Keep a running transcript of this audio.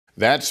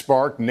That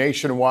sparked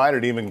nationwide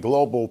and even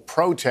global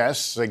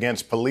protests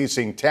against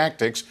policing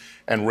tactics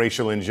and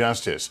racial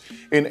injustice.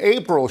 In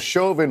April,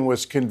 Chauvin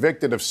was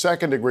convicted of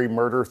second-degree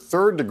murder,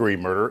 third-degree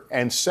murder,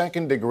 and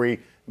second-degree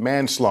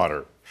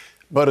manslaughter.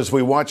 But as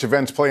we watch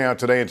events play out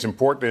today, it's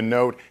important to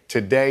note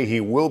today he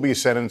will be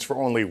sentenced for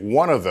only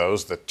one of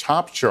those, the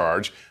top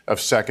charge of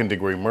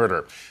second-degree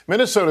murder.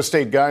 Minnesota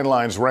state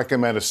guidelines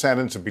recommend a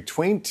sentence of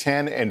between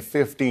 10 and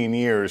 15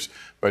 years,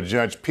 but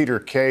Judge Peter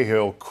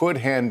Cahill could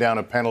hand down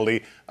a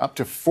penalty up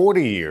to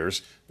 40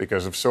 years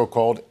because of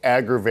so-called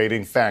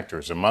aggravating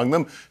factors. Among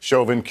them,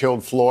 Chauvin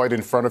killed Floyd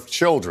in front of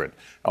children.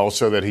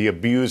 Also that he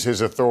abused his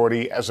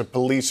authority as a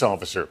police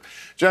officer.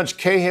 Judge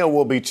Cahill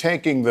will be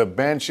taking the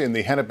bench in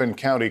the Hennepin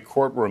County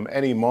courtroom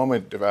any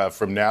moment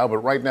from now. But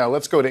right now,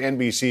 let's go to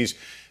NBC's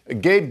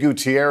Gabe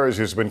Gutierrez,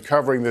 who's been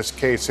covering this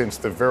case since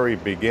the very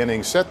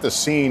beginning. Set the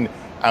scene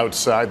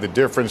outside, the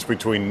difference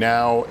between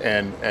now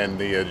and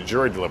the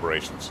jury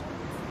deliberations.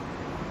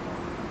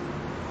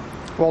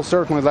 Well,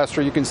 certainly,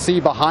 Lester, you can see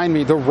behind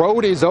me, the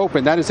road is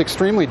open. That is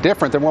extremely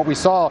different than what we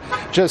saw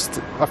just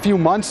a few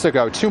months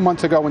ago, 2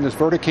 months ago when this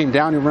verdict came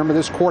down. You remember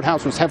this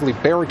courthouse was heavily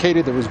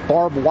barricaded. There was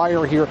barbed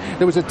wire here.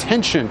 There was a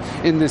tension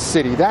in this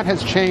city. That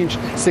has changed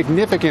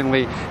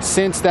significantly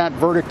since that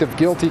verdict of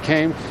guilty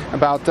came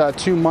about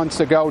 2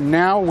 months ago.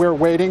 Now we're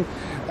waiting.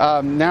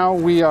 Now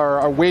we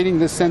are awaiting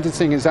this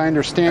sentencing, as I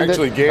understand it.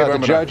 Actually, Gabe,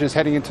 the judge is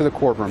heading into the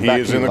courtroom. He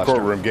is in the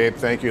courtroom. Gabe,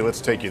 thank you.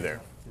 Let's take you there.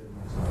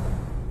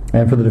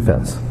 And for the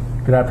defense.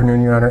 Good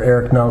afternoon, Your Honor.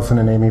 Eric Nelson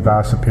and Amy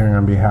Voss appearing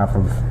on behalf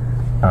of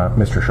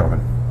Mr. Chauvin.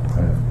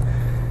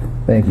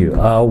 Thank you.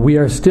 We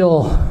are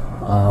still,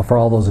 for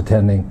all those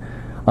attending,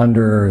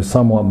 under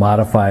somewhat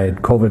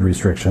modified COVID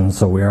restrictions,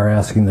 so we are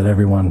asking that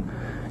everyone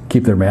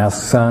keep their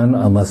masks on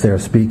unless they are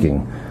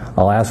speaking.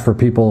 I'll ask for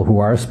people who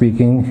are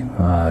speaking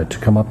to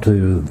come up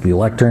to the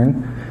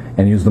lectern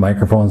and use the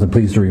microphones, and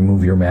please to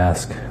remove your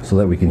mask so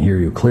that we can hear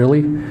you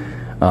clearly,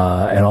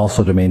 and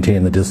also to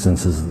maintain the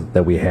distances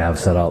that we have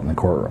set out in the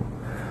courtroom.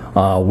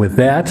 With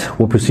that,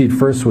 we'll proceed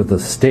first with the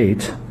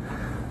state.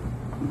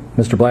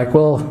 Mr.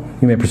 Blackwell,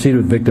 you may proceed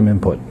with victim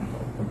input.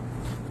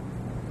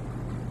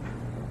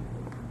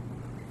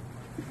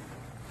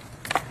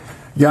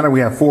 Your Honor, we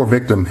have 4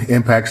 victim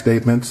impact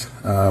statements.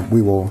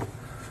 We will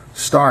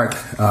start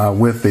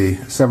with the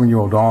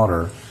 7-year-old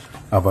daughter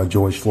of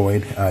George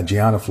Floyd,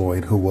 Gianna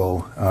Floyd, who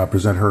will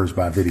present hers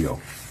by video.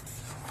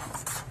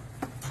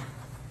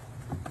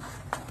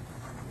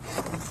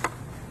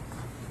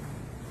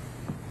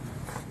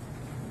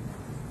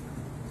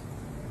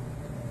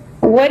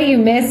 What do you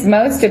miss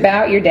most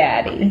about your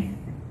daddy?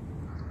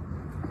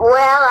 Well,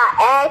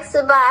 I ask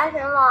about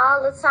him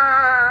all the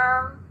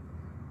time.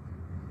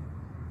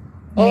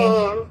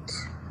 And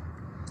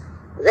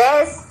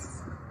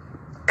that's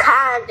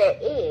kind of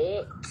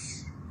it.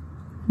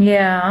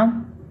 Yeah.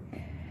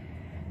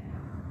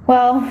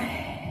 Well,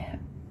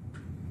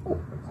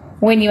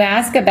 when you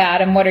ask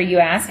about him, what are you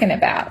asking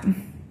about?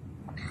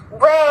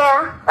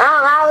 Well,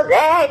 I was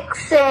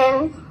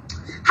asking,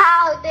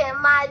 how did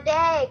my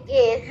dad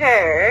get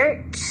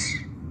hurt?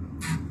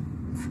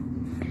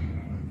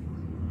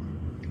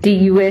 Do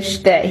you wish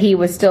that he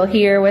was still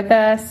here with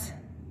us?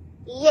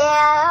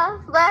 Yeah,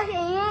 but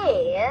he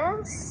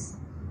is.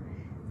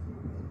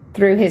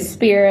 Through his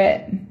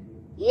spirit?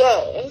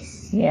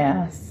 Yes.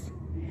 Yes.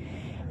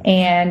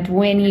 And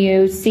when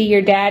you see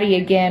your daddy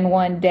again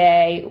one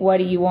day, what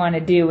do you want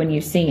to do when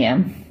you see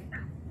him?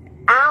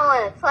 I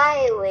want to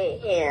play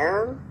with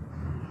him.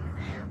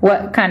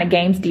 What kind of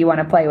games do you want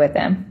to play with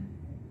him?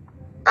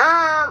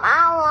 I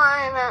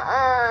want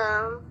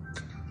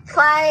to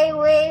play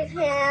with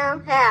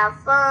him, have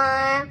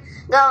fun,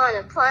 go on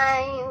a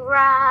plane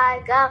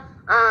ride,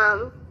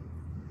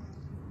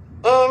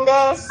 and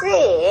that's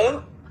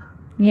it.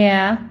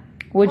 Yeah.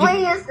 We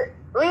used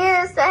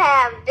to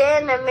have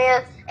dinner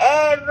meals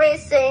every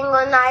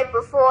single night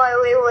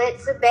before we went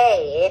to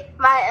bed.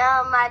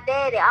 My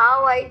daddy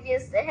always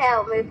used to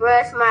help me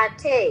brush my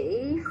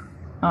teeth.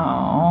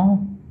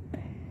 Oh.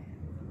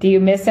 Do you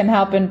miss him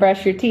helping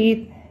brush your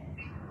teeth?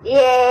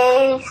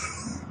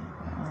 Yes.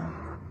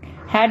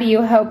 How do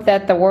you hope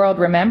that the world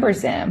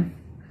remembers him?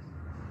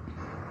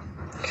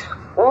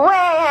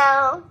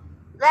 Well,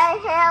 they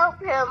help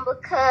him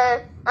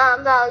because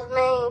those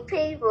mean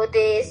people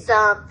did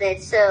something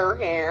to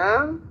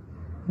him.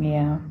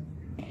 Yeah.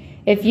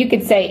 If you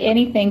could say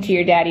anything to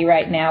your daddy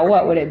right now,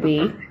 what would it be?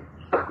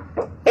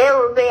 It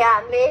would be,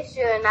 I miss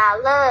you and I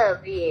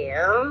love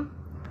you.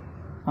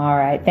 All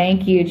right.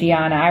 Thank you,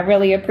 Gianna. I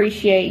really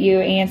appreciate you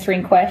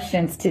answering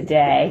questions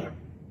today.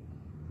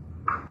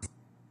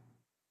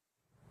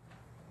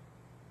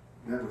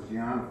 That was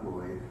Gianna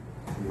Floyd.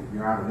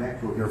 Your Honor,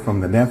 next we'll hear from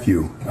the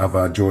nephew of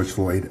George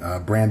Floyd,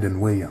 Brandon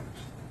Williams.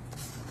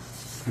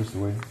 Mr.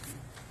 Williams.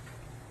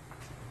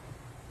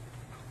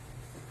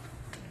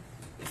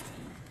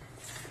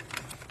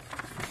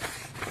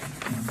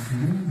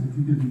 If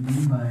you could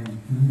begin by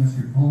giving us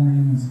your full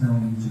name and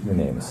spelling each of your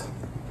names.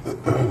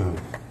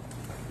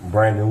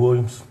 Brandon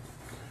Williams,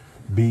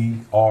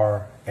 Brandon,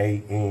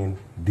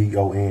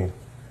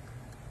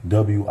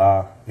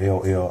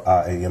 WILLIAMS.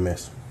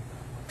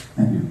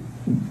 Thank you.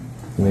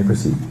 You may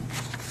proceed.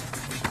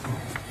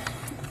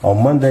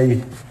 On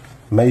Monday,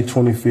 May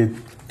 25th,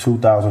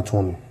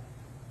 2020,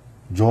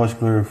 George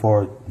Perry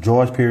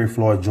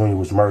Floyd Jr.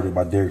 was murdered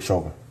by Derek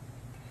Chauvin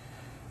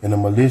in a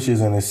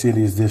malicious and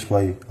insidious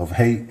display of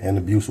hate and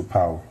abuse of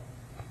power.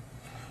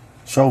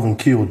 Chauvin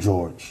killed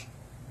George.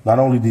 Not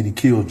only did he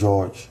kill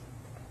George,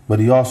 but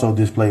he also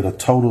displayed a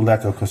total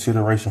lack of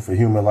consideration for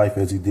human life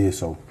as he did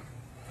so.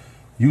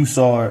 You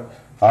saw it,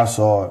 I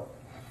saw it,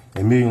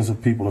 and millions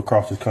of people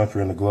across this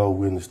country and the globe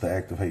witnessed the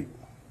act of hate.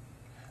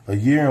 A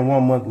year and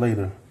 1 month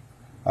later,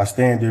 I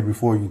stand there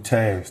before you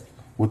tasked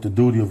with the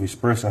duty of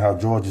expressing how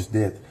George's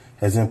death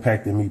has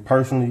impacted me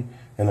personally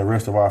and the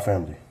rest of our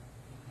family.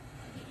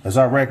 As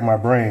I racked my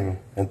brain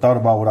and thought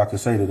about what I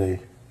could say today,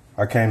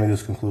 I came to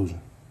this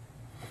conclusion.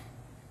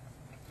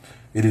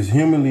 It is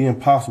humanly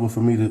impossible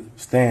for me to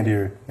stand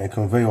here and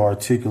convey or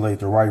articulate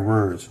the right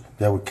words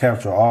that would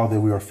capture all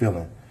that we are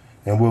feeling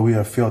and what we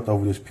have felt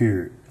over this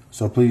period.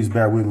 So please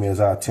bear with me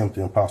as I attempt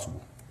the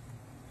impossible.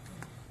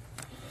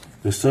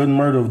 The sudden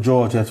murder of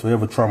George has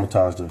forever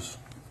traumatized us.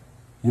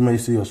 You may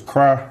see us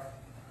cry,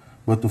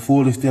 but the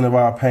full extent of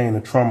our pain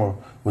and trauma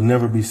will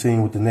never be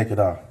seen with the naked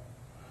eye.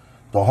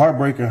 The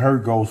heartbreak and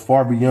hurt goes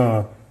far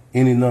beyond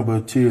any number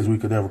of tears we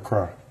could ever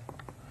cry.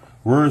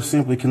 Words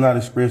simply cannot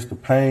express the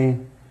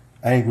pain,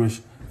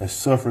 anguish, and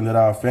suffering that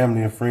our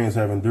family and friends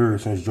have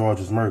endured since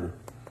George's murder.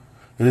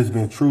 It has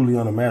been truly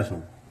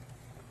unimaginable,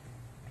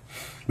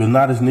 but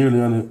not as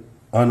nearly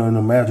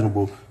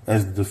unimaginable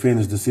as the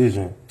defendant's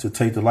decision to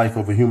take the life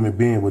of a human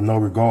being with no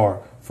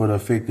regard for the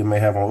effect it may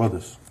have on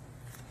others.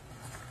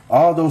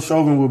 Although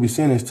Chauvin will be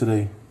sentenced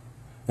today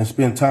and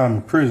spend time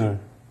in prison,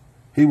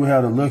 he will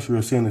have the luxury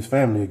of seeing his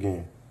family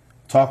again,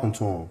 talking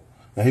to them,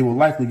 and he will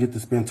likely get to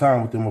spend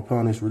time with them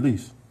upon his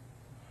release.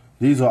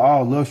 These are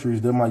all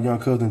luxuries that my young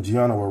cousin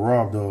Gianna was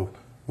robbed of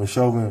when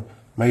Chauvin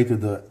made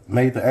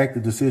the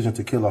active decision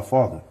to kill her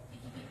father.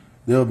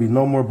 There will be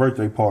no more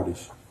birthday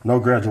parties, no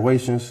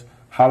graduations,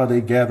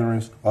 holiday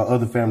gatherings, or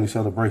other family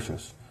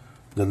celebrations.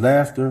 The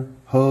laughter,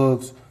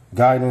 hugs,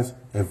 guidance,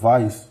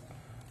 advice,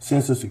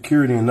 sense of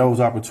security, and those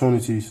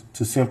opportunities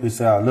to simply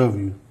say I love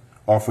you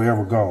are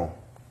forever gone.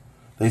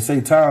 They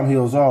say time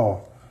heals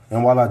all,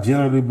 and while I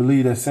generally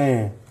believe that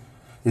saying,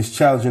 it's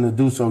challenging to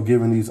do so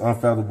given these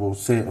unfathomable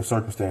set of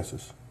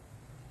circumstances.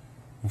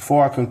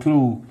 Before I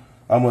conclude,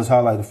 I must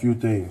highlight a few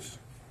things.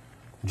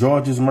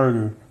 George's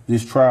murder,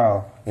 this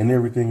trial, and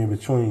everything in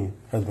between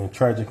has been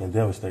tragic and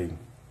devastating.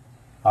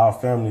 Our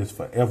family is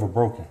forever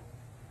broken,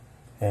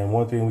 and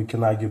one thing we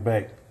cannot get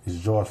back is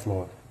George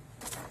Floyd.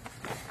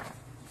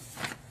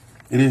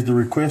 It is the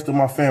request of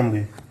my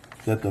family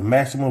that the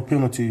maximum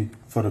penalty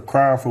for the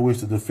crime for which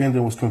the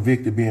defendant was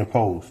convicted be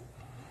imposed.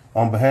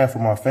 On behalf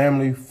of my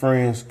family,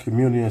 friends,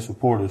 community, and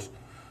supporters,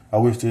 I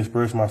wish to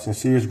express my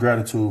sincerest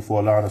gratitude for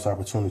allowing us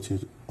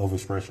opportunities of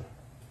expression.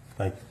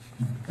 Thank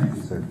you. Thank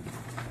you, sir.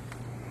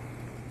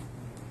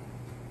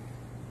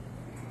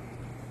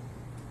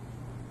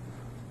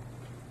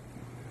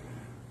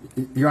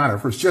 Your Honor,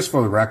 first, just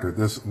for the record,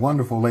 this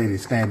wonderful lady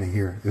standing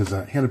here is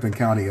a Hennepin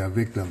County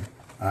victim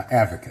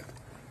advocate.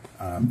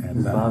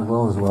 Ms.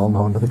 Boswell is well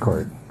known to the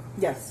court.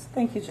 Yes,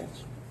 thank you, Judge.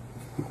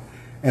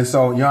 And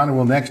so, Your Honor,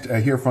 we'll next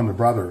hear from the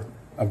brother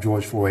of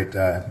George Floyd,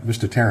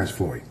 Mr. Terrence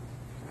Floyd.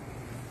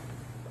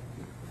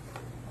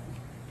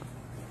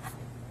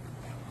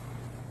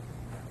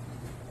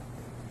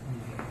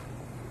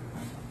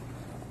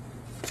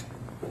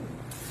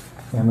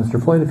 And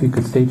Mr. Floyd, if you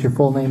could state your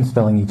full name,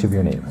 spelling each of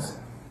your names.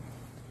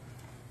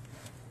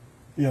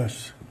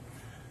 Yes.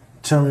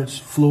 Terrence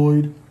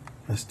Floyd,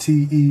 that's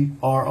Terrence,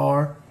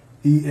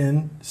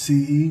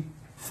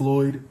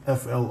 Floyd,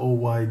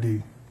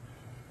 Floyd.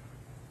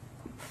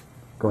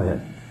 Go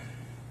ahead.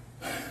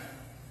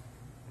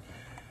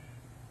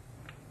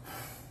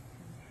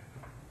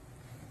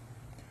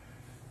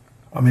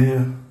 I'm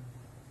here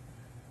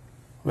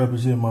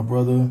representing my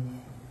brother.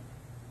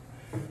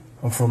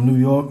 I'm from New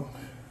York.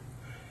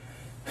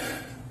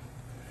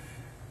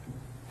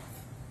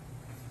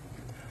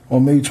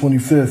 On May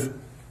 25th,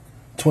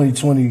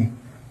 2020,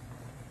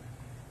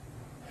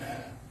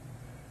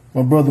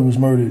 my brother was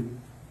murdered,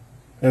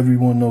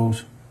 everyone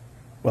knows,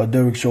 by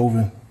Derek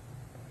Chauvin.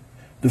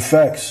 The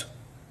facts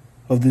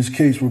of this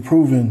case were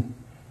proven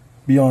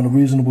beyond a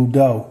reasonable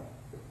doubt,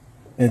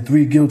 and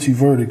 3 guilty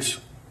verdicts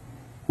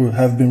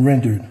have been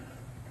rendered.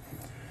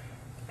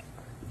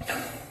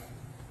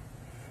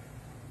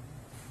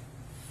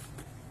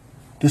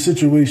 This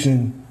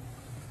situation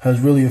has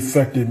really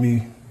affected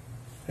me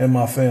and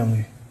my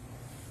family.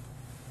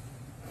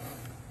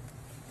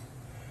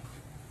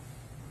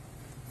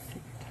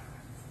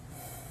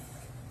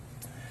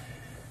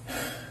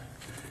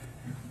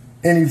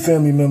 Any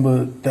family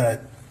member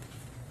that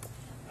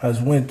has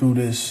went through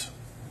this,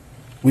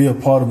 we are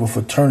part of a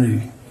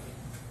fraternity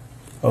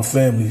of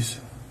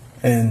families,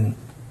 and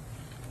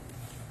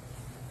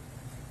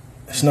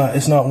it's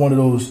not one of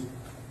those,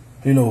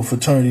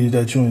 fraternities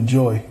that you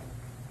enjoy.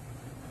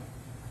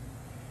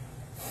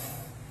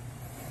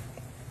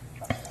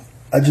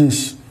 I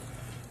just,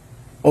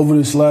 over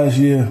this last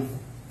year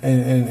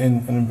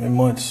and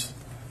months,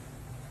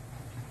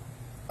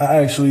 I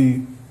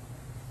actually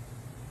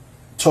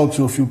talked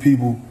to a few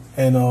people,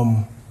 and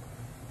I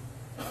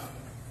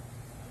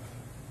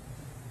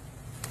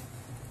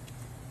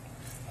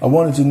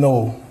wanted to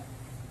know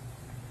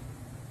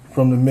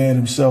from the man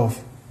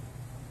himself,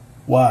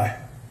 why?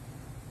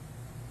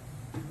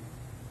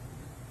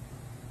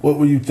 What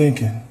were you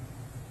thinking?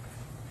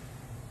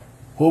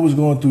 What was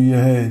going through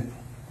your head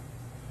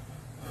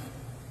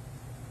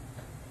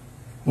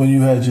when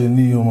you had your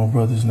knee on my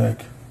brother's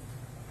neck?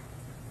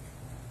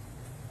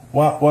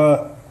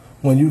 Why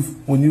when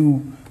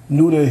you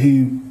knew that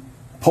he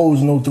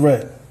posed no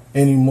threat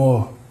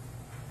anymore,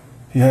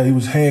 he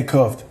was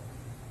handcuffed,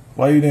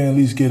 why you didn't at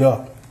least get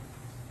up?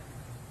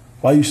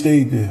 Why you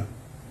stayed there?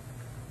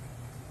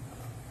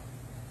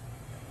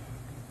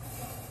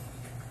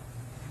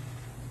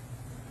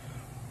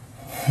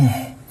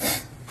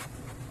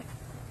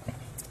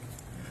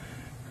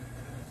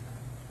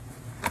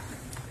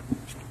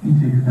 You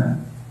take your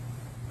time.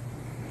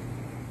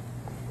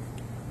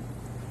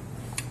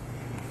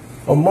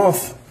 A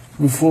month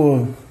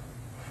before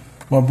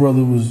my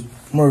brother was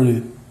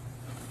murdered,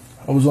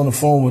 I was on the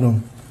phone with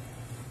him,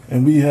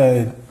 and we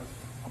had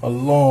a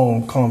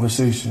long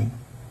conversation.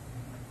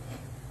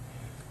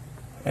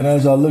 And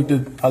as I looked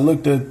at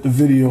the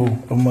video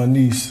of my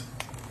niece,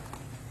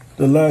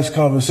 the last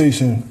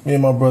conversation me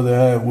and my brother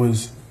had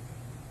was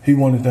he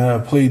wanted to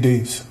have play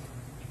dates.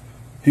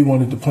 He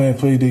wanted to plan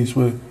play dates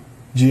with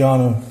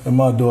Gianna and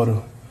my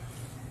daughter.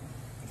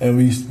 And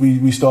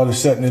we started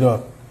setting it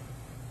up.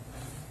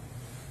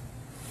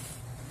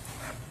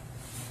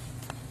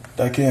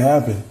 That can't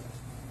happen.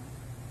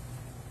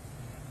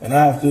 And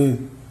I have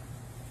to,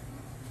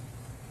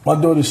 my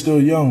daughter's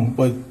still young,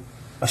 but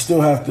I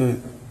still have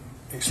to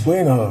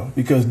explain to her,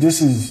 because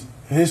this is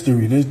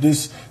history.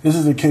 This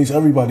is a case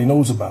everybody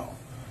knows about.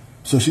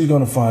 So she's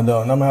gonna find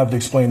out, and I'm gonna have to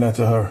explain that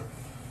to her.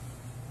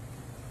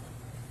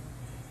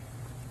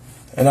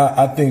 And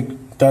I think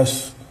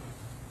that's,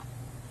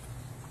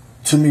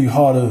 to me,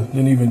 harder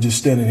than even just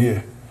standing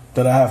here,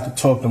 that I have to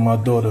talk to my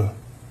daughter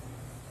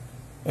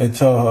and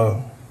tell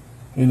her,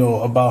 you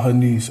know, about her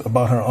niece,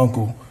 about her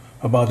uncle,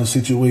 about the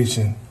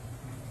situation.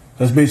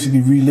 That's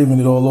basically reliving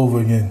it all over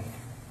again,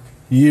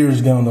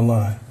 years down the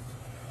line.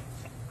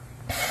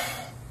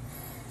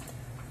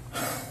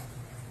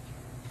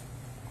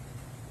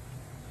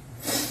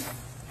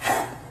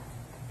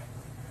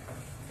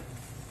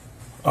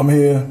 I'm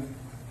here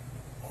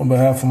on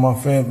behalf of my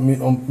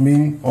family, on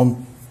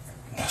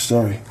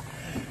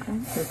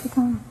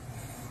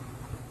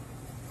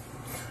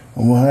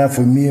behalf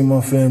of me and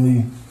my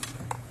family,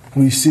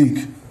 we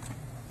seek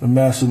the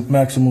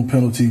maximum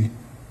penalty.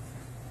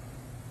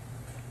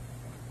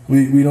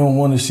 We don't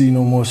want to see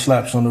no more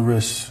slaps on the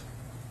wrists.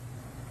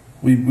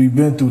 We've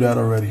been through that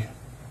already.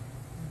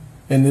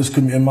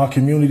 In my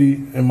community,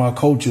 in my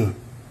culture,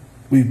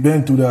 we've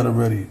been through that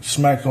already.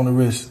 Smacked on the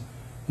wrist.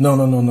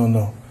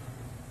 No.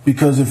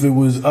 Because if it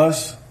was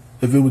us,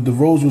 the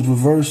roles was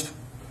reversed,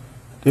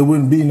 there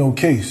wouldn't be no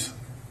case.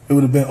 It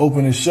would have been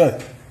open and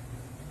shut.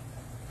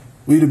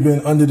 We'd have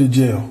been under the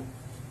jail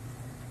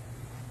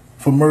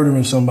for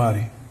murdering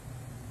somebody.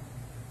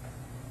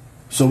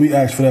 So we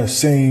asked for that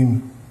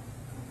same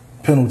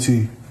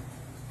penalty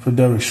for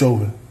Derek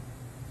Chauvin.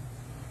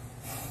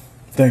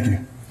 Thank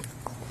you.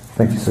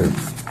 Thank you, sir.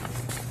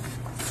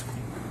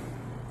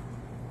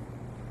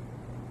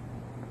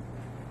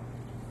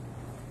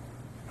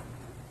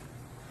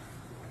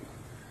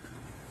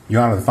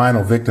 Your Honor, the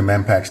final victim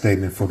impact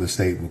statement for the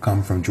state will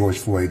come from George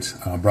Floyd's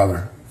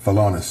brother,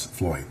 Phalonis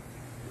Floyd.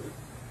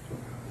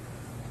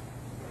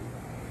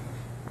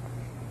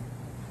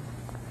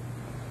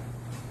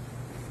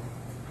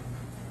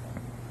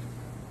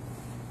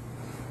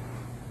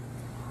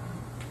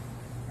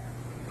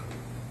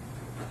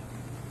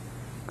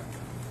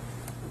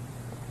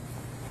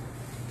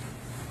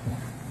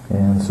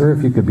 And sir,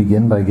 if you could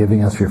begin by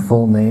giving us your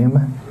full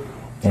name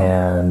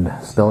and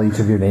spell each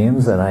of your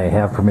names, and I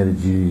have permitted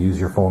you to use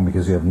your phone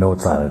because you have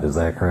notes on it, is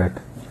that correct?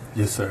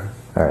 Yes, sir.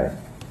 All right,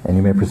 and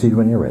you may proceed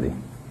when you're ready.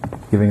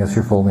 Giving us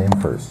your full name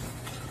first.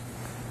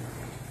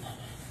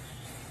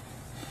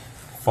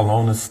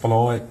 Phalonis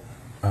Floyd,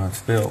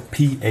 spelled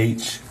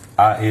P-H-I-L-O-N-I-S-E,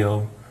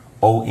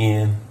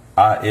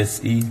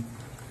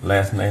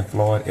 last name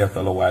Floyd,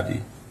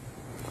 F-L-O-Y-D.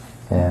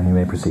 And you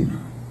may proceed.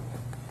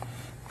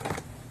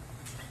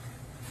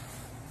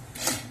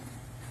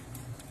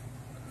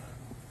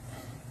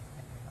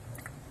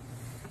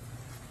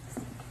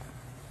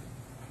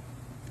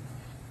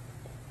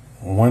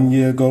 One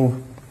year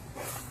ago,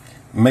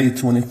 May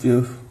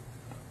 25th,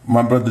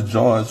 my brother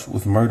George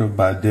was murdered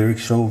by Derek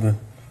Chauvin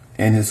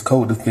and his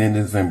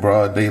co-defendants in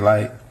broad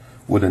daylight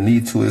with a knee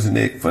to his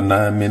neck for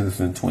 9 minutes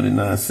and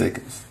 29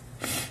 seconds.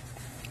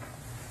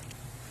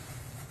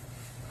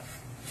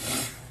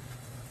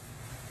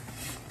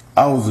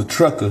 I was a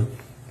trucker,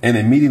 and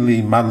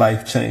immediately my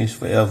life changed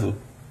forever.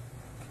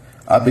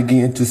 I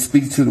began to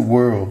speak to the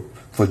world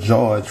for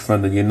George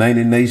from the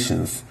United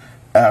Nations,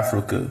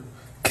 Africa,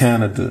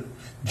 Canada,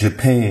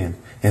 Japan,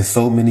 and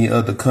so many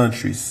other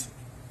countries.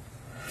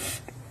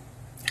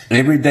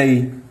 Every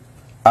day,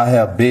 I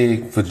have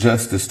begged for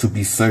justice to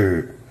be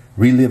served,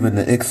 reliving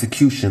the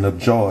execution of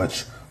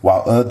George,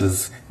 while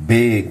others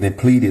begged and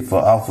pleaded for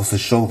Officer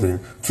Chauvin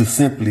to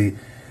simply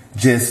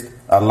just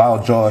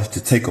allow George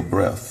to take a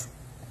breath.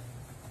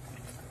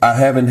 I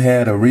haven't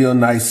had a real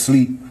night's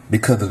sleep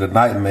because of the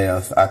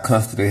nightmares I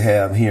constantly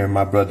have hearing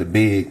my brother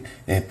beg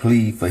and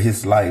plead for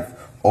his life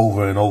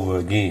over and over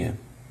again.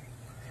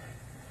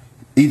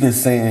 Even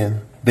saying,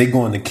 "They're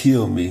going to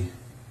kill me.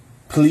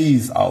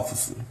 Please,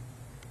 officer."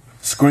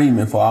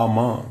 Screaming for our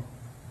mom.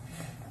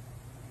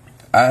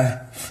 I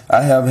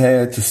have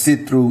had to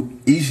sit through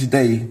each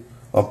day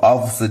of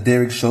Officer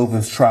Derek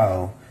Chauvin's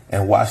trial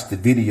and watch the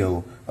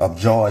video of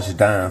George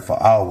dying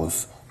for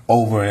hours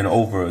over and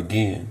over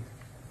again.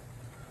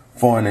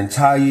 For an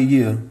entire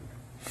year,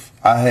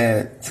 I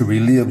had to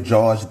relive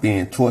George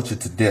being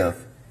tortured to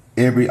death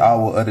every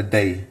hour of the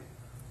day,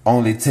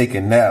 only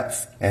taking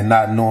naps and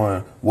not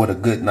knowing what a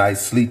good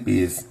night's sleep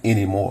is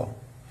anymore.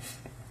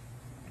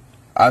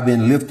 I've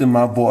been lifting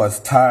my voice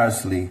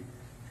tirelessly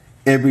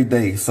every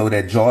day so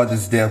that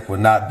George's death will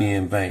not be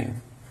in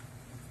vain.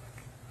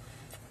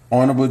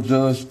 Honorable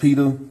Judge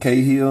Peter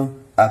Cahill,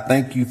 I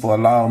thank you for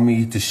allowing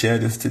me to share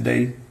this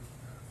today.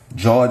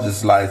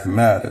 George's life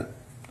mattered.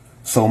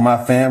 So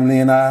my family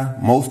and I,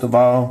 most of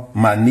all,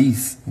 my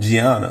niece,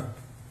 Gianna.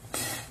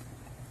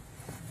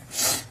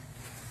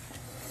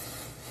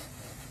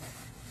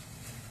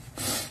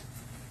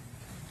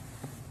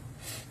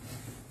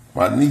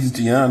 My niece,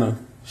 Gianna,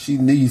 she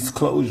needs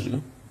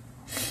closure.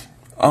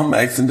 I'm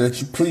asking that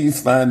you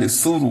please find it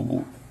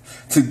suitable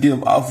to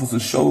give Officer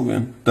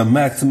Chauvin the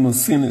maximum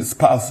sentence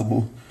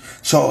possible,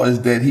 charge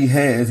that he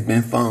has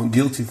been found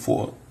guilty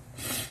for.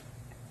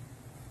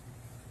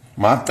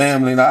 My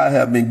family and I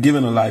have been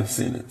given a life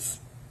sentence.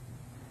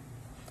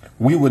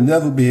 We will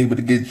never be able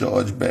to get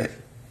George back.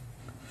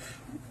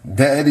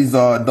 Daddy's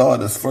our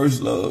daughter's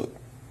first love.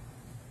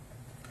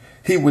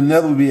 He would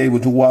never be able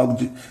to walk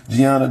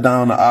Gianna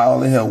down the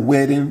aisle at her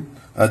wedding,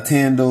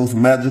 attend those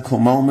magical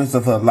moments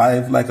of her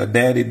life like a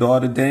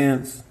daddy-daughter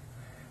dance,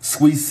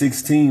 sweet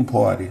 16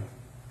 party,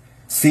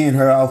 seeing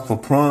her out for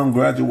prom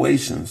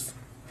graduations,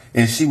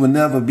 and she would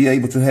never be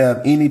able to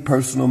have any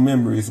personal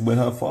memories with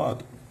her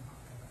father.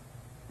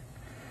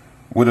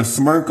 With a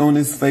smirk on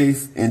his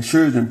face and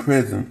children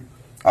present,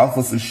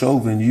 Officer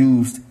Chauvin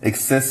used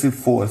excessive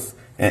force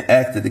and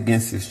acted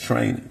against his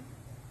training.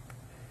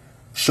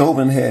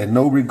 Chauvin had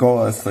no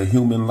regards for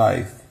human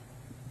life,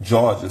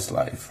 George's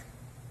life.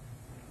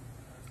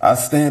 I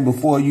stand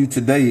before you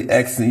today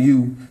asking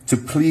you to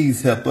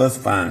please help us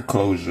find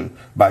closure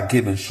by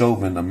giving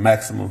Chauvin the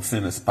maximum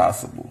sentence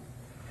possible,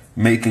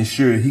 making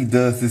sure he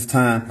does his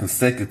time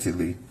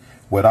consecutively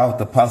without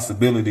the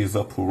possibilities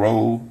of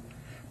parole,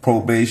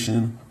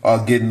 probation, or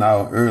getting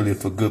out early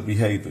for good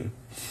behavior.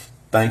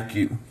 Thank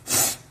you.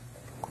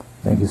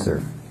 Thank you,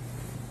 sir.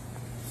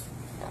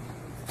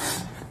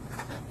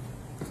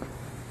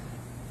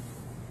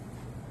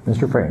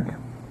 Mr. Frank.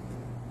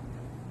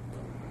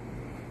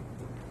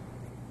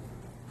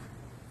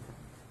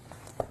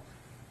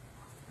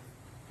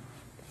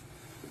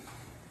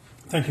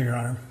 Thank you, Your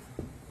Honor.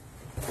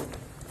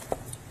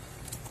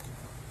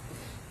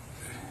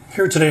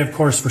 Here today, of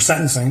course, for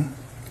sentencing,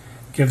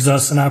 gives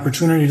us an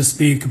opportunity to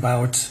speak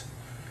about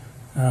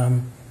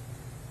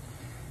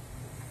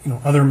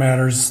other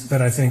matters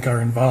that I think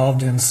are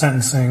involved in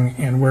sentencing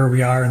and where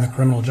we are in the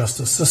criminal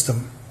justice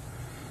system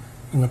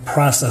in the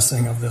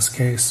processing of this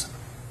case.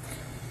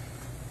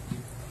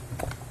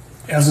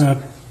 As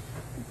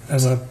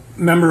a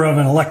member of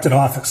an elected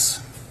office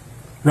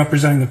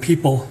representing the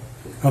people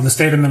of the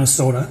state of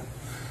Minnesota,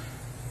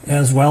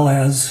 as well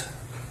as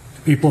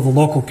the people of the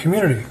local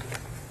community,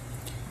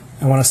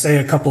 I want to say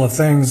a couple of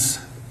things.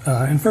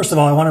 And first of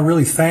all, I want to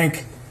really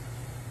thank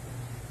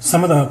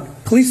some of the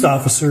police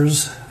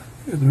officers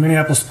at the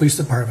Minneapolis Police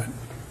Department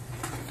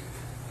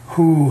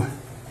who,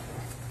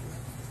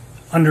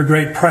 under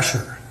great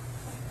pressure,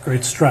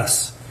 great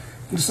stress,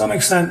 and to some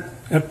extent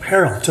at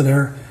peril to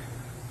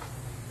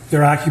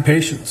their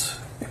occupations,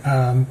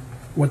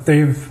 what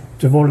they've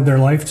devoted their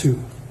life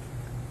to,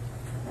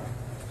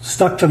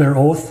 stuck to their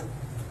oath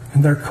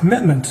and their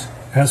commitment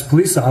as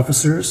police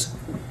officers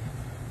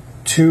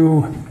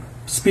to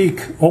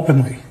speak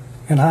openly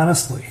and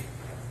honestly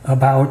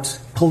about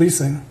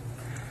policing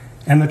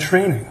and the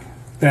training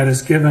that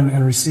is given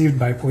and received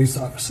by police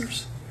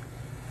officers.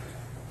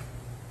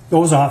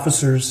 Those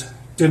officers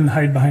didn't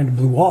hide behind a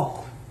blue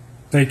wall.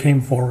 They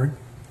came forward.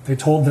 They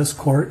told this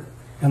court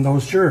and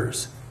those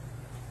jurors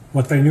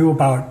what they knew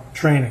about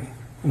training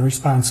and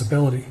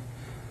responsibility.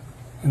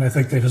 And I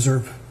think they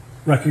deserve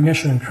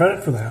recognition and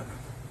credit for that.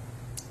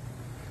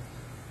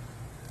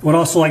 I would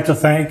also like to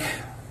thank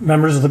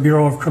members of the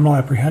Bureau of Criminal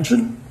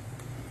Apprehension.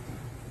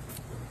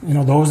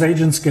 Those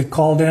agents get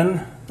called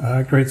in,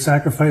 great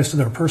sacrifice to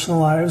their personal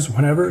lives.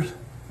 Whenever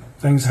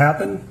things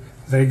happen,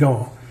 they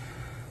go.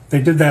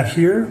 They did that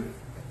here,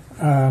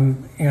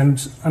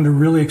 and under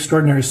really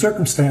extraordinary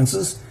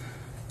circumstances,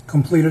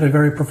 completed a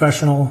very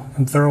professional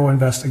and thorough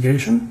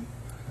investigation.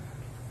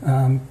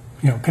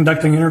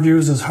 Conducting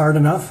interviews is hard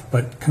enough,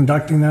 but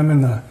conducting them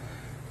in the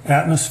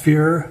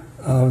atmosphere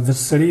of the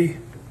city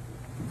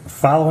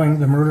following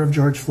the murder of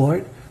George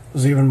Floyd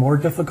was even more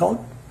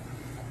difficult.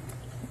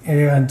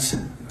 And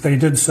they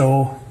did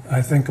so,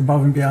 I think,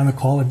 above and beyond the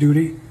call of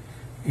duty.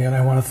 And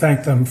I want to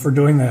thank them for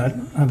doing that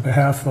on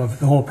behalf of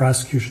the whole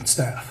prosecution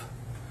staff.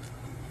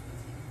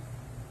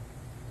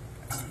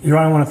 Your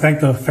Honor, I want to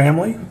thank the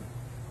family,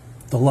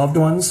 the loved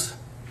ones,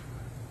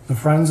 the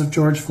friends of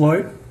George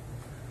Floyd.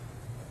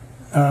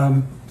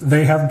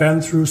 They have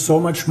been through so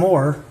much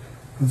more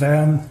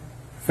than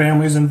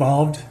families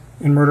involved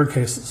in murder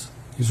cases.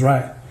 He's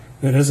right.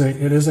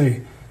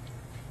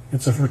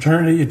 It's a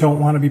fraternity you don't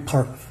want to be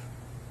part of.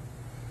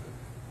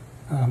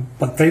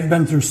 But they've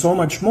been through so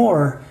much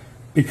more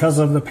because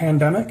of the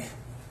pandemic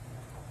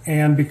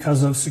and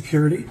because of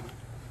security,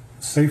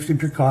 safety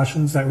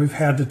precautions that we've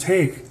had to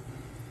take.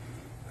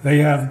 They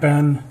have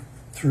been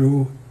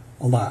through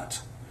a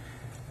lot.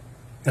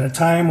 At a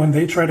time when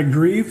they try to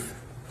grieve,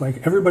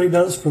 like everybody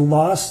does for the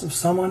loss of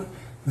someone,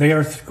 they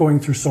are going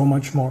through so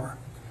much more.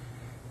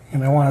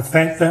 And I want to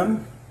thank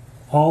them,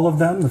 all of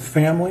them, the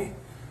family.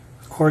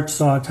 The court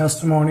saw a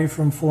testimony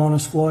from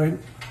Philonise Floyd,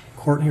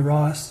 Courtney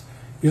Ross.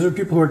 These are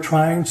people who are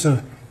trying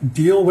to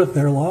deal with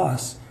their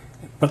loss,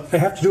 but they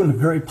have to do it in a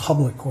very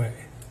public way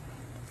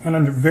and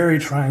under very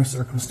trying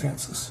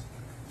circumstances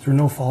through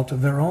no fault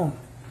of their own.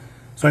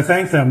 So I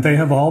thank them. They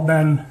have all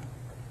been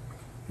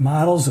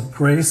models of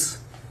grace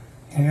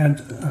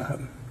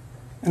and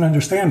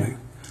understanding.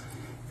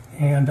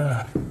 And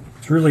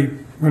it's really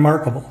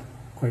remarkable,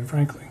 quite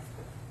frankly.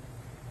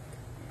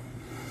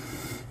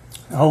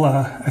 I'll,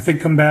 I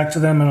think, come back to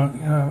them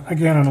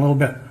again in a little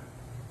bit.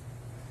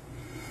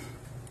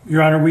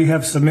 Your Honor, we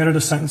have submitted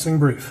a sentencing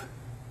brief.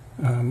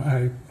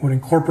 I would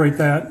incorporate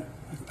that.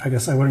 I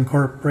guess I would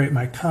incorporate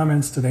my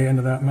comments today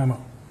into that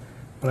memo.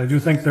 But I do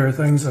think there are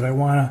things that I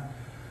want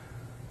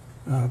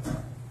to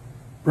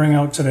bring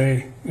out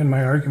today in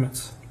my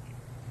arguments.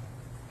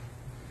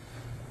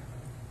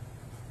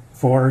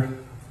 For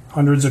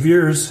hundreds of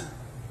years,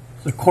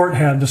 the court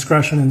had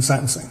discretion in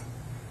sentencing.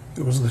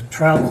 It was the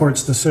trial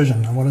court's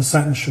decision on what a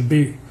sentence should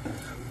be.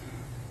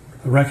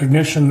 The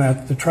recognition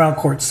that the trial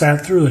court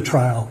sat through the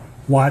trial,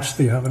 watched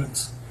the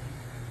evidence,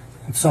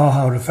 and saw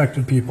how it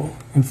affected people,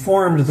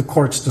 informed the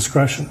court's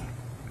discretion.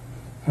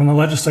 When the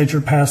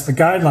legislature passed the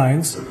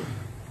guidelines,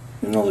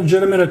 in a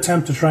legitimate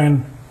attempt to try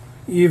and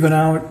even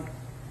out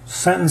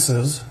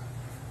sentences,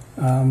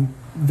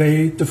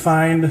 they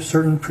defined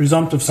certain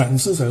presumptive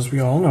sentences, as we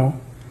all know,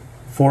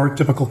 for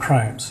typical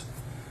crimes.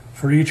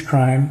 For each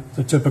crime,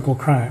 the typical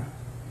crime.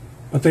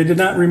 But they did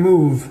not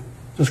remove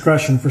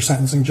discretion for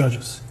sentencing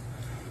judges.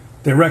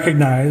 They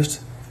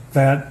recognized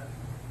that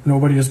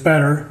nobody is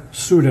better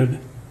suited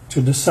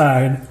to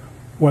decide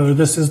whether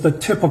this is the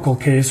typical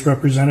case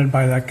represented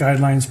by that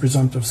guidelines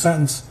presumptive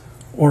sentence,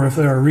 or if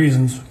there are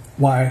reasons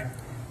why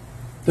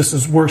this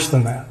is worse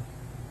than that.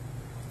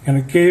 And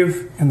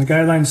the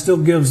guideline still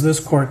gives this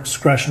court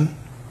discretion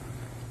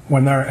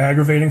when there are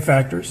aggravating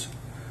factors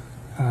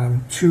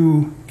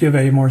to give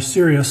a more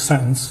serious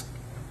sentence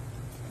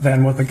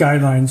than what the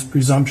guidelines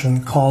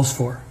presumption calls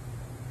for.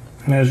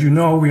 And as you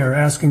know, we are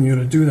asking you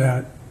to do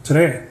that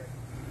today.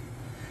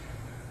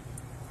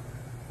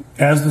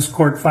 As this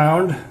court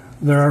found,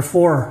 there are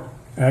 4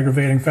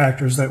 aggravating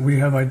factors that we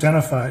have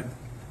identified.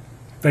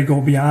 They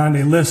go beyond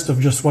a list of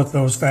just what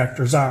those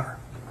factors are.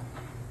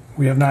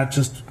 We have not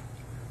just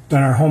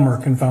done our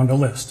homework and found a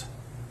list.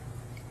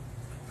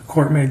 The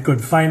court made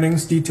good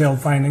findings, detailed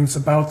findings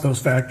about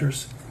those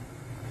factors,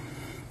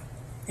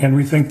 and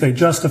we think they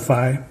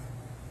justify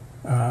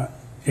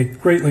a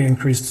greatly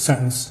increased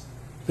sentence.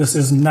 This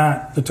is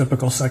not the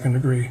typical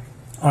second-degree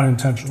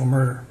unintentional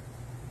murder.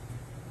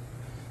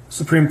 The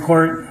Supreme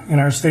Court in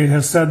our state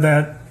has said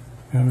that,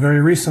 and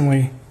very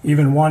recently,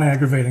 even 1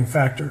 aggravating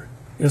factor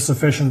is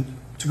sufficient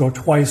to go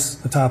twice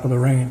the top of the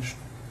range.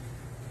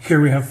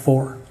 Here we have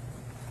 4.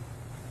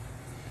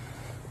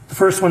 The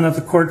first one that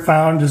the court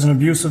found is an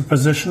abusive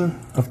position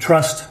of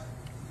trust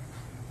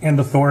and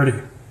authority.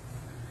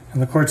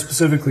 And the court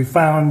specifically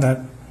found that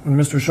when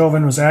Mr.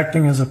 Chauvin was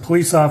acting as a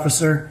police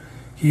officer,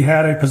 he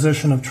had a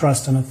position of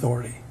trust and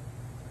authority.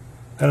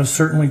 That is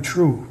certainly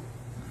true.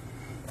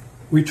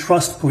 We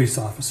trust police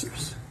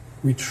officers.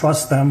 We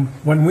trust them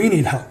when we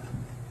need help.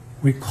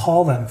 We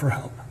call them for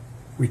help.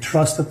 We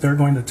trust that they're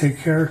going to take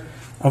care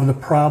of the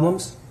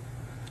problems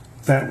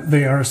that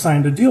they are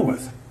assigned to deal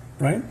with,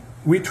 right?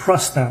 We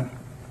trust them.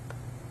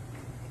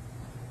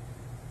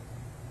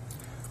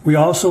 We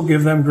also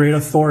give them great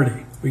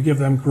authority. We give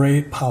them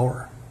great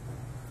power.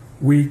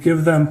 We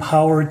give them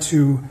power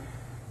to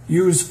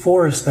use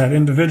force that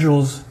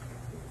individuals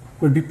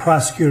would be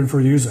prosecuted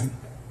for using,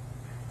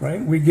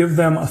 right? We give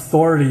them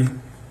authority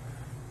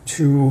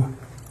to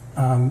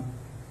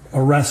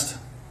arrest,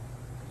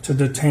 to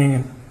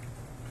detain.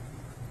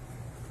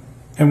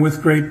 And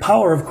with great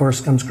power, of course,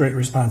 comes great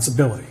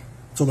responsibility.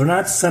 So they're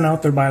not sent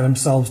out there by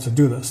themselves to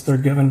do this. They're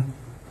given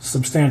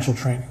substantial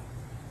training.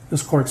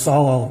 This court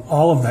saw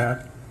all of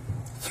that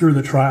through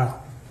the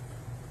trial,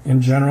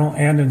 in general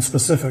and in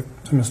specific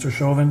to Mr.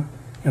 Chauvin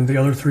and the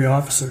other 3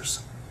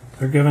 officers.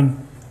 They're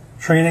given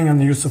training on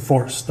the use of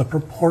force, the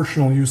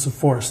proportional use of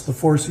force. The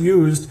force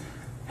used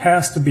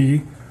has to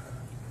be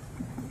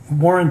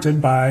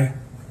warranted by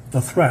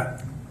the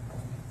threat.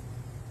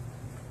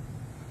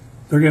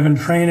 They're given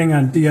training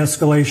on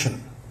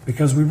de-escalation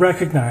because we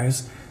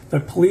recognize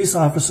that police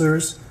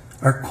officers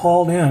are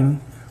called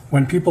in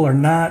when people are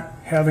not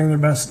having their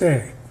best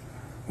day,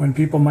 when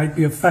people might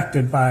be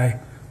affected by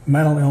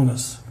mental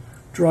illness,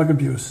 drug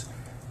abuse,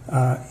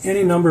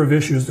 any number of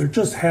issues. They're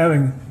just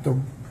having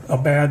a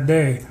bad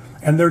day,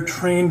 and they're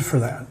trained for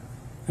that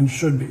and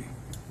should be.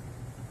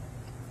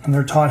 And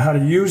they're taught how to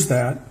use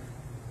that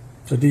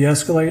to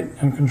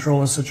de-escalate and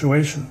control a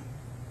situation.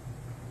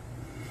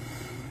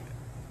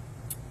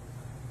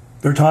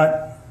 They're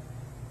taught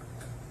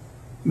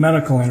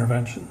medical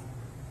intervention.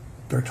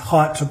 They're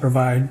taught to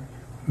provide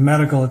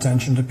medical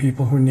attention to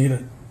people who need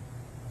it.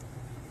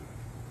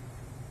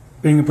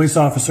 Being a police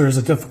officer is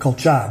a difficult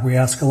job. We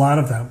ask a lot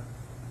of them.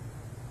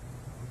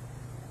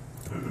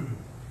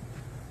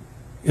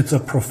 It's a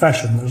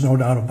profession, there's no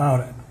doubt about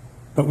it.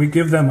 But we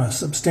give them a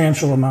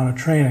substantial amount of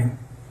training,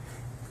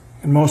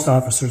 and most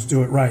officers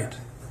do it right.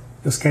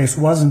 This case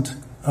wasn't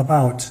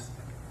about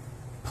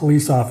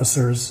police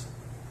officers,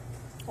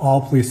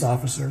 all police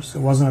officers. It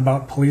wasn't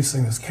about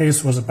policing. This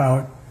case was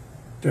about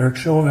Derek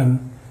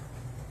Chauvin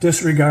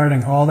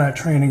disregarding all that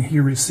training he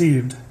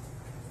received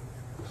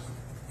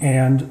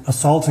and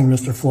assaulting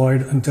Mr.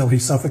 Floyd until he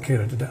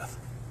suffocated to death.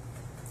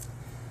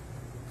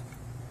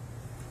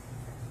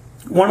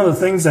 One of the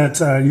things that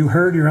you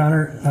heard, Your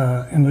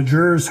Honor, and the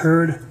jurors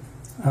heard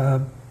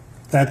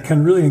that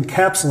can really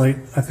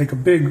encapsulate, I think, a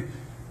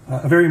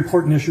very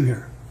important issue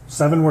here.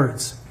 7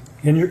 words.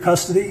 In your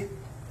custody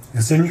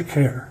is in your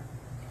care.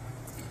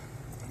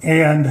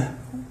 And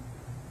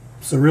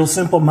it's a real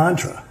simple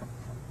mantra.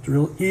 It's a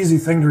real easy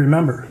thing to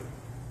remember.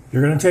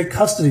 You're going to take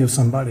custody of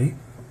somebody,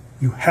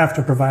 you have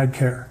to provide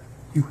care.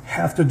 You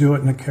have to do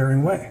it in a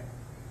caring way.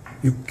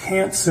 You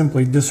can't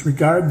simply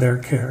disregard their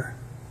care.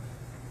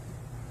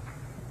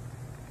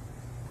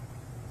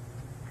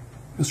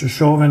 Mr.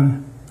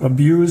 Chauvin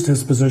abused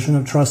his position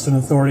of trust and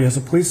authority as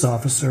a police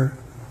officer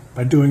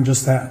by doing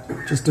just that,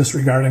 just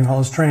disregarding all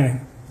his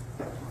training.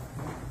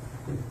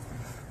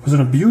 It was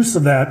an abuse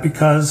of that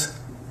because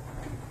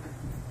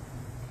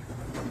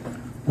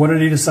what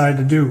did he decide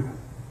to do?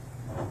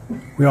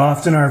 We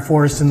often are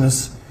forced in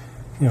this,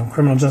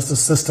 criminal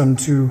justice system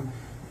to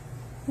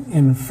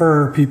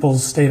infer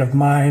people's state of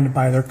mind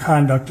by their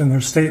conduct and their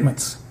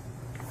statements.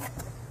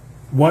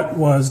 What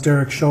was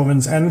Derek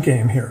Chauvin's end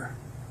game here?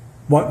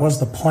 What was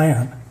the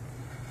plan?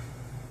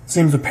 It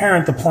seems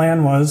apparent the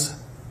plan was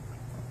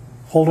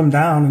hold him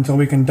down until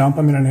we can dump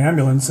him in an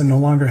ambulance and no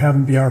longer have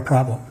him be our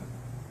problem.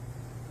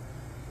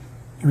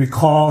 You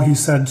recall he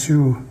said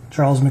to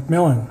Charles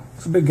McMillan,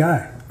 he's a big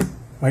guy,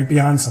 might be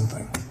on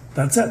something.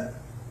 That's it.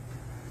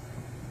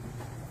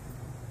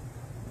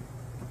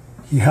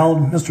 He held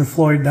Mr.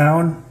 Floyd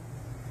down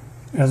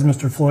as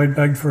Mr. Floyd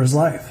begged for his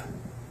life.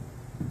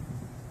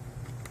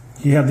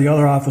 He had the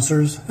other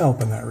officers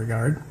help in that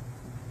regard.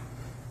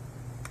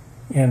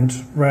 And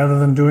rather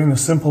than doing the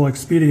simple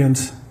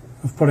expedient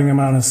of putting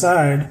him on his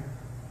side,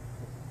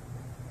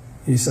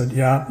 he said,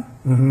 yeah,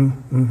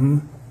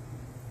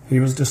 He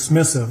was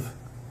dismissive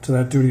to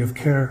that duty of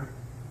care.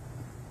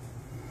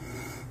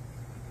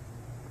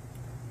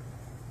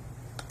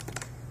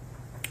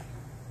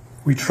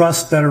 We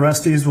trust that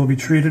arrestees will be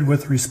treated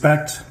with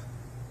respect,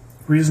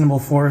 reasonable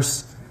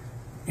force,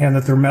 and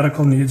that their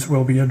medical needs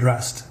will be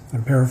addressed.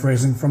 I'm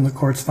paraphrasing from the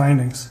court's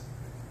findings.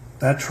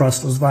 That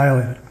trust was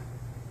violated.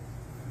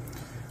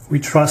 We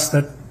trust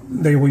that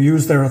they will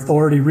use their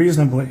authority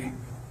reasonably,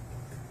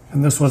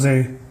 and this was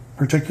a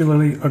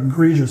particularly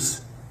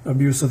egregious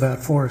abuse of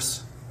that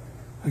force.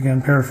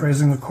 Again,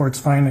 paraphrasing the court's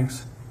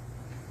findings.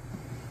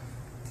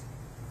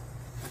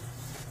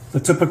 The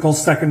typical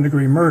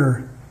second-degree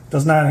murder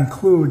does not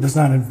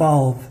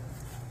involve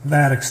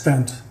that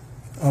extent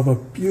of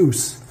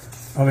abuse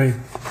of a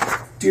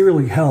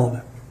dearly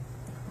held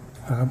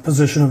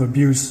position of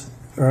abuse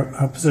or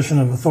a position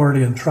of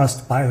authority and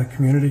trust by the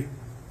community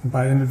and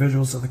by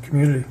individuals of the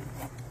community.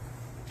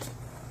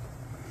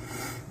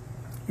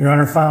 Your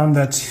Honor found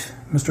that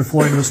Mr.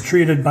 Floyd was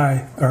treated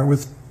by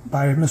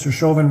Mr.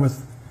 Chauvin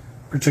with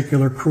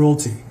particular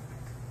cruelty.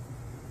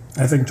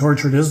 I think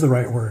tortured is the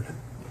right word.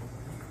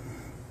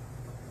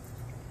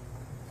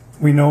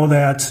 We know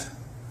that,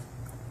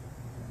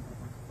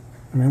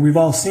 we've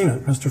all seen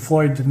it. Mr.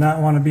 Floyd did not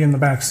want to be in the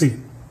back seat.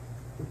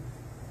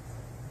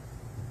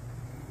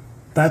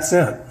 That's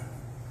it.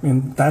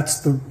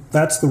 That's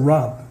the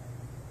rub.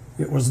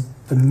 It was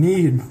the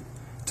need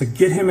to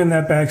get him in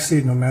that back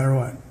seat no matter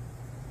what.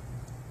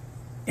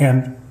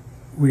 And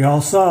we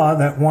all saw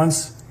that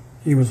once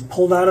he was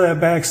pulled out of that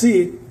back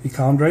seat, he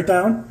calmed right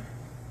down.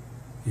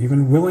 He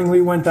even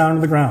willingly went down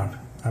to the ground.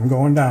 I'm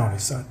going down, he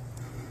said.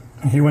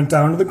 And he went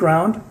down to the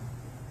ground,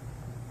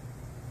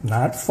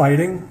 not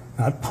fighting,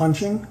 not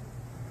punching.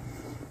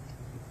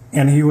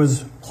 And he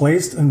was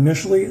placed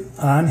initially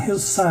on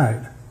his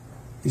side.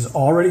 He's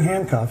already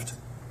handcuffed.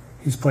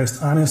 He's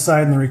placed on his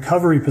side in the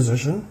recovery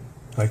position,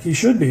 like he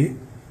should be,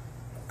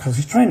 because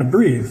he's trying to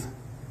breathe.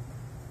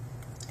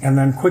 And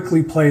then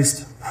quickly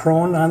placed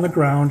prone on the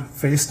ground,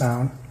 face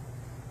down.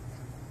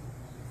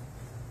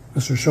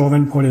 Mr.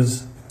 Chauvin put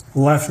his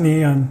left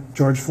knee on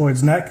George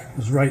Floyd's neck,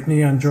 his right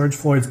knee on George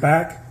Floyd's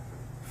back,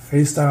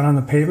 face down on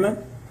the pavement.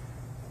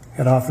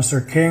 Had Officer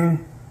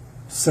King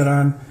sit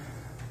on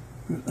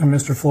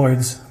Mr.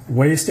 Floyd's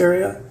waist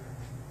area,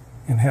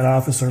 and had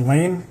Officer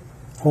Lane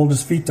hold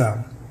his feet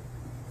down.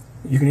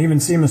 You can even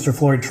see Mr.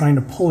 Floyd trying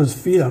to pull his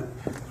feet up.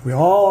 We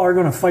all are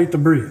going to fight to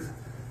breathe.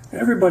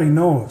 Everybody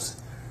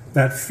knows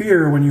that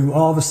fear when you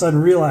all of a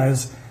sudden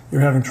realize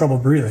you're having trouble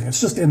breathing.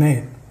 It's just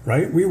innate,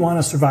 right? We want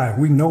to survive.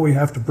 We know we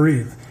have to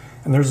breathe.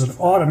 And there's an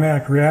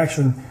automatic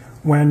reaction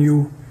when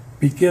you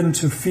begin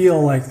to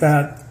feel like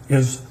that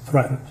is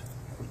threatened.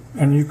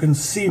 And you can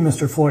see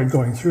Mr. Floyd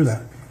going through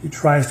that. He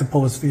tries to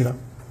pull his feet up.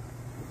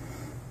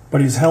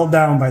 But he's held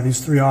down by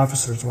these three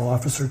officers while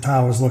Officer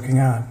Tao is looking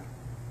on.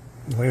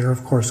 And later,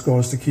 of course,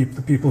 goes to keep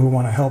the people who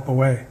want to help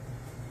away.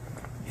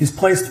 He's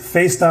placed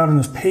face down on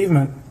this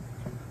pavement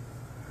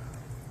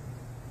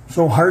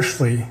so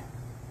harshly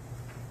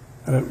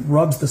that it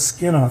rubs the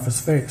skin off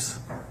his face.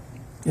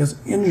 He has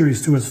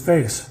injuries to his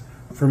face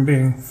from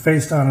being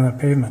face down on that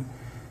pavement.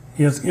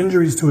 He has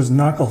injuries to his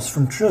knuckles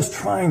from just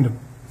trying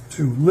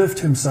to lift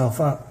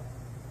himself up.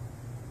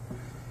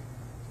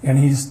 And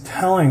he's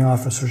telling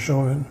Officer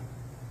Chauvin,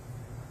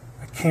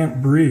 I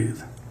can't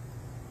breathe.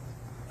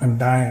 I'm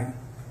dying.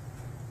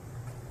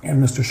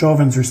 And Mr.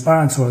 Chauvin's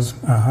response was,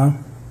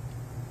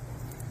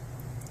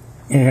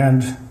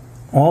 And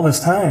all this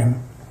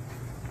time,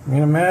 I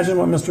mean, imagine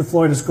what Mr.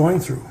 Floyd is going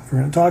through. If we're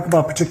going to talk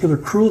about particular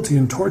cruelty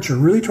and torture,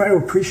 really try to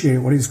appreciate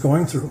what he's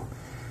going through.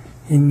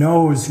 He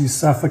knows he's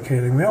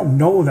suffocating. We all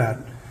know that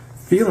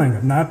feeling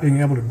of not being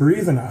able to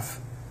breathe enough.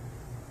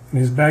 And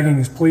he's begging,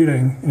 he's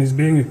pleading, and he's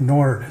being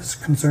ignored. His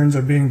concerns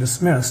are being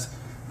dismissed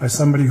by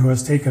somebody who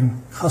has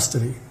taken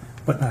custody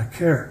but not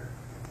care.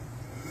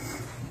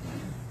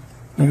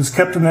 He was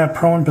kept in that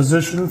prone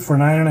position for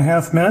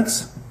 9.5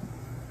 minutes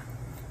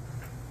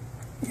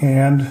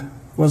and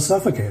was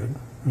suffocated.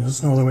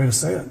 There's no other way to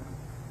say it.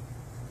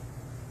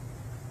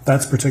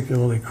 That's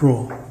particularly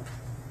cruel.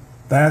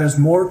 That is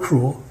more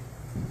cruel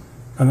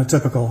than a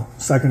typical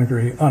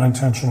second-degree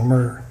unintentional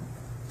murder.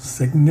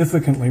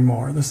 Significantly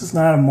more. This is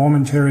not a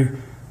momentary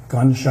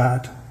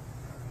gunshot,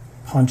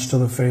 punch to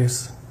the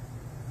face.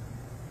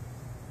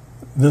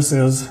 This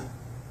is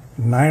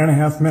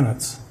 9.5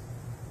 minutes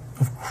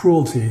of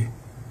cruelty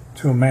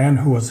to a man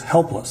who was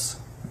helpless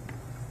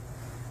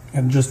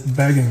and just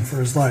begging for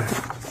his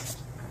life.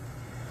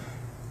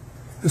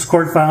 This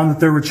court found that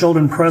there were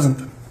children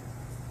present,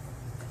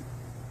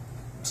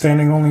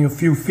 standing only a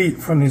few feet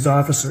from these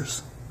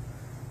officers.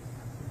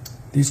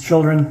 These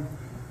children,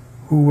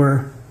 who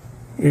were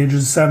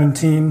ages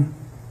 17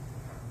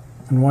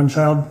 and one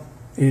child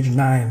age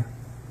 9.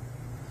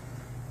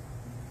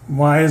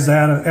 Why is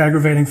that an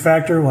aggravating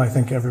factor? Well, I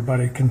think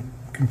everybody can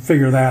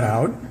figure that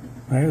out.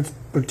 Right? It's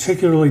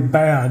particularly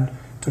bad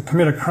to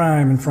commit a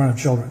crime in front of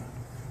children.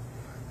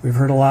 We've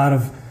heard a lot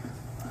of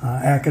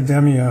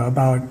academia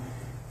about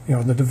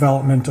the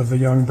development of the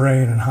young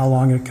brain and how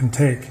long it can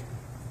take.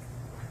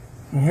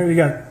 And here you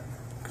got a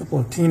couple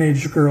of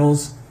teenage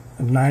girls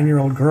and a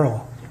 9-year-old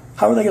girl.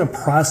 How are they going to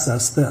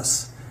process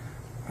this?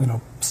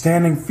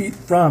 Standing feet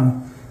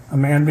from a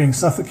man being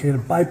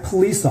suffocated by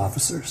police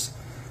officers.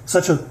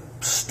 Such a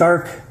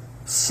stark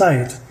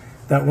sight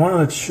that one of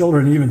the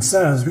children even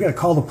says, we got to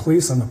call the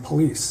police on the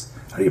police.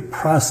 How do you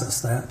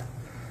process that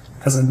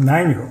as a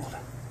 9-year-old?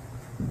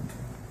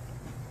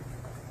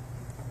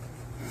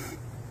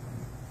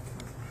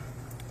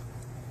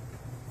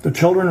 The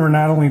children were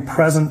not only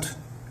present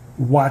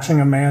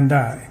watching a man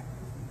die.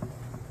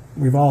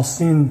 We've all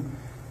seen,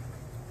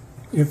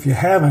 if you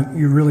haven't,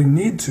 you really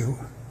need to.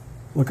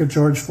 Look at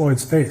George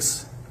Floyd's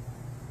face.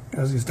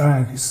 As he's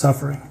dying, he's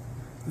suffering.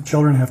 The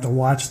children have to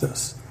watch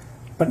this.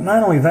 But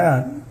not only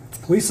that, it's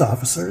police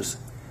officers,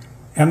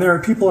 and there are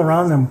people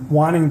around them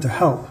wanting to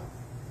help.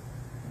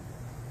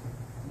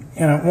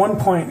 And at one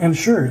point, and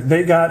sure,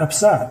 they got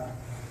upset.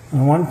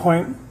 And at one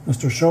point,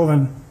 Mr.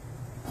 Chauvin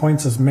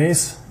points his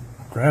mace,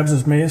 grabs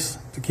his mace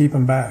to keep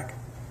him back.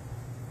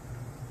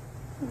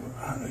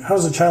 How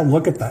does a child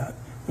look at that?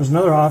 There's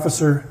another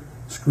officer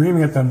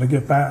screaming at them to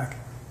get back.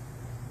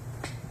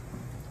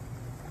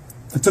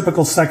 The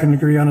typical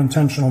second-degree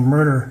unintentional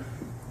murder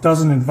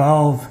doesn't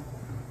involve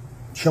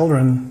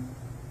children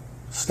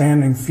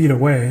standing feet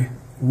away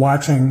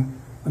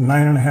watching a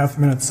 9.5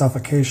 minute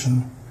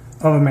suffocation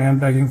of a man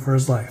begging for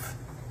his life.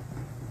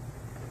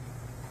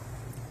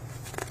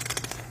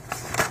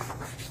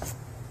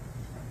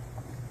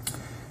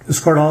 This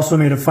court also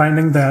made a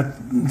finding that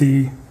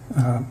the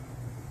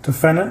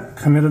defendant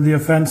committed the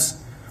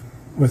offense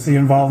with the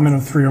involvement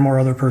of 3 or more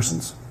other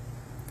persons.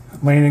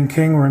 Lane and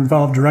King were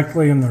involved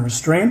directly in the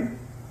restraint,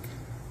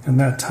 and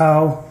that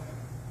Tao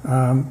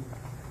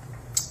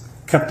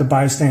kept the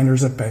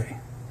bystanders at bay.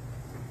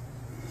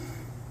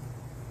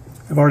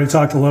 I've already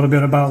talked a little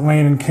bit about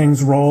Lane and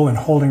King's role in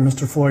holding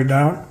Mr. Floyd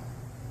down.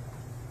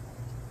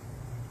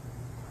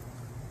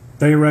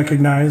 They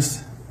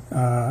recognized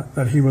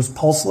that he was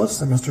pulseless,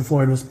 that Mr.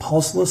 Floyd was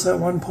pulseless at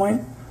one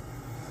point,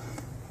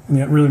 and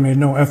yet really made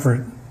no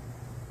effort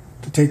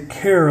to take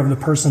care of the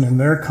person in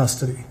their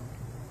custody.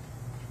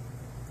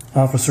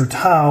 Officer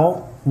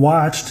Tao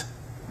watched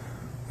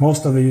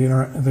most of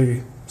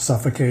the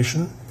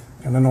suffocation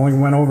and then only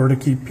went over to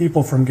keep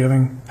people from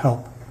giving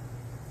help.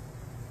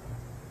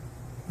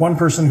 One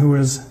person who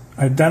is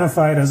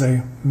identified as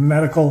a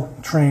medical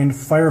trained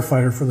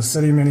firefighter for the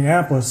city of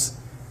Minneapolis,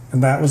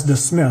 and that was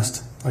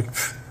dismissed. Like,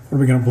 what, are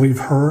we going to believe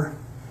her?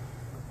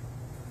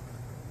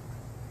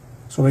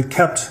 So they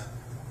kept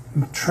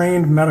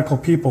trained medical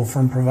people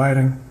from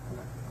providing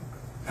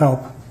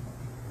help.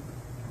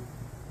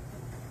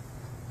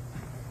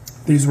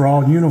 These were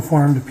all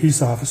uniformed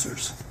peace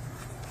officers,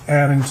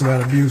 adding to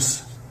that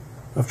abuse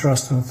of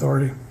trust and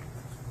authority.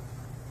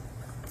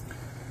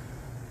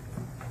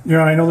 Your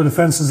Honor, I know the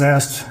defense has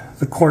asked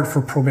the court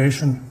for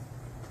probation.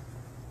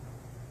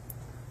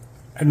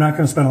 I'm not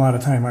going to spend a lot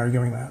of time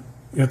arguing that.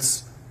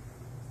 It's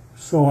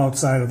so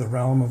outside of the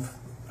realm of,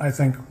 I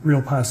think,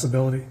 real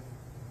possibility.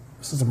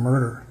 This is a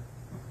murder.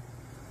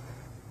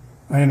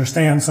 I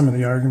understand some of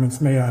the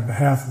arguments made on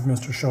behalf of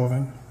Mr.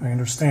 Chauvin. I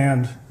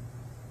understand,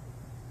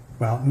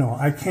 well, no,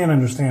 I can't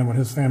understand what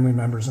his family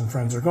members and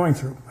friends are going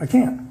through. I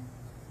can't.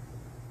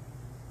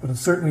 But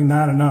it's certainly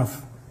not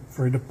enough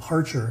for a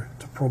departure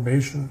to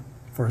probation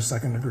for a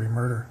second-degree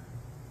murder.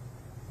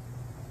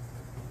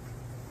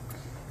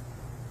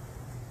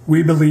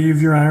 We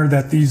believe, Your Honor,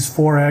 that these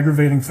four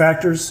aggravating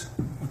factors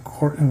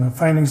and the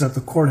findings that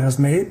the court has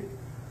made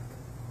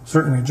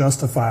certainly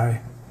justify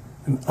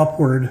an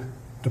upward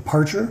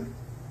departure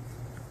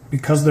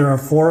because there are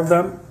four of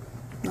them,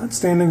 not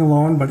standing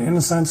alone, but in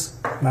a sense,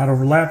 not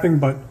overlapping,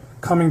 but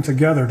coming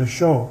together to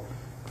show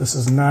this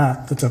is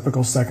not the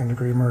typical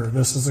second-degree murder.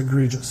 This is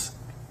egregious.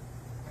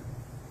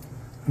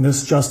 And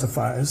this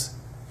justifies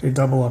a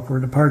double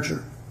upward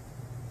departure.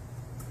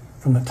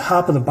 From the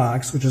top of the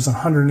box, which is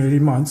 180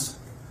 months,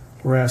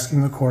 we're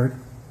asking the court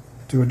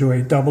to do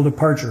a double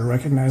departure,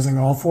 recognizing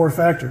all four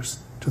factors,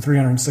 to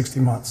 360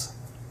 months.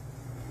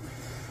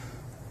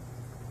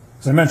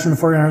 As I mentioned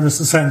before, Your Honor,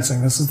 this is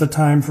sentencing. This is the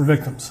time for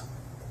victims,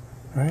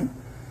 right?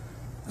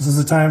 This is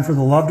the time for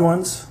the loved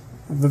ones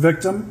of the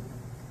victim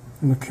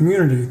and the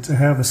community to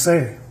have a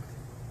say.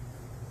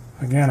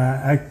 Again,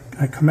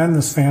 I commend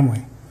this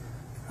family.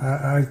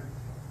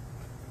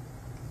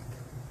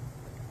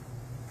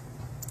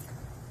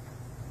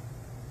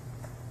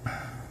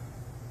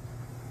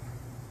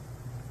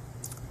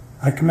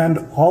 I commend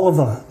all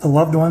of the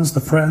loved ones, the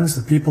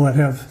friends, the people that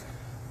have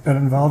been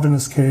involved in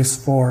this case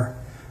for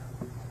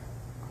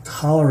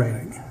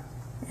tolerating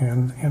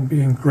and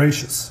being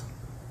gracious.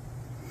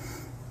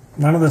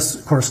 None of this,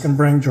 of course, can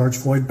bring George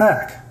Floyd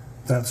back.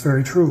 That's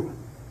very true.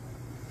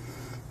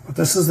 But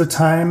this is the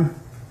time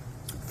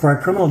for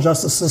our criminal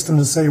justice system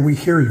to say, we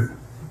hear you.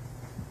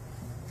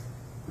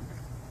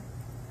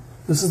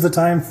 This is the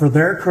time for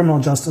their criminal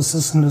justice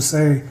system to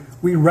say,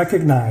 we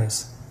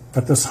recognize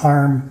that this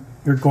harm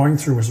you're going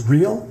through is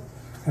real,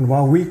 and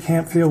while we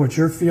can't feel what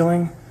you're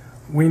feeling,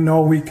 we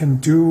know we can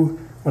do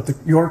what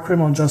your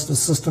criminal justice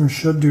system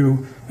should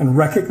do and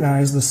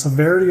recognize the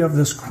severity of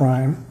this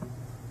crime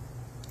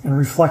and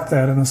reflect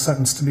that in the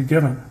sentence to be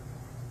given.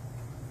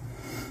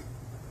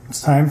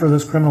 It's time for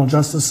this criminal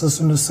justice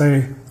system to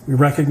say, we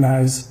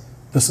recognize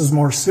this is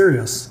more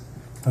serious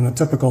than the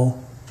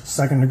typical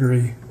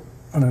second-degree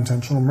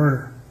unintentional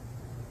murder.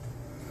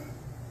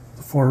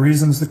 The four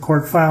reasons the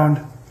court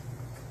found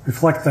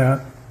reflect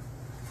that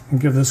and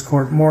give this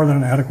court more than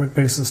an adequate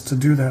basis to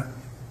do that.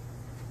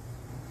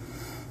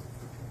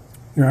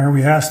 Your Honor,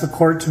 we ask the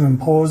court to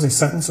impose a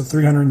sentence of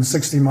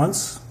 360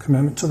 months,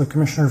 commitment to the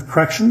Commissioner of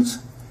Corrections.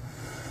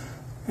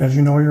 As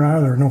you know, Your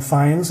Honor, there are no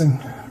fines in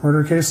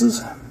murder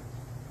cases.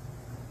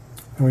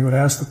 And we would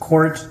ask the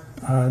court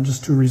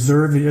just to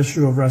reserve the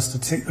issue of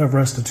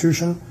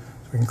restitution.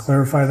 So we can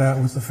clarify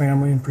that with the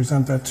family and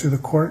present that to the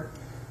court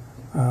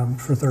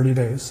for 30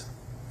 days.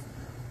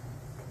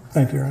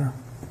 Thank you, Your Honor.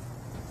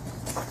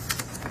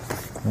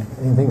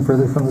 Anything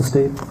further from the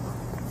state?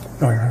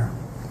 No, Your Honor.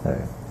 All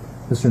right.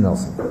 Mr.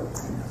 Nelson.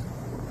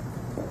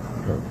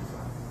 Oh,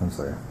 I'm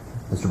sorry.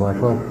 Mr.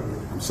 Blackwell?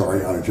 I'm sorry,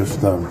 Your Honor. Just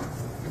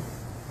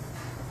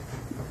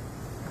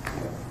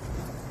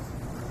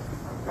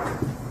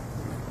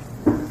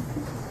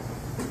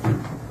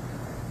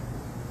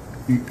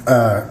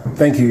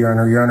thank you, Your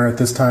Honor. Your Honor, at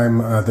this time,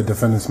 the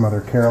defendant's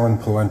mother, Carolyn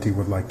Palenti,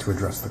 would like to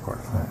address the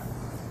court.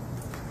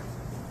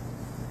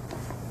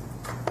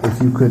 If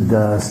you could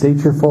state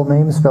your full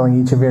name, spelling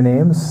each of your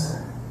names,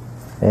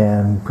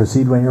 and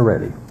proceed when you're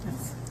ready.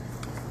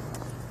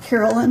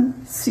 Carolyn,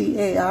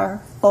 Carolyn,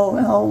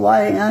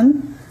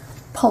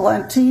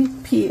 Palenti,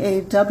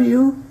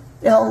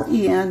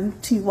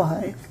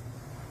 Pawlenty.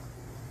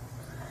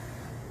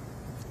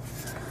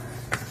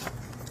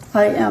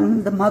 I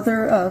am the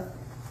mother of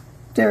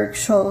Derek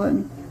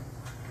Chauvin.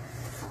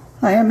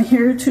 I am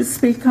here to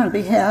speak on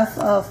behalf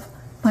of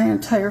my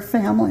entire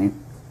family.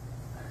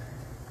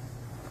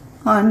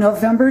 On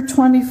November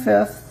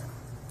 25th,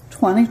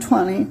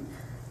 2020,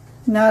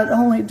 not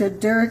only did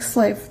Derek's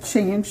life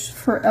change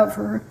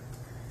forever,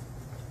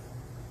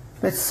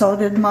 but so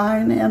did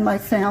mine and my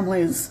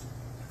family's.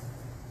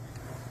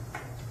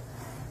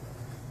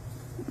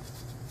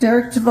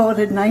 Derek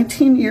devoted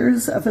 19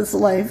 years of his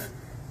life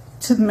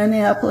to the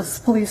Minneapolis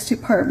Police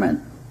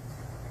Department.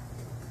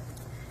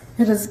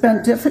 It has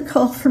been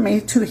difficult for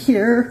me to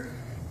hear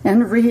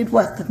and read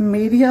what the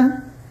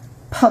media,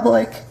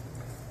 public,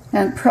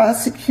 and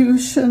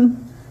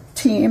prosecution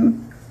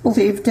team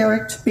believe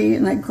Derek to be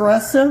an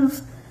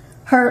aggressive,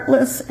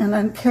 heartless, and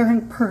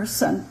uncaring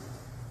person.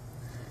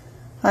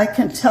 I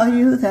can tell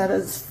you that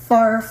is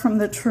far from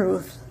the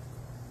truth.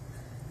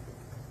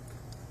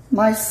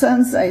 My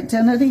son's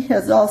identity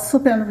has also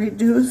been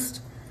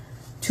reduced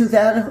to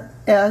that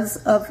as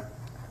a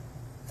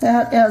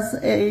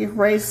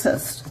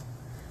racist.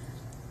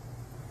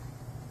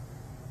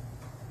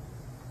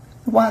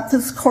 I want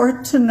this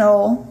court to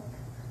know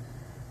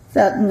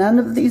that none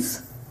of these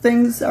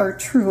things are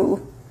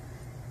true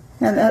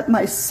and that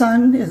my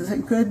son is a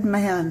good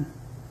man.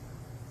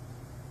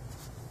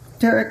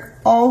 Derek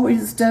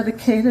always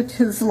dedicated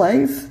his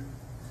life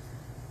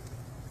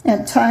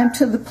and time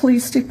to the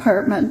police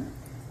department.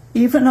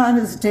 Even on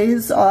his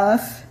days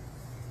off,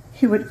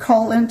 he would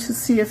call in to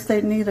see if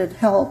they needed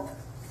help.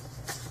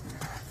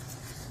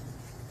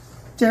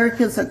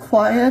 Derek is a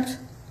quiet,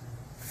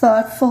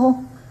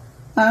 thoughtful,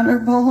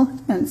 honorable,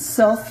 and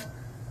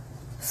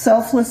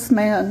selfless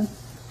man.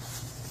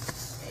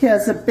 He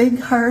has a big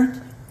heart,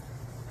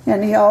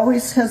 and he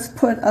always has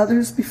put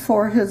others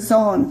before his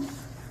own.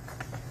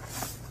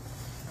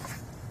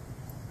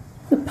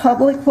 The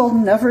public will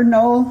never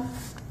know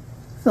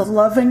the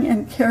loving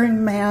and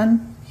caring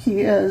man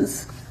he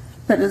is,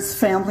 but his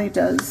family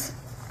does.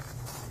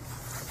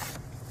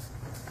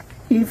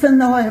 Even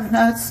though I have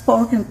not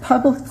spoken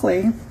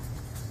publicly,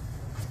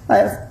 I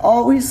have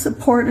always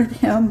supported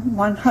him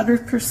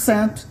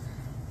 100%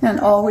 and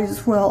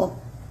always will.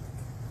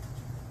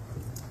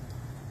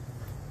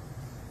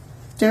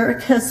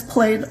 Derek has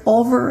played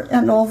over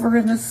and over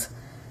in his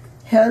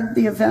head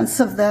the events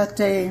of that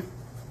day.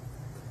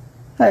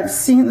 I've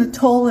seen the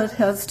toll it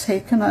has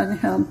taken on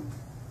him.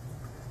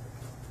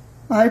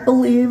 I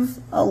believe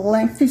a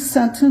lengthy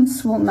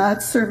sentence will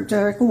not serve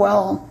Derek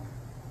well.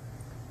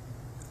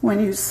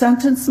 When you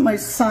sentence my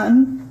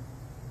son,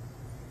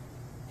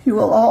 you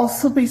will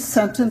also be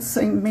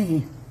sentencing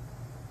me.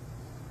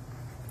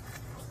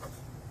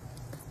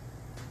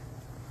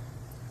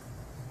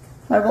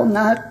 I will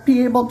not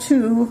be able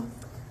to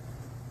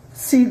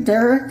see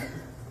Derek,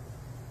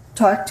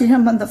 talk to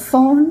him on the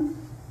phone,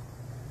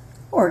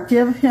 or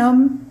give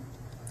him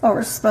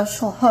our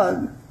special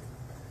hug.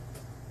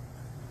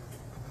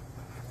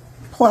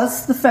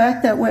 Plus the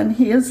fact that when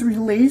he is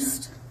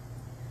released,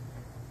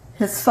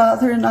 his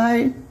father and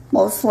I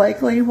most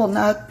likely will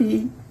not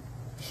be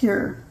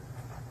here.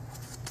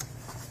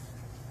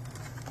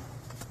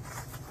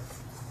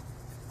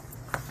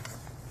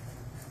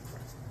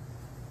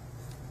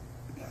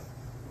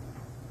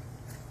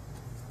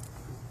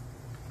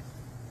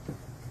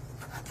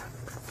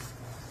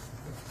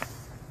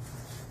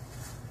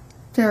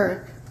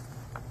 Derek,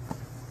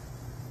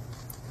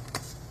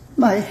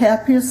 my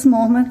happiest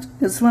moment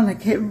is when I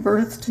gave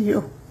birth to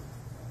you.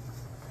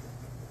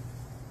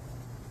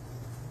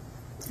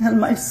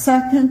 And my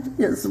second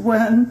is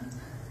when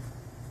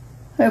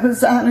I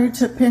was honored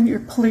to pin your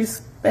police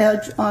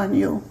badge on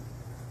you.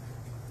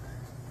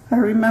 I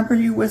remember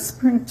you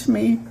whispering to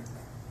me,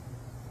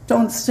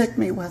 "Don't stick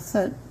me with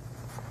it."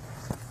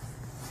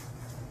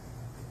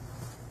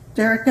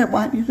 Derek, I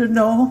want you to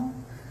know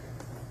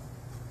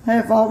I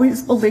have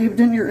always believed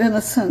in your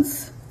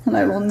innocence, and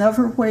I will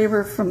never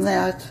waver from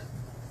that.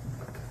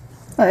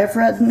 I have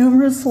read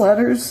numerous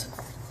letters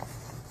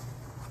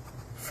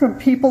from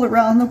people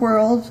around the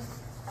world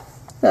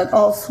that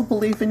also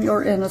believe in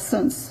your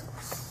innocence.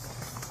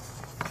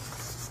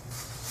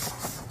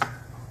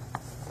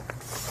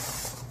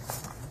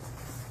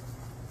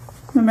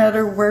 No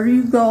matter where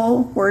you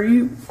go, where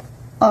you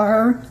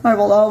are, I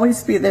will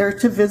always be there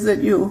to visit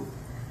you.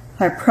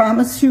 I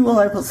promise you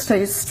I will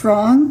stay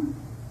strong,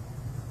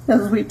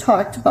 as we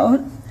talked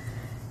about,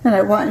 and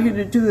I want you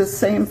to do the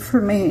same for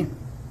me.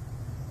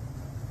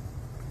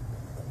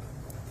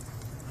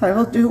 I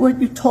will do what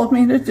you told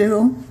me to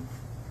do,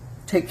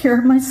 take care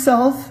of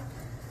myself,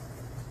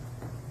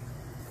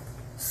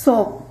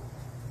 so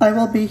I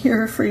will be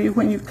here for you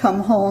when you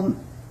come home.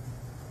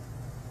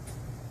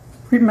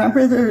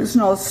 Remember, there is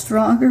no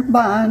stronger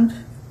bond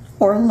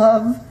or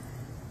love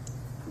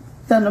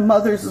than a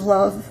mother's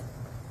love.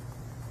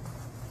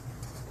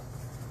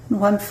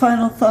 One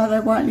final thought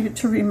I want you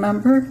to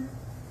remember.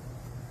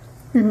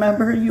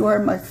 Remember, you are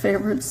my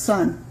favorite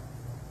son.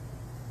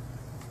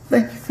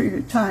 Thank you for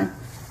your time.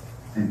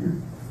 Thank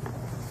you.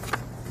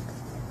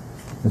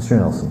 Mr.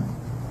 Nelson.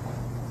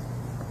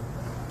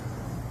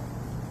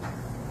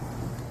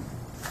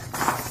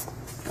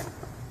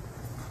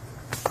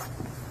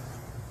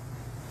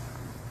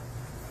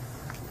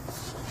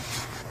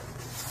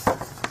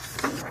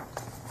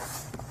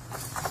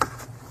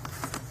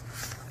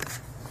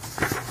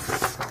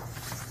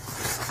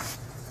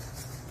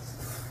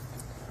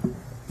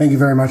 Thank you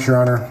very much, Your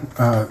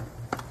Honor.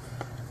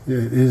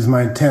 It is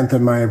my intent that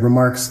my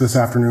remarks this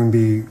afternoon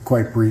be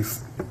quite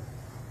brief.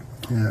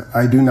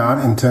 I do not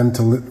intend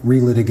to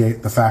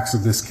relitigate the facts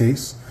of this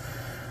case,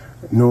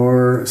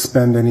 nor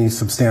spend any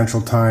substantial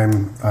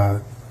time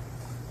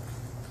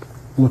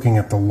looking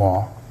at the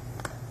law.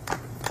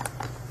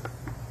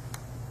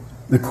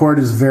 The court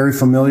is very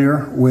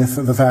familiar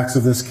with the facts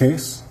of this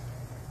case,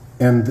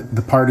 and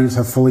the parties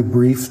have fully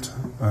briefed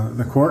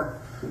the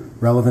court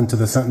relevant to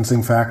the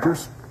sentencing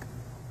factors.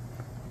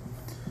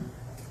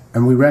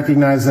 And we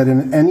recognize that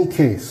in any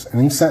case,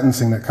 any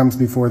sentencing that comes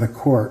before the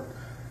court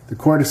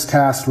is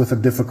tasked with a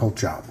difficult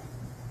job.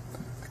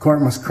 The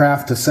court must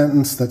craft a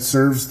sentence that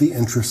serves the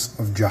interests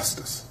of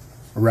justice,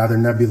 a rather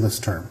nebulous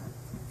term.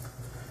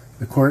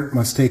 The court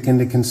must take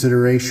into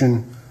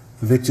consideration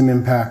the victim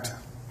impact,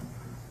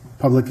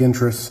 public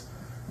interest,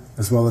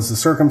 as well as the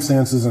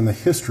circumstances and the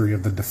history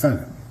of the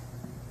defendant.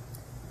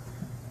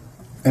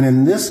 And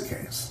in this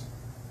case,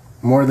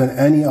 more than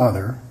any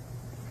other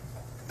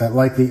that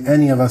likely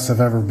any of us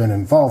have ever been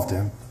involved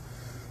in,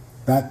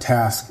 that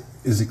task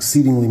is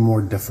exceedingly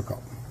more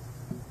difficult.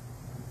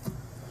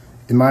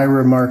 In my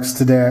remarks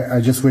today,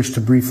 I just wish to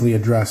briefly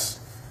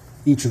address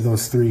each of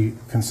those three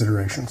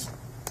considerations,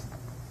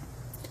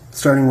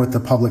 starting with the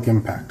public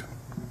impact.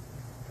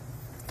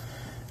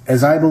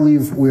 As I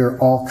believe we are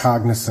all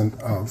cognizant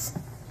of,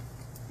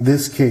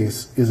 this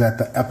case is at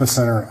the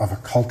epicenter of a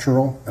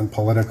cultural and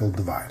political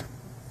divide.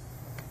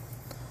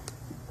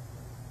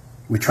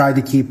 We tried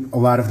to keep a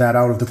lot of that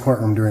out of the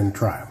courtroom during the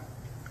trial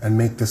and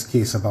make this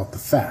case about the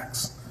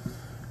facts.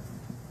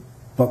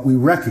 But we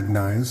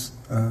recognize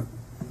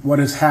what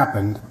has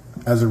happened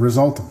as a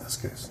result of this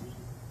case.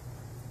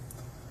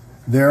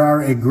 There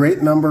are a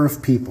great number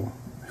of people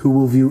who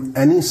will view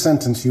any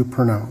sentence you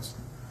pronounce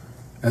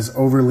as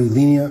overly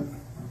lenient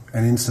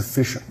and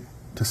insufficient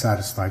to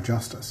satisfy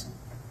justice.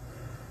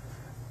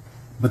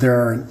 But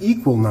there are an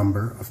equal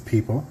number of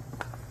people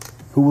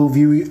who will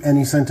view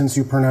any sentence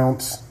you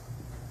pronounce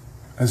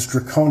as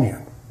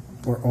draconian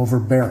or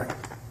overbearing.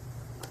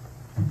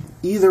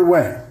 Either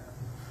way,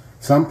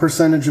 some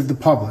percentage of the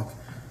public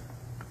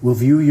will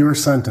view your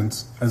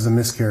sentence as a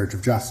miscarriage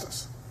of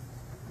justice.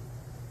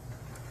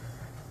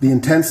 The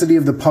intensity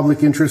of the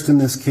public interest in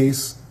this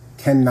case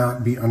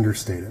cannot be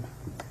understated.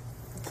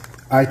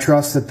 I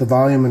trust that the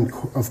volume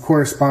of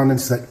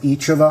correspondence that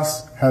each of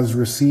us has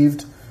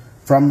received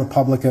from the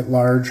public at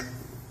large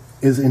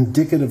is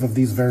indicative of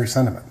these very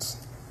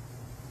sentiments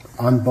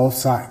on both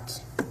sides.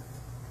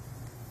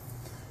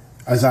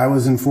 As I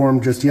was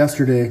informed just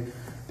yesterday,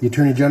 the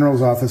Attorney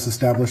General's office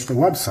established a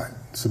website,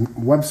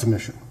 web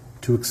submission,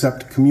 to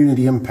accept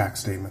community impact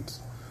statements.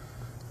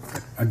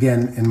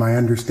 Again, in my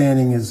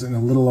understanding is in a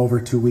little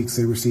over 2 weeks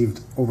they received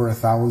over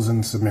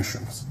 1,000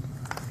 submissions.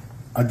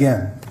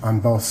 Again, on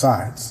both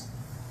sides.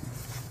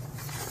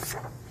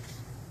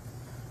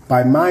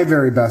 By my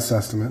very best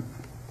estimate,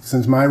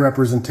 since my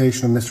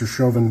representation of Mr.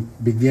 Chauvin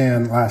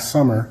began last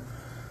summer,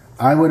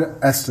 I would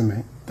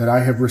estimate that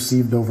I have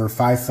received over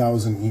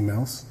 5,000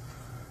 emails,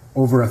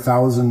 over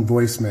 1,000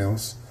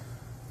 voicemails,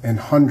 and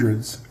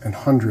hundreds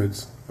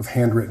of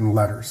handwritten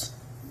letters.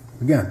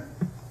 Again,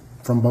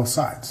 from both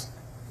sides.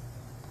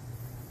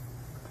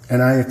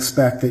 And I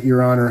expect that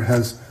Your Honor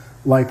has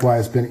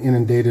likewise been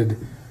inundated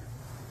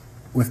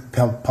with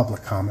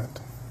public comment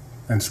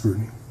and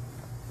scrutiny.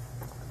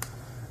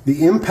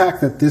 The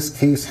impact that this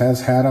case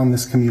has had on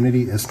this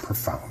community is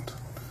profound.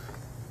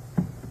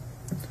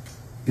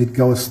 It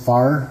goes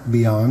far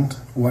beyond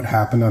what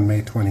happened on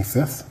May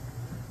 25th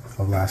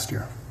of last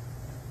year.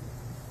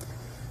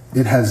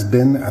 It has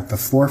been at the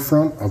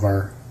forefront of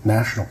our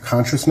national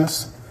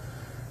consciousness,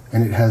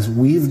 and it has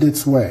weaved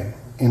its way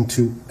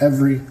into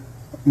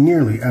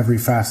nearly every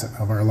facet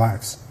of our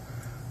lives,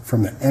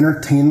 from the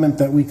entertainment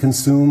that we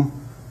consume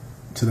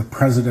to the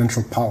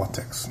presidential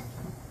politics,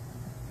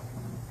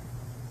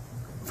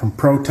 from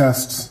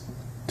protests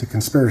to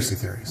conspiracy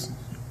theories.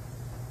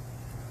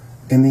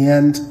 In the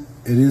end,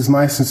 it is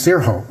my sincere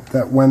hope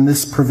that when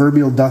this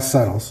proverbial dust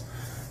settles,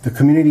 the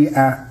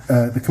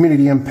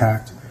community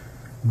impact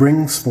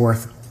brings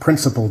forth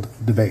principled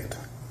debate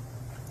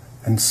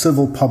and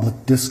civil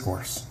public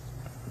discourse,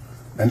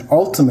 and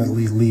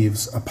ultimately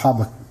leaves a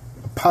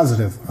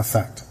positive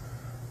effect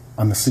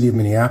on the city of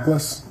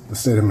Minneapolis, the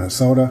state of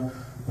Minnesota,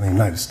 and the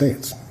United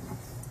States.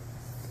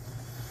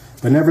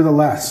 But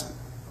nevertheless,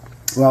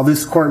 while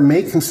this court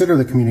may consider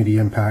the community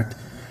impact,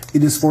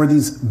 it is for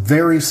these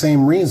very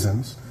same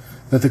reasons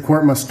that the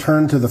court must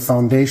turn to the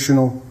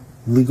foundational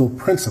legal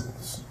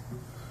principles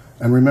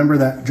and remember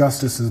that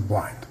justice is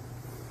blind.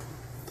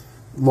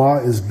 Law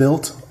is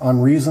built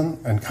on reason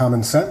and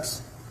common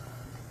sense,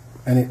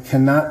 and it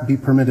cannot be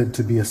permitted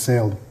to be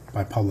assailed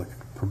by public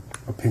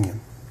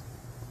opinion.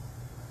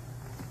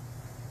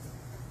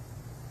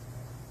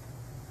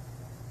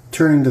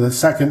 Turning to the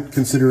second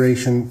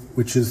consideration,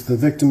 which is the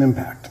victim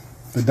impact,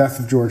 the death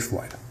of George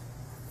Floyd.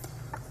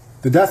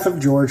 The death of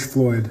George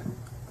Floyd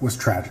was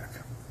tragic.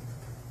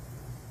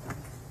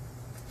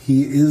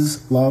 He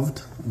is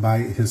loved by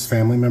his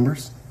family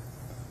members.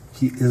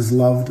 He is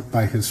loved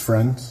by his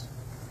friends,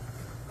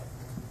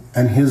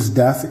 and his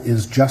death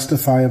is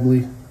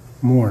justifiably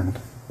mourned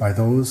by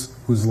those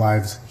whose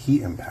lives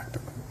he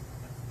impacted.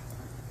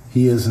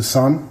 He is a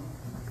son,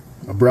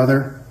 a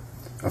brother,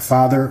 a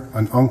father,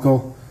 an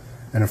uncle,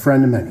 and a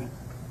friend to many.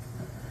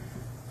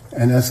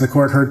 And as the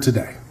court heard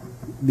today,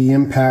 the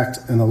impact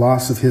and the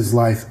loss of his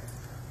life,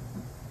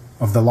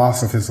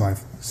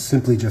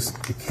 simply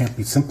just, it can't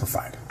be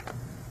simplified.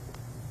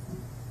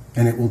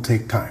 And it will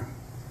take time.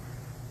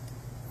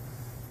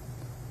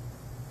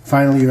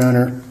 Finally, Your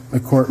Honor,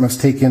 the court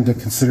must take into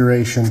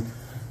consideration,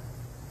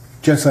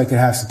 just like it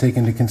has to take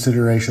into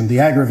consideration the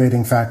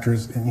aggravating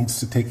factors, it needs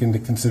to take into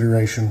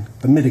consideration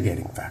the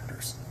mitigating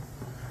factors.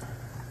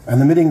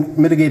 And the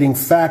mitigating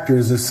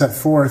factors as set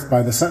forth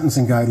by the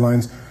sentencing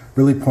guidelines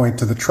really point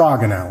to the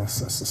TROG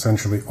analysis,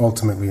 essentially,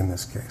 ultimately in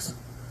this case.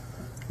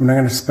 We're not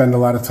going to spend a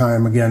lot of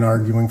time, again,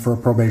 arguing for a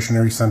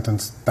probationary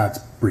sentence. That's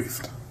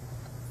briefed.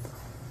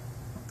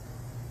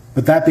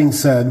 But that being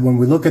said, when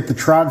we look at the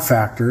TROG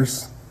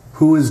factors,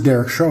 who is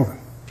Derek Chauvin?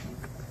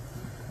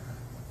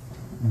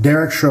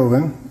 Derek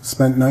Chauvin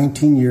spent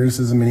 19 years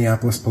as a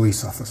Minneapolis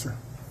police officer.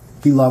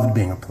 He loved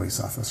being a police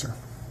officer.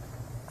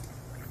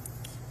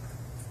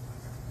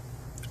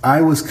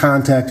 I was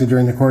contacted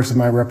during the course of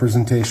my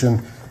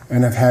representation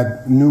and have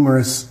had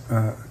numerous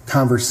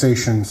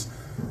conversations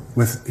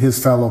with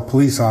his fellow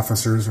police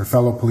officers or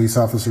fellow police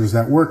officers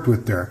that worked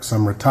with Derek,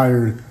 some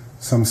retired,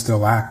 some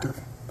still active.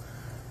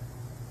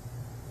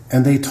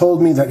 And they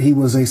told me that he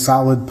was a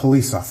solid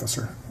police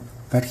officer,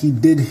 that he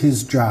did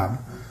his job,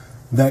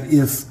 that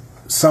if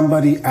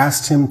somebody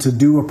asked him to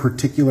do a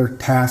particular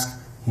task,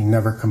 he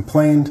never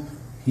complained,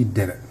 he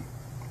did it.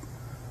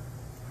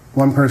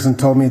 One person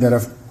told me that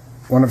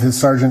one of his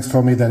sergeants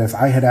told me that if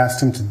I had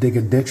asked him to dig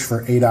a ditch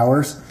for 8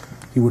 hours,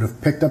 he would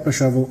have picked up a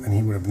shovel and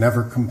he would have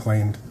never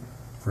complained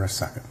for a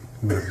second.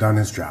 He would have done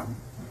his job.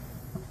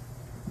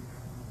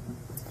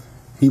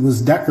 He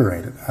was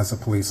decorated as a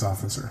police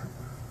officer.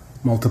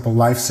 Multiple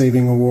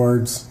life-saving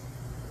awards.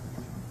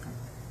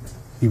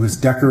 He was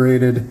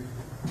decorated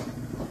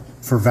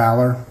for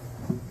valor.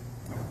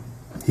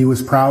 He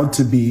was proud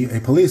to be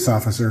a police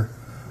officer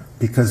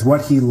because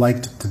what he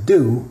liked to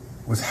do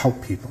was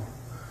help people.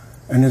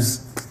 And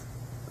as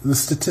the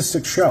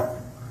statistics show,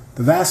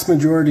 the vast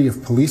majority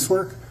of police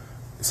work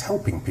is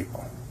helping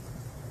people.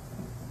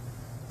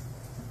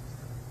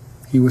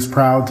 He was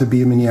proud to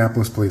be a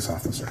Minneapolis police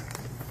officer.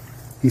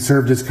 He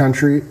served his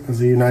country as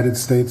the United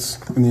States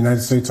in the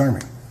United States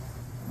Army.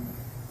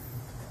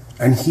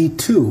 And he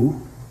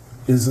too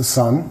is a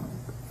son,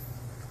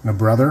 and a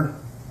brother,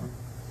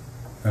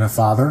 and a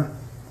father,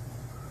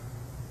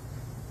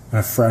 and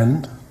a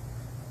friend.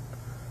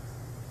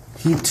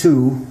 He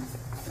too,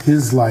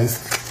 his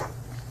life,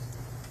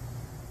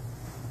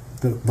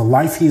 the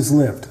life he's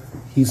lived,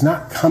 he's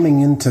not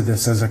coming into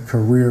this as a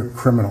career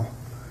criminal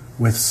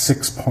with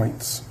 6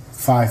 points,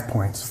 5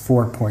 points,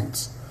 4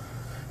 points.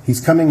 He's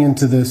coming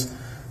into this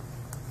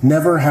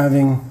never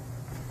having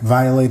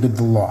violated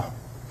the law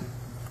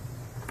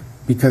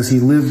because he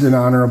lived an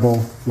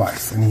honorable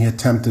life and he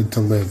attempted to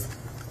live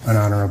an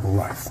honorable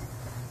life.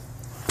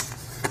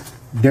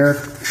 Derek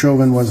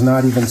Chauvin was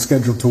not even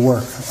scheduled to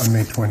work on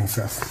May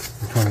 25th,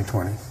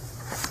 2020.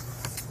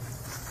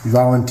 He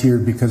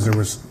volunteered because there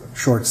was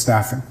short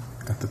staffing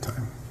at the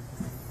time.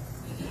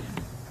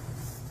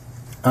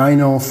 I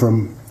know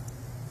from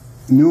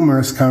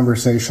numerous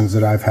conversations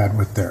that I've had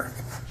with Derek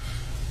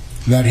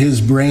that his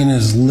brain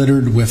is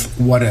littered with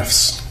what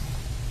ifs.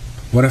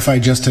 What if I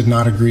just had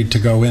not agreed to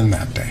go in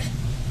that day?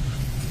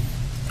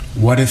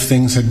 What if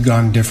things had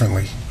gone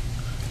differently?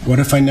 What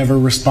if I never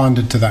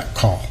responded to that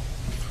call?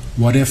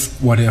 What if,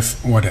 what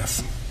if, what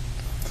if?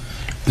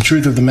 The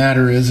truth of the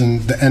matter is,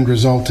 and the end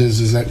result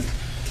is that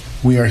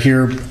we are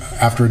here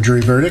after a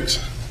jury verdict,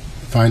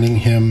 finding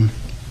him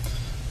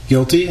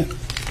guilty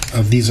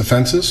of these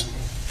offenses,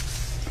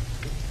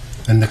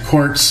 and the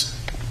court's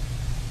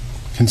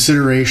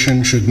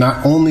consideration should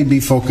not only be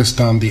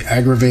focused on the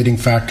aggravating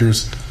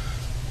factors,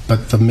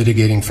 but the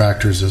mitigating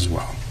factors as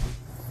well.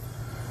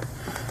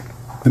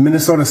 The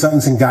Minnesota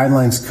Sentencing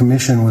Guidelines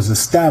Commission was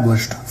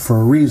established for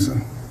a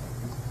reason.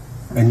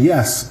 And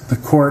yes, the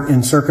court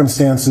in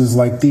circumstances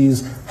like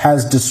these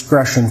has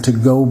discretion to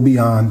go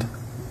beyond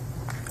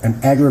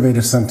and aggravate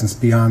a sentence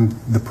beyond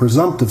the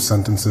presumptive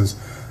sentences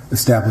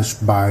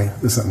established by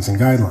the sentencing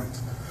guidelines.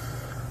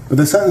 But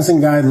the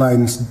sentencing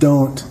guidelines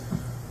don't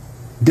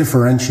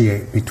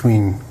differentiate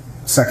between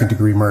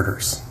second-degree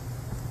murders.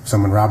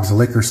 Someone robs a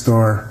liquor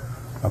store,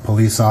 a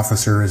police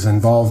officer is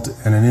involved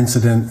in an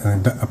incident,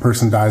 and a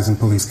person dies in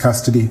police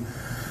custody.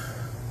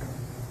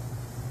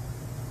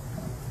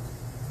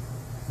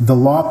 The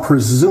law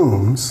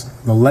presumes,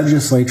 the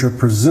legislature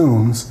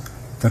presumes,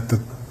 that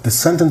the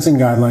sentencing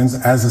guidelines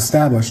as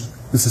established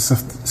is a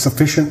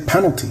sufficient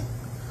penalty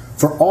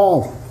for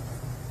all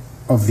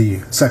of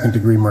the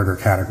second-degree murder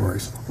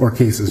categories or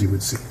cases you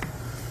would see.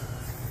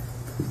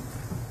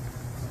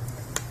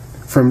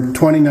 From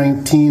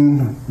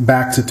 2019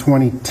 back to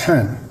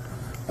 2010,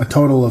 a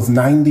total of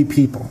 90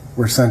 people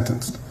were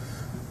sentenced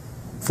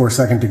for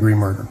second-degree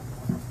murder.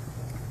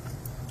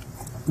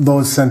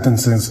 Those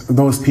sentences,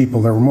 those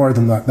people, there were more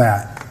than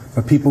that,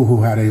 but people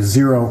who had a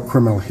 0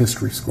 criminal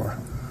history score,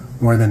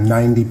 more than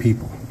 90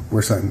 people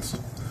were sentenced.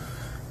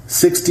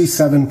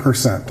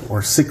 67%,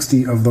 or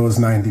 60 of those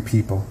 90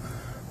 people,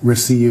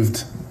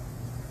 received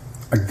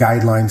a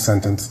guideline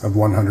sentence of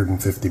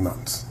 150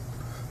 months.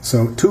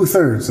 So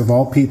 2/3 of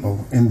all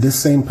people in this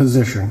same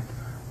position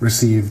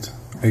received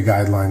a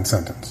guideline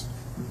sentence.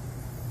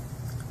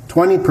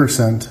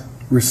 20%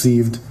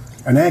 received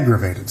an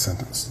aggravated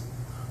sentence,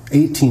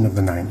 18 of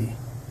the 90,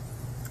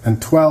 and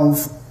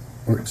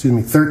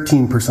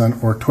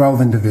 13% or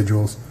 12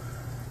 individuals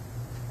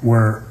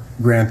were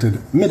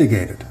granted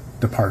mitigated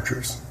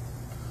departures.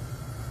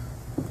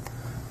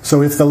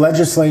 So if the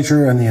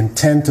legislature and the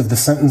intent of the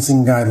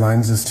sentencing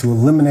guidelines is to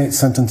eliminate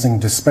sentencing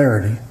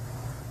disparity,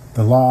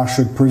 the law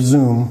should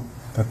presume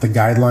that the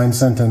guideline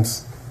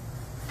sentence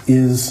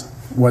is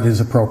what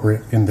is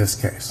appropriate in this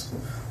case.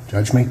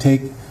 Judge may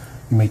take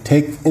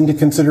into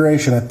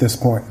consideration at this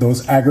point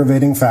those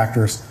aggravating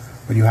factors,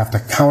 but you have to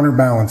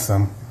counterbalance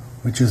them,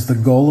 which is the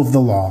goal of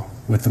the law,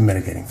 with the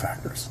mitigating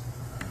factors.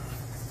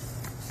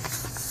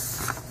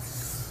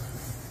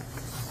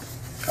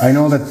 I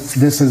know that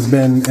this has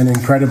been an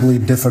incredibly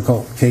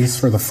difficult case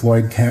for the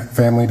Floyd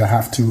family to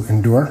have to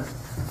endure.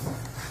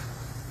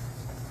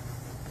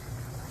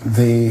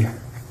 The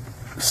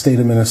state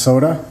of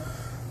Minnesota,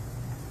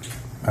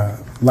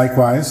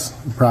 likewise,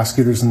 the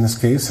prosecutors in this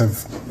case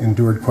have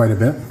endured quite a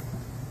bit,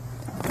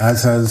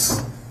 as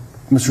has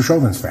Mr.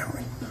 Chauvin's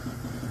family.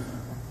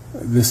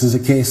 This is a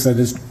case that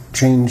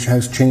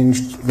has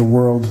changed the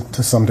world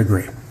to some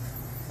degree,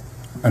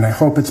 and I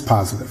hope it's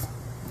positive.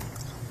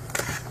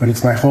 But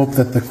it's my hope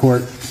that the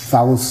court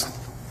follows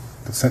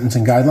the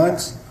sentencing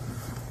guidelines,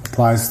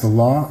 applies the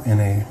law in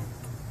a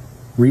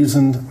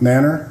reasoned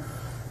manner,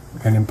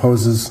 and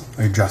imposes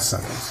a just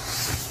sentence.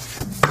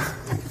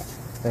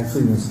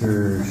 Actually,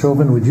 Mr.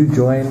 Chauvin, would you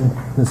join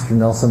Mr.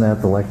 Nelson at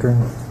the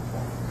lectern?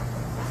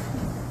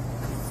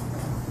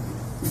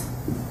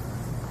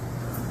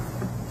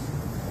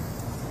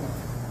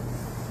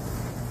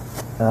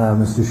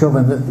 Mr.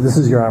 Chauvin, this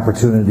is your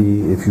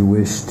opportunity if you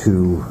wish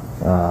to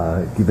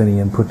give any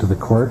input to the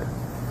court.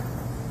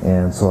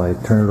 And so I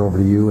turn it over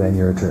to you and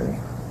your attorney.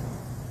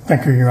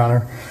 Thank you, Your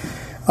Honor.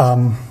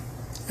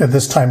 At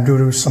this time, due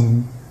to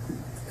some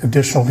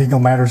additional legal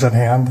matters at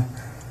hand,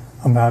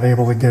 I'm not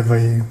able to give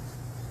a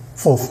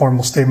full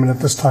formal statement at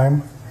this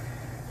time.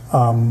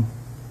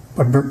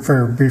 But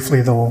very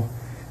briefly, though,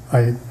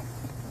 I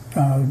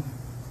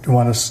do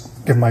want to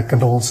give my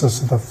condolences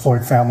to the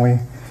Floyd family.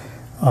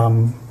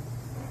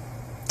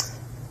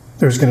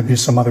 There's going to be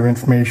some other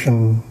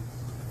information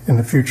in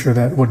the future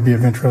that would be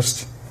of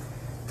interest,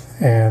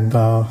 and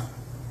I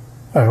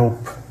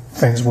hope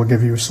things will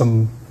give you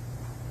some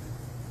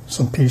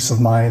peace of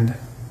mind.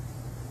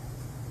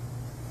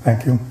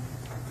 Thank you.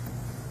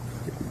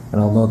 And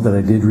I'll note that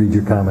I did read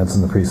your comments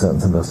in the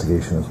pre-sentence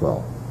investigation as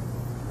well.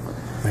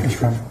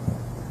 Thank you.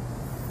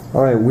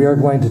 All right, we are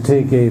going to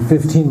take a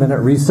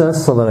 15-minute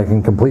recess so that I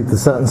can complete the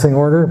sentencing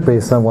order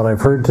based on what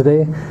I've heard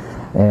today.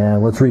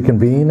 And let's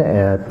reconvene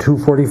at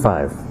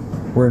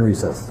 2:45. We're in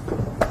recess.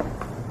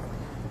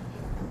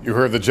 You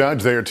heard the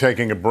judge. They are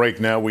taking a break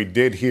now. We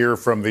did hear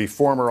from the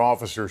former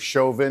officer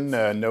Chauvin,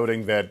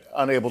 noting that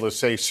unable to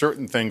say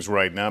certain things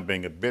right now,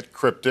 being a bit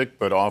cryptic,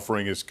 but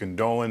offering his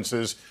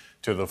condolences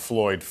to the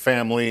Floyd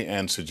family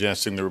and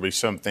suggesting there will be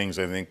some things,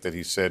 I think, that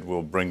he said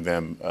will bring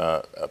them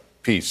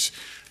peace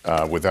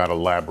without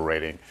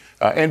elaborating.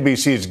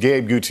 NBC's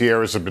Gabe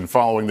Gutierrez has been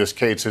following this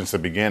case since the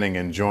beginning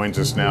and joins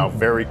us now.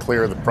 Very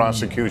clear, the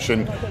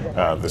prosecution,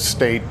 the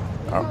state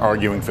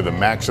arguing for the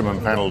maximum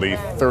penalty,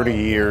 30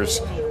 years.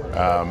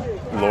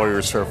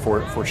 Lawyers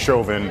for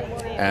Chauvin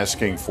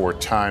asking for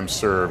time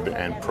served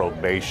and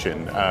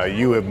probation.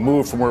 You have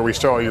moved from where we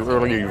saw you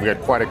earlier. You've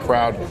got quite a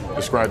crowd.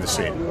 Describe the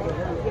scene.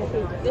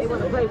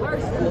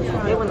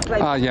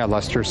 Yeah,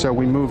 Lester. So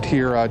we moved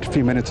here a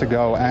few minutes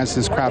ago as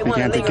this crowd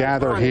began to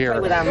gather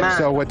here.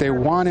 So what they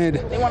wanted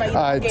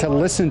to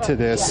listen to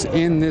this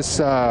in this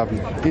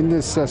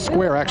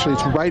square, actually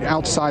it's right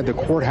outside the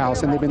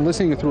courthouse, and they've been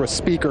listening through a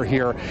speaker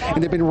here,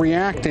 and they've been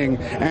reacting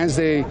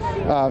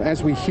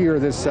as we hear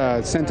this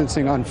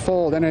sentencing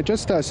unfold. And I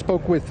just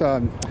spoke with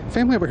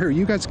family over here.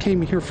 You guys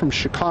came here from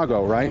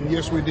Chicago, right?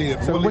 Yes, we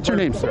did. So what's your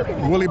name, sir?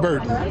 Willie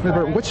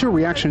Burton. What's your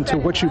reaction to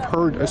what you've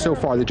heard so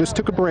far? They just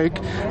took a break.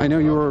 I know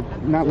you were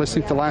not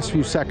listening to the last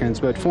few seconds,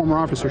 but former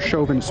Officer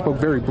Chauvin spoke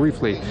very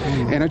briefly.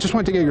 And I just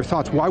wanted to get your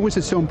thoughts. Why was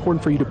it so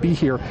important for you to be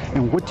here,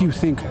 and what do you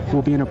think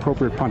will be an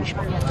appropriate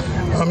punishment?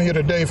 I'm here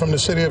today from the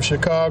city of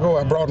Chicago.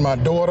 I brought my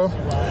daughter.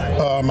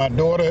 My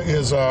daughter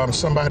is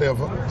somebody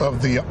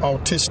of the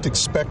autistic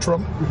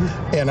spectrum,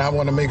 and I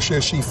want to make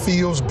sure she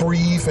feels,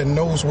 breathes, and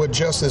knows what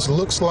justice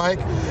looks like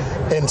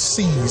and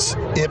sees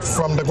it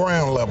from the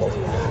ground level.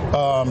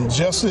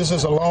 Justice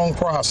is a long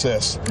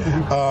process.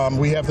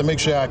 We have to make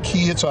sure our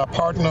kids are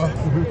partner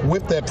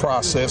with that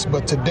process.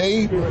 But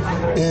today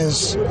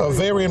is a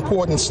very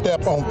important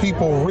step on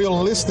people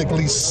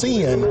realistically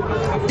seeing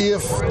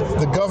if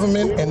the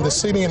government and the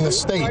city and the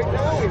state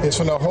is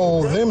going to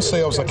hold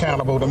themselves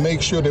accountable to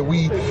make sure that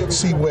we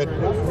see what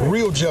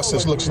real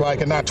justice looks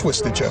like and not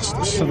twisted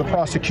justice. So the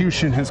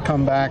prosecution has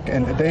come back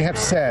and they have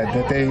said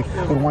that they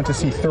would want to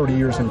see 30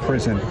 years in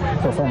prison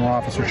for former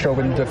Officer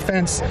Chauvin. The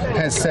defense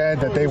has said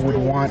that they would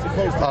want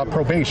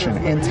probation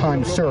and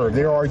time served.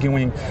 They're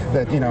arguing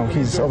that, you know,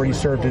 he's already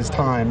served his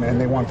time and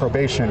they want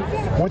probation.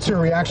 What's your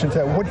reaction to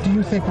that? What do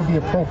you think would be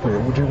appropriate?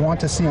 Would you want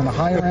to see on the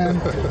higher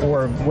end,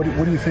 or what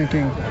are you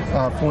thinking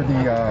for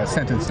the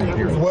sentencing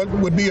here? What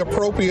would be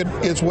appropriate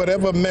is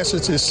whatever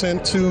message is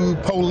sent to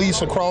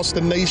police across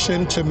the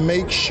nation to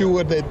make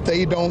sure that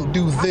they don't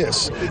do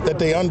this, that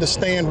they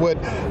understand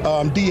what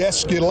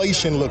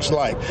de-escalation looks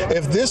like.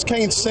 If this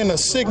can't send a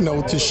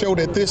signal to show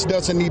that this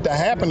doesn't need to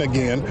happen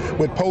again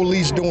with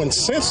police doing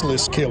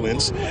senseless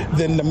killings,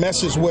 then the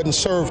message wasn't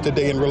served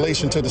today in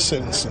relation to the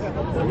sentencing.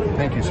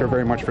 Thank you, sir,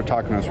 very much for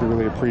talking to us. We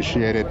really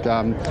appreciate it.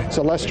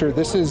 So, Lester,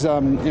 this is,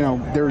 you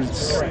know,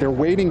 they're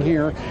waiting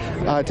here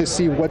to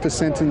see what the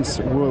sentence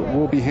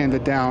will be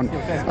handed down.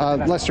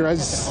 Lester,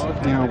 as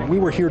you know, we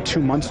were here 2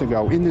 months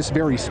ago in this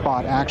very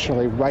spot,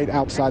 actually, right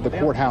outside the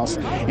courthouse,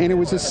 and it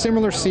was a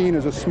similar scene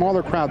as a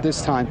smaller crowd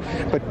this time.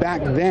 But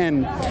back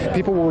then,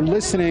 people were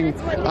listening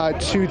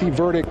to the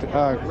verdict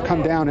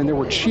come down, and there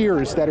were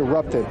cheers that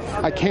erupted.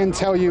 I can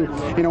tell you,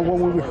 you know,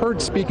 when we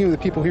heard speaking of the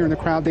people here in the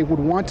crowd, they would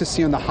want to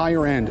see on the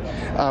higher end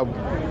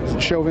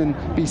Chauvin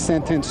be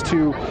sentenced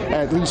to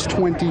at least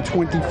 20,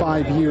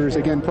 25 years.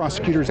 Again,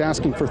 prosecutors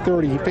asking for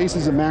 30. He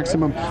faces a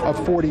maximum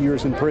of 40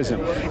 years in prison.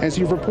 As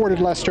you've reported,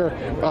 Lester,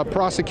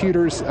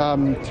 prosecutors,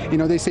 you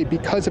know, they say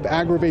because of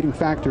aggravating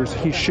factors,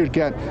 he should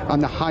get on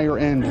the higher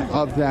end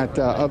of that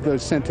of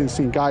those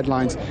sentencing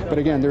guidelines. But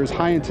again, there is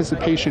high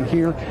anticipation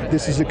here.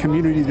 This is a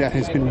community that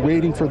has been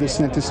waiting for this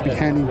sentence to be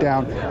handed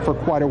down for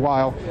quite a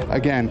while.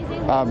 Again,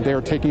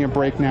 they're taking a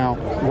break now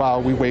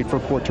while we wait for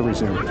court to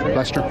resume.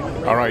 Lester?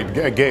 All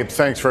right, Gabe,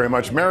 thanks very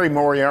much. Mary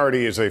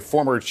Moriarty is a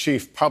former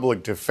chief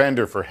public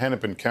defender for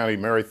Hennepin County.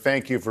 Mary,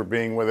 thank you for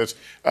being with us.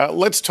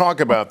 Let's talk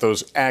about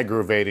those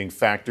aggravating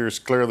factors.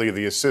 Clearly,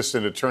 the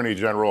Assistant Attorney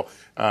General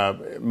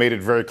made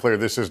it very clear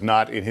this is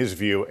not, in his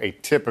view, a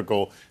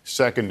typical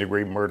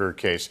second-degree murder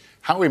case.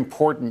 How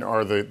important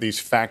are these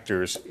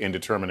factors in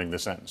determining the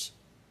sentence?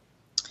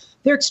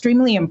 They're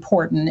extremely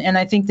important, and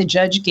I think the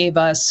judge gave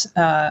us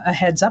a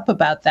heads up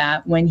about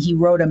that when he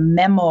wrote a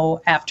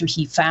memo after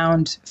he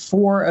found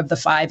 4 of the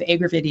 5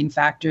 aggravating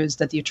factors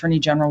that the Attorney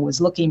General was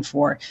looking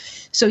for.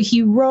 So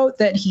he wrote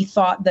that he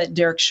thought that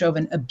Derek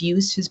Chauvin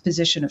abused his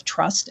position of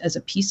trust as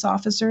a peace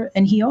officer,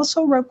 and he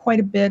also wrote quite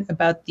a bit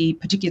about the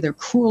particular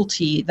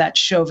cruelty that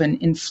Chauvin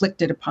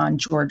inflicted upon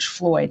George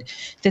Floyd,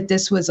 that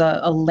this was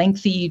a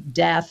lengthy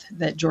death,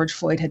 that George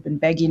Floyd had been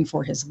begging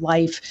for his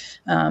life,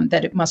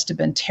 that it must have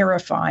been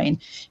terrifying.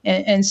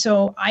 And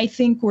so I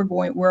think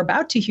we're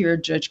about to hear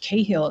Judge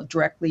Cahill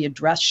directly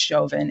address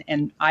Chauvin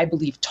and I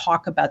believe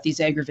talk about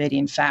these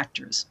aggravating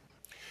factors.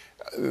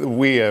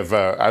 We have,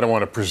 I don't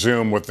want to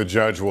presume what the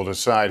judge will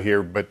decide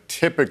here, but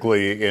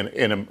typically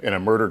in a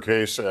murder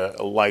case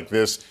like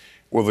this,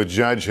 will the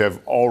judge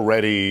have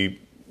already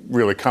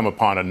really come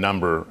upon a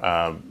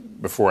number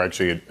before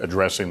actually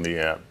addressing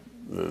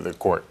the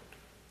court?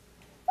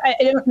 I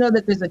don't know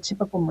that there's a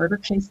typical murder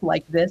case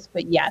like this,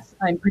 but yes,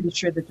 I'm pretty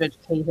sure that Judge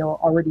Cahill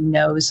already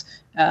knows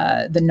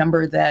the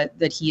number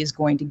that he is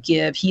going to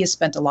give. He has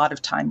spent a lot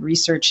of time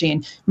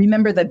researching.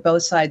 Remember that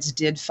both sides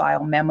did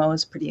file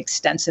memos, pretty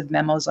extensive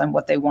memos on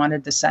what they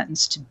wanted the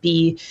sentence to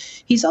be.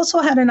 He's also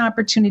had an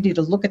opportunity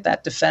to look at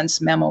that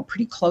defense memo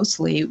pretty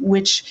closely,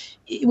 which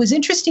it was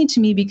interesting to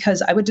me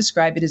because I would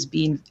describe it as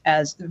being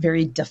as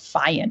very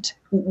defiant,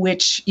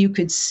 which you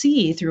could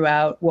see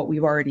throughout what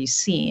we've already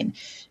seen.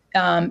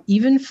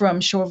 Even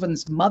from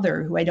Chauvin's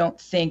mother, who I don't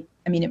think,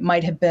 I mean, it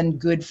might have been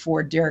good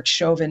for Derek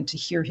Chauvin to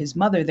hear his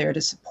mother there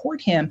to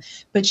support him,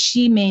 but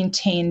she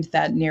maintained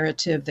that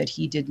narrative that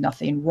he did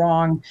nothing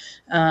wrong.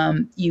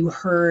 You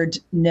heard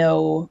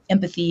no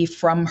empathy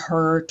from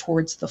her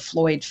towards the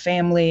Floyd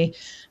family.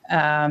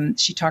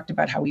 She talked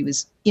about how he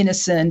was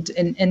innocent.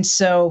 And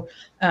so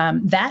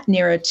that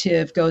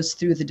narrative goes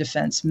through the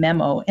defense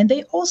memo. And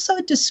they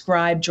also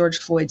describe George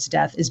Floyd's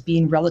death as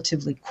being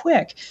relatively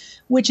quick,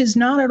 which is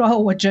not at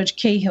all what Judge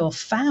Cahill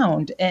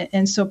found.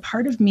 And so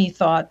part of me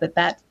thought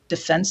that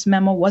defense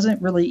memo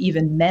wasn't really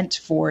even meant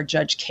for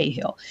Judge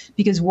Cahill,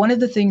 because one of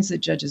the things that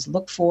judges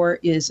look for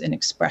is an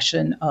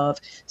expression of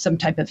some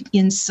type of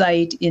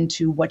insight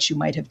into what you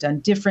might have done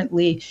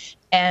differently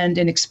and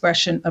an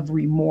expression of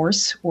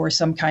remorse or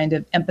some kind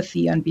of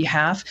empathy on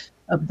behalf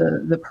of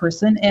the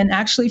person. And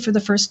actually, for the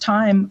first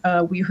time,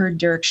 we heard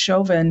Derek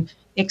Chauvin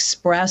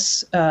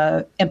express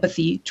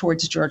empathy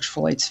towards George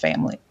Floyd's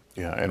family.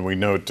 Yeah, and we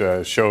note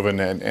Chauvin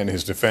and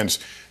his defense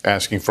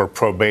asking for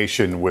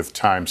probation with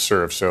time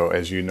served. So,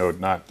 as you note,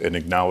 not an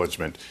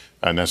acknowledgement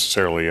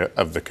necessarily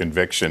of the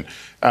conviction.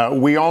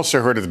 We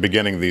also heard at the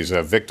beginning these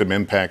victim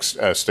impact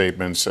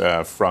statements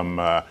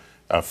from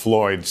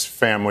Floyd's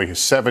family. His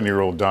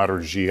 7-year-old daughter,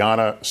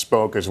 Gianna,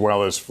 spoke, as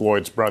well as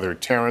Floyd's brother,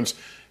 Terrence,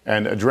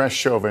 and addressed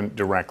Chauvin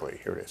directly.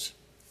 Here it is.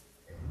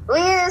 We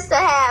used to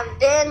have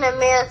dinner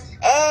meals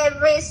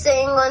every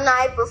single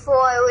night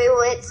before we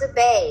went to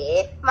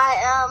bed.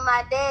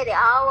 My daddy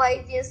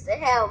always used to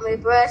help me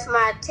brush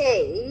my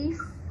teeth.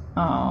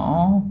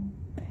 Oh.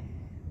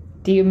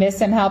 Do you miss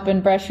him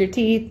helping brush your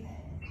teeth?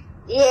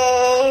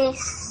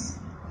 Yes.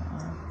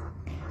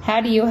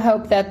 How do you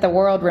hope that the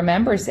world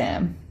remembers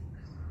him?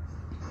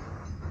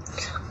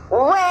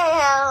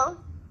 Well,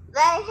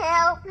 they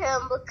help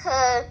him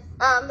because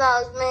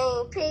those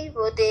mean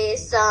people did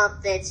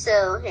something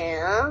to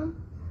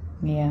him.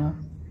 Yeah.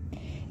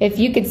 If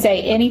you could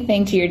say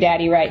anything to your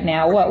daddy right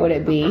now, what would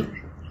it be? It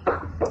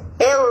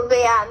would be,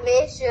 I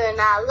miss you and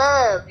I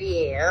love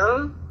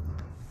you.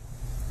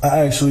 I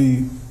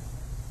actually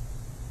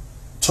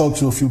talked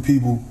to a few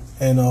people,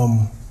 and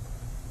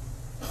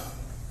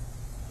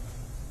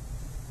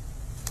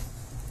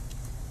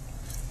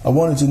I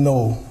wanted to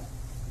know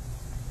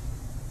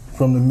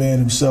from the man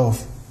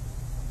himself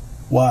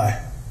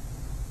why.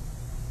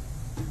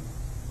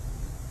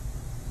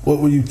 What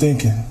were you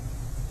thinking?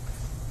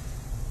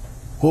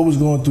 What was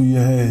going through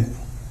your head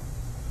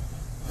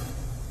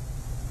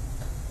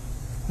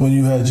when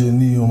you had your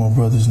knee on my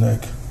brother's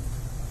neck?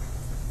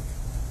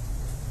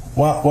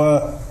 Why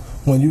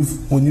when you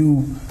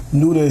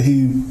knew that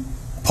he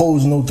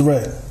posed no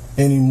threat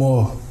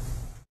anymore?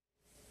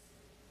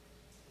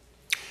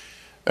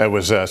 That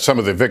was some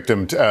of the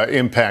victim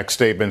impact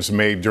statements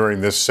made during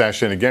this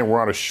session. Again,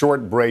 we're on a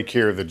short break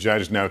here. The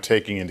judge now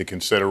taking into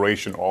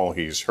consideration all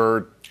he's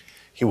heard.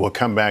 He will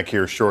come back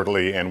here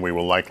shortly, and we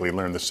will likely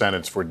learn the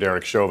sentence for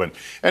Derek Chauvin.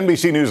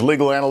 NBC News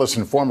legal analyst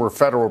and former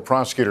federal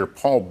prosecutor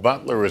Paul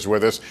Butler is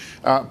with us.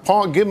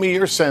 Paul, give me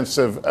your sense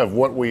of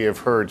what we have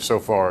heard so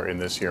far in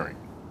this hearing.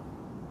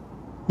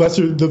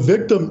 Lester, the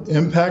victim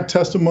impact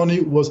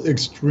testimony was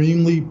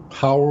extremely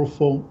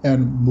powerful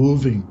and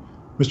moving.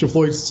 Mr.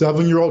 Floyd's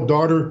 7-year-old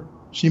daughter,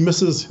 she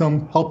misses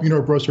him helping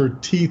her brush her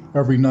teeth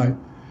every night.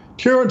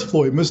 Terrence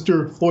Floyd,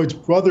 Mr. Floyd's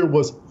brother,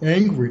 was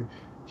angry.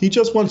 He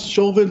just wants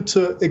Chauvin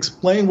to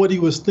explain what he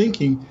was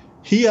thinking.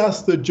 He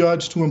asked the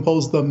judge to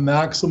impose the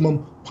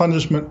maximum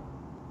punishment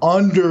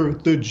under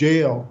the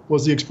jail,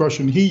 was the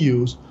expression he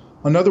used.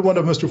 Another one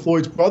of Mr.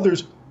 Floyd's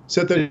brothers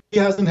said that he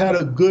hasn't had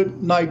a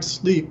good night's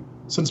sleep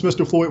since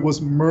Mr. Floyd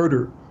was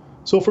murdered.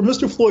 So for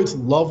Mr. Floyd's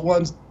loved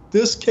ones,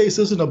 this case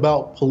isn't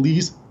about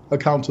police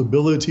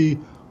accountability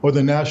or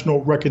the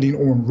national reckoning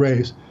on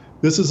race.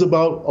 This is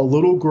about a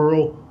little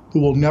girl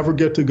who will never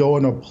get to go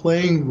on a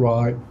plane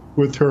ride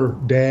with her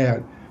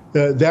dad.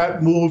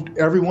 That moved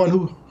everyone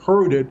who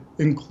heard it,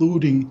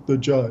 including the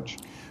judge.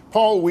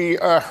 Paul, we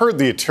heard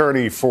the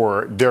attorney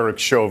for Derek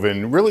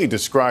Chauvin really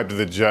describe to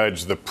the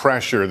judge the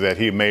pressure that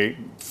he may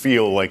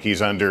feel like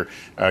he's under,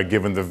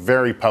 given the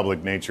very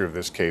public nature of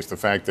this case, the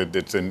fact that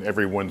it's in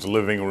everyone's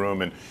living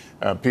room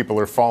and people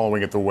are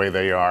following it the way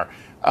they are.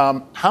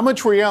 How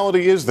much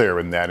reality is there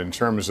in that in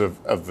terms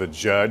of the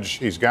judge?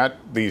 He's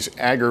got these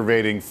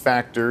aggravating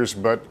factors,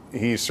 but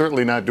he's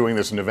certainly not doing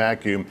this in a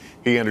vacuum.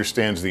 He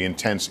understands the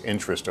intense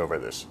interest over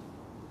this.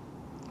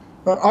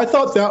 I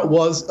thought that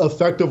was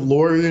effective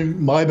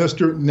lawyering by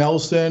Mr.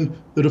 Nelson.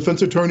 The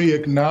defense attorney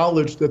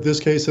acknowledged that this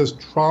case has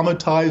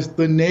traumatized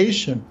the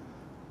nation,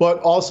 but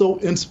also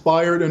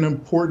inspired an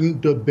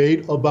important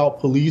debate about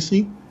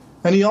policing.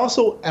 And he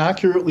also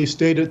accurately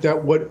stated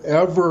that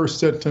whatever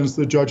sentence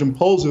the judge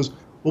imposes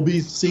will be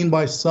seen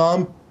by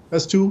some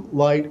as too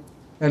light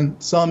and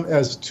some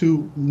as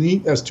too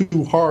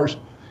harsh.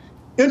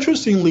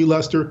 Interestingly,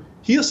 Lester,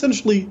 he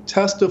essentially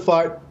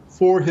testified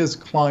for his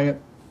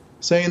client,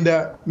 saying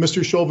that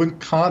Mr. Chauvin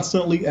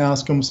constantly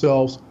asked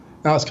himself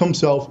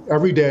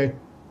every day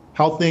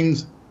how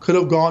things could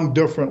have gone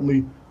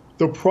differently.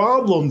 The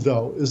problem,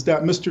 though, is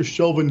that Mr.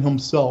 Chauvin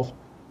himself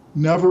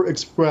never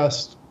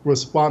expressed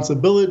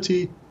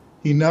responsibility.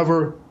 He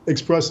never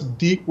expressed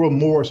deep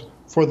remorse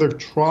for the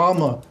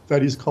trauma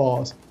that he's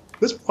caused.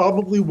 This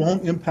probably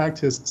won't impact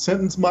his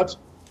sentence much.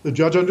 The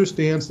judge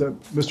understands that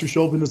Mr.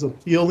 Chauvin is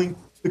appealing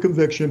the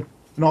conviction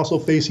and also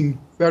facing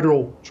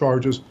federal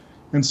charges.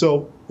 And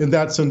so in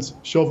that sense,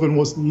 Chauvin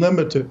was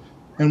limited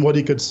in what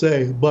he could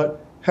say.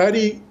 But had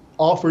he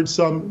offered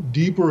some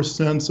deeper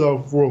sense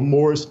of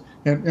remorse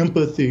and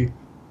empathy,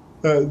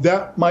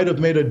 that might have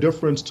made a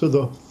difference to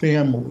the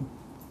family.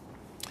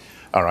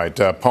 All right,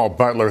 Paul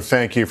Butler,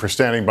 thank you for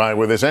standing by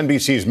with us.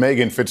 NBC's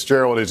Megan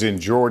Fitzgerald is in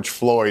George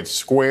Floyd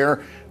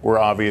Square, where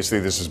obviously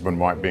this has been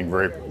being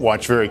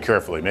watched very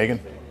carefully. Megan?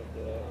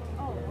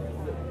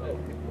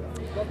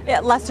 Yeah,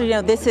 Lester, you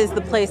know, this is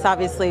the place,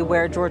 obviously,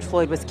 where George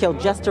Floyd was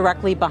killed, just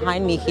directly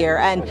behind me here.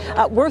 And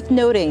worth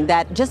noting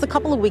that just a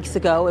couple of weeks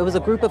ago, it was a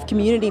group of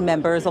community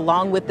members,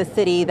 along with the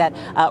city, that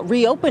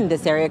reopened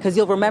this area, because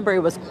you'll remember it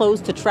was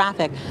closed to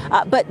traffic.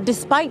 But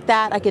despite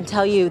that, I can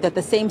tell you that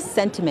the same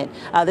sentiment,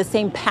 the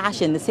same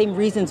passion, the same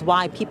reasons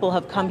why people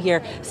have come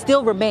here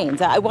still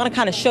remains. I want to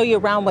kind of show you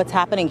around what's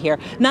happening here.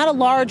 Not a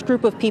large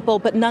group of people,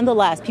 but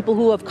nonetheless, people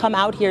who have come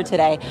out here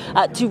today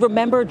to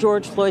remember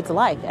George Floyd's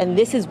life. And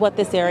this is what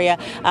this area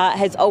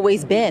has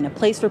always been, a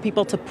place for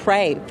people to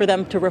pray, for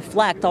them to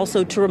reflect,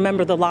 also to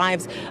remember the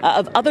lives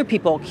of other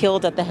people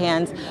killed at the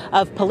hands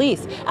of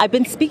police. I've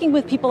been speaking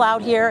with people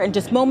out here, and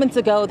just moments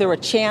ago, there were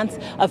chants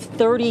of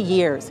 30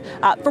 years.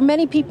 For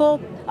many people,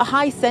 a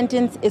high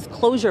sentence is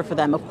closure for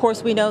them. Of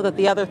course, we know that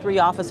the other 3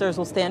 officers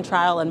will stand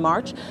trial in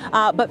March.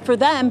 But for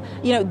them,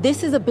 you know,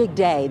 this is a big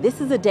day. This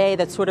is a day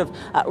that sort of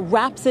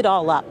wraps it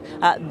all up.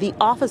 The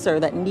officer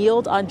that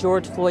kneeled on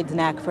George Floyd's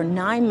neck for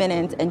 9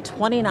 minutes and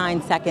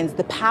 29 seconds,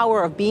 the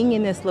power of being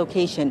in this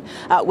location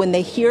when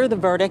they hear the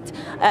verdict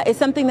is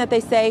something that they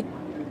say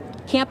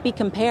can't be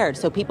compared.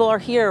 So people are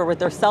here with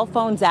their cell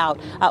phones out,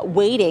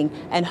 waiting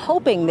and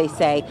hoping, they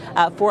say,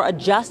 for a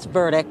just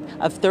verdict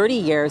of 30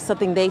 years,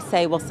 something they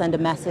say will send a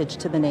message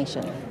to the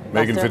nation.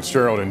 Megan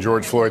Fitzgerald in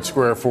George Floyd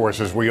Square for us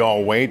as we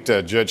all wait.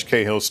 Judge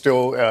Cahill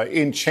still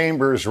in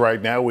chambers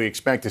right now. We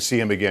expect to see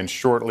him again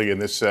shortly,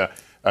 and this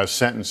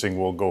sentencing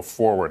will go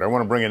forward. I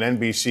want to bring in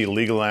NBC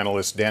legal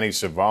analyst Danny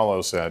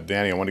Cevallos.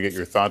 Danny, I want to get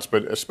your thoughts,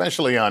 but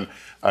especially on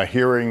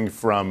hearing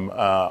from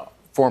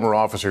former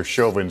Officer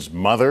Chauvin's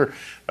mother,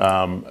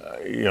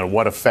 you know,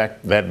 what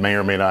effect that may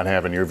or may not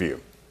have in your view.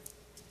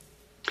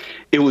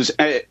 It was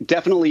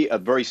definitely a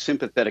very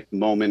sympathetic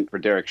moment for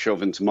Derek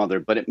Chauvin's mother,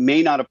 but it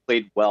may not have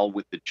played well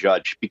with the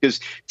judge, because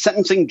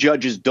sentencing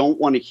judges don't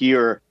want to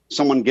hear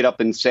someone get up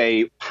and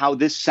say how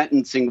this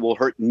sentencing will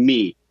hurt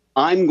me.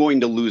 I'm going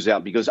to lose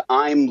out because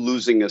I'm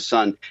losing a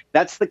son.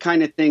 That's the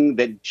kind of thing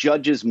that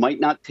judges might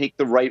not take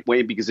the right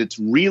way, because it's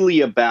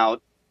really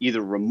about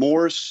either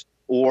remorse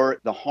or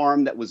the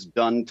harm that was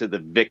done to the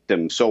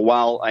victim. So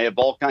while I have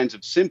all kinds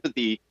of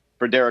sympathy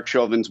for Derek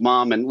Chauvin's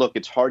mom, and look,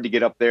 it's hard to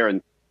get up there,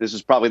 and this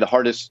is probably the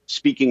hardest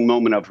speaking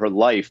moment of her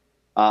life.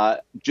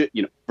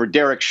 You know, for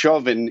Derek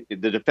Chauvin,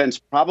 the defense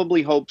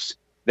probably hopes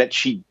that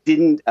she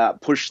didn't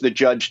push the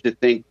judge to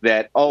think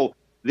that, oh,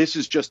 this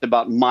is just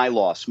about my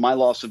loss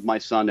of my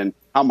son, and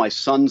how my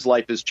son's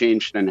life has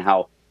changed and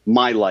how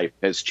my life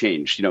has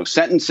changed. You know,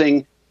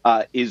 sentencing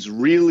is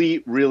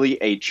really, really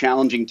a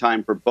challenging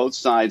time for both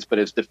sides. But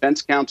as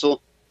defense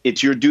counsel,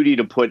 it's your duty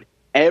to put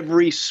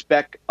every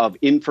speck of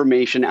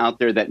information out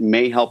there that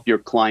may help your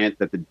client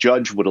that the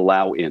judge would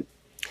allow in.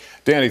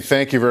 Danny,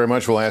 thank you very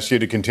much. We'll ask you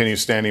to continue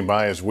standing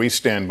by as we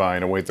stand by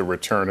and await the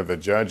return of the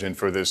judge and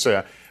for this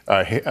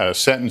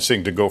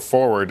sentencing to go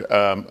forward.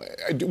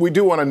 We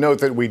do want to note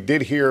that we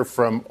did hear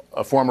from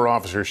a former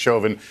Officer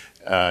Chauvin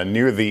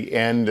near the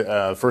end.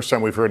 First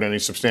time we've heard any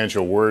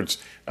substantial words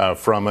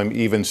from him.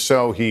 Even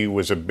so, he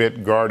was a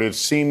bit guarded,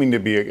 seeming to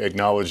be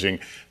acknowledging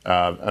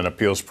an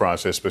appeals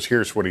process. But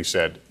here's what he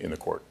said in the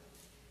court.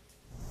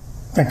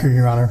 Thank you,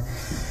 Your Honor.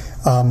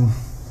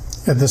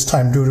 At this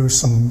time, due to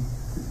some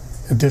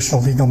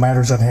additional legal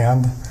matters at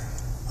hand,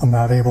 I'm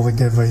not able to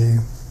give a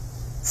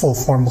full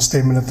formal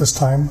statement at this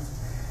time.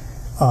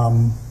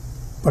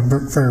 But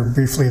very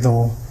briefly,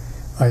 though,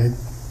 I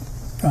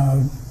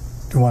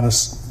do want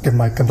to give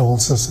my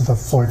condolences to the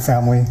Floyd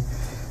family.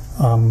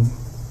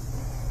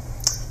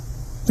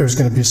 There's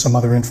going to be some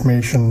other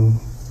information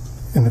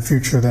in the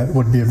future that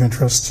would be of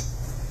interest,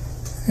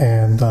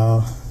 and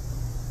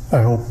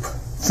I hope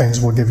things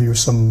will give you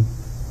some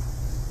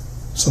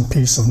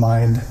peace of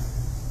mind.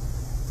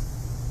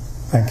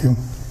 Thank you.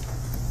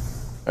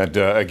 And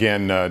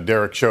again,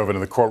 Derek Chauvin in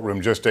the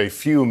courtroom just a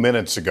few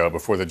minutes ago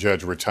before the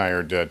judge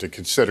retired to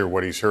consider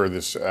what he's heard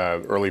this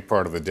early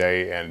part of the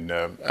day and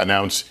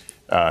announce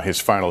his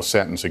final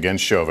sentence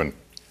against Chauvin.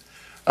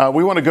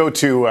 We want to go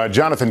to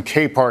Jonathan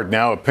Capehart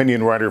now,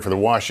 opinion writer for The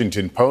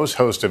Washington Post,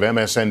 host of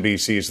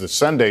MSNBC's The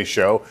Sunday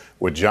Show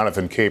with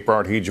Jonathan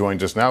Capehart. He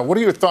joins us now. What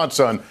are your thoughts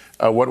on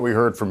what we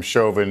heard from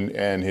Chauvin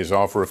and his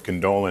offer of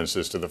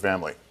condolences to the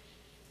family?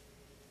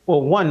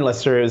 Well, one,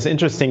 Lester, it was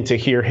interesting to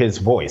hear his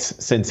voice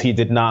since he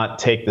did not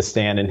take the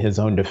stand in his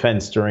own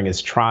defense during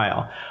his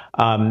trial.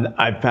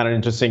 I found it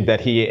interesting that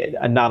he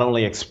not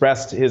only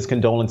expressed his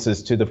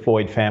condolences to the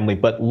Floyd family,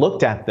 but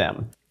looked at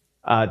them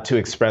to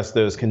express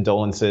those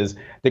condolences.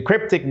 The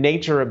cryptic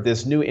nature of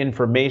this new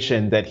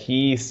information that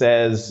he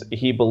says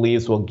he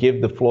believes will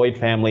give the Floyd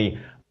family,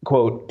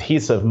 quote,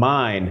 peace of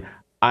mind,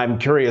 I'm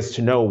curious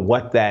to know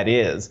what that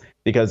is,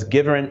 because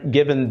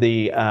given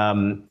the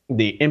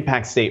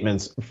impact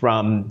statements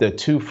from the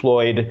two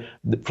Floyd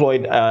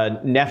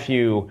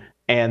nephew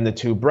and the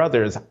two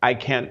brothers,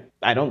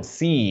 I don't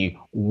see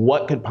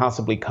what could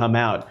possibly come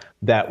out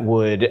that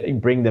would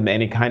bring them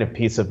any kind of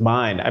peace of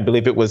mind. I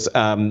believe it was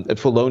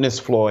Philonise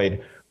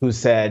Floyd who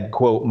said,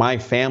 quote, my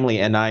family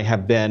and I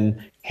have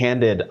been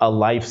handed a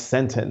life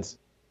sentence,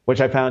 which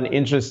I found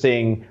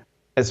interesting,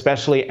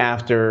 especially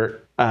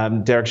after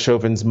Derek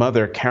Chauvin's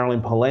mother,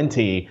 Carolyn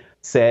Palenti,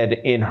 said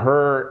in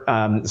her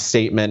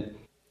statement,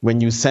 when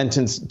you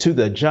sentence to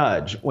the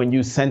judge, when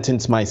you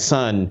sentence my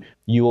son,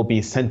 you will be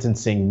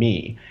sentencing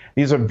me.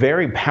 These are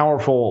very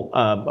powerful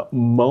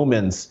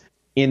moments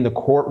in the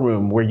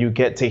courtroom where you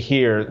get to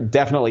hear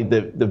definitely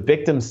the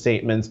victim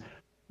statements,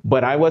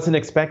 but I wasn't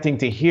expecting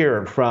to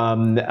hear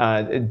from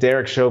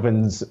Derek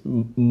Chauvin's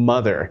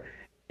mother.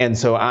 And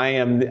so I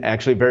am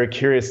actually very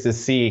curious to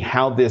see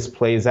how this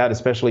plays out,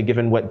 especially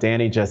given what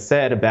Danny just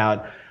said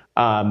about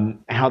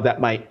how that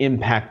might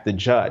impact the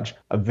judge.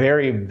 A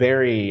very,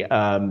 very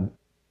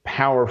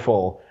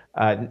powerful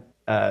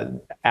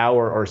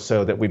hour or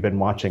so that we've been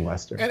watching,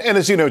 Lester. And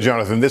as you know,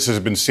 Jonathan, this has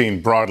been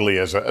seen broadly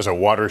as a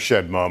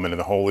watershed moment in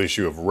the whole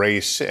issue of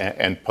race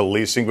and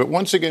policing. But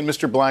once again,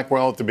 Mr.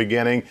 Blackwell at the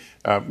beginning,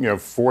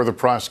 for the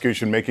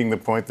prosecution, making the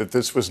point that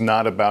this was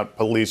not about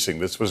policing.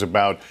 This was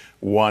about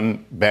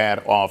one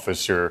bad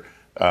officer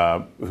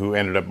who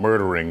ended up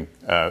murdering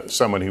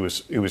someone he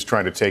was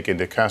trying to take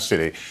into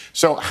custody.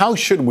 So how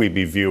should we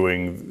be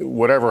viewing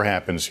whatever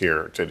happens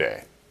here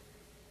today?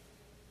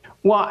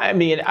 Well, I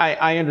mean,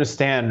 I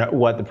understand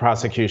what the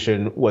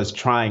prosecution was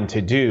trying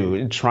to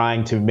do,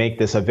 trying to make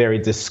this a very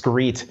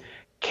discreet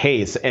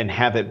case and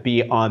have it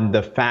be on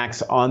the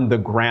facts on the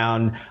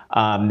ground,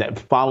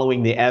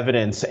 following the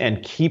evidence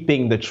and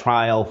keeping the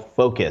trial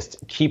focused,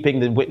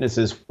 keeping the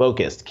witnesses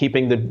focused,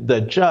 keeping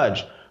the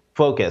judge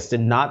focused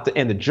and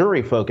the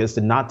jury focused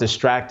and not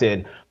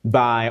distracted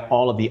by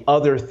all of the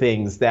other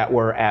things that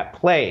were at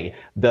play,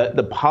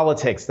 the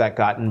politics that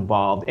got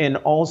involved, and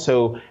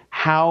also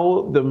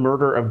how the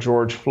murder of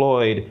George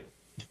Floyd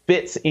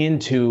fits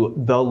into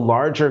the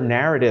larger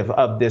narrative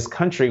of this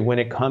country when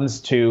it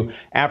comes to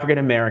African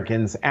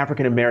Americans,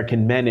 African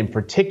American men in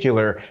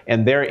particular,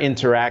 and their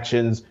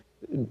interactions,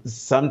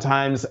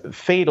 sometimes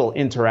fatal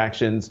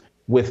interactions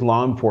with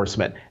law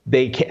enforcement.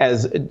 They,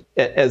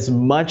 as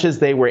much as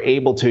they were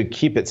able to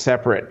keep it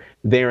separate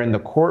there in the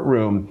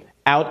courtroom,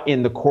 out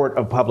in the court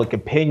of public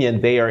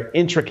opinion, they are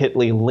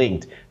intricately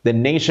linked. The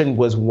nation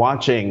was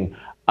watching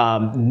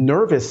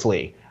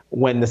nervously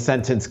when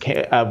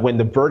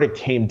the verdict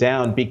came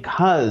down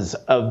because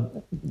of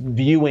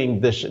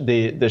viewing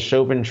the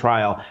Chauvin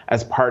trial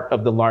as part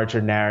of the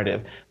larger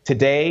narrative.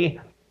 Today,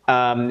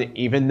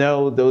 even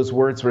though those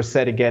words were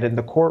said again in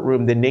the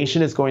courtroom, the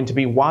nation is going to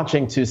be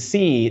watching to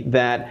see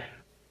that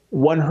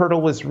one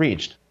hurdle was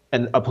reached,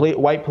 and a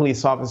white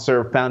police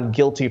officer found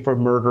guilty for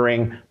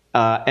murdering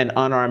an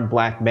unarmed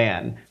black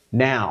man.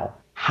 Now,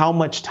 how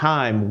much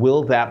time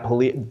will that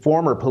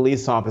former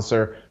police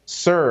officer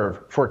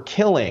serve for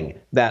killing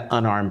that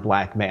unarmed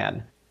black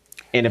man?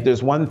 And if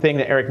there's one thing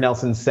that Eric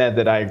Nelson said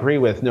that I agree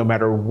with, no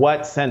matter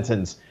what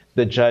sentence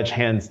the judge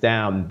hands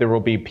down, there will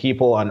be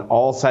people on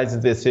all sides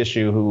of this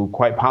issue who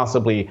quite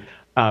possibly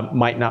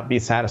might not be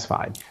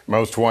satisfied.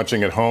 Most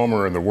watching at home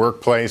or in the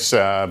workplace,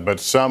 but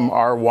some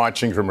are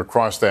watching from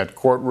across that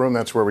courtroom.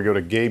 That's where we go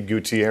to Gabe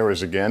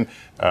Gutierrez again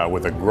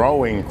with a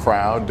growing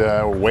crowd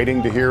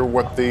waiting to hear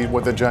what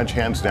the judge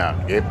hands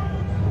down. Gabe?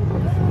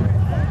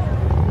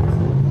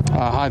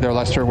 Hi there,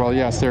 Lester. Well,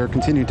 yes, they're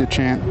continuing to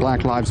chant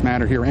Black Lives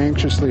Matter here,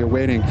 anxiously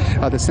awaiting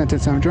the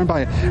sentence. I'm joined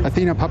by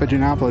Athena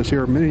Papagiannopoulos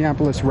here,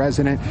 Minneapolis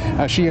resident.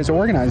 She has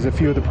organized a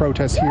few of the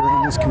protests here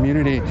in this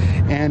community.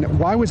 And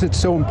why was it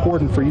so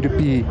important for you to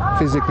be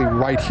physically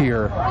right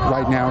here,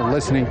 right now,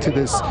 listening to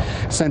this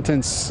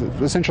sentence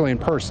essentially in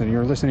person?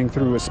 You're listening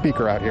through a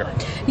speaker out here.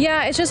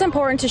 Yeah, it's just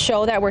important to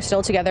show that we're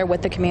still together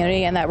with the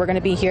community and that we're going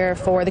to be here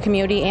for the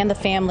community and the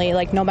family,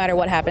 like no matter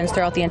what happens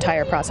throughout the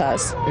entire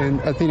process. And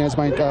Athena, as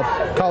my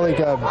colleague,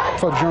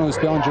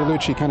 photojournalist Belen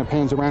Giulici kind of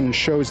pans around and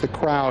shows the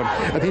crowd.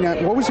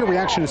 Athena, what was your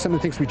reaction to some of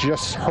the things we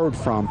just heard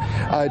from?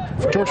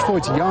 George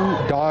Floyd's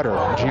young daughter,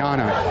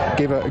 Gianna,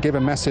 gave a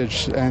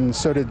message, and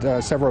so did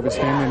several of his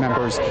family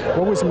members.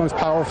 What was the most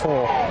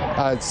powerful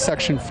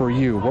section for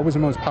you? What was the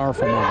most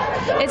powerful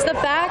moment? It's the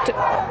fact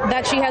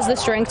that she has the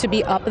strength to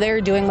be up there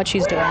doing what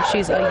she's doing.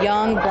 She's a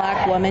young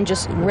black woman,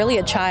 just really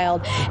a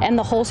child, and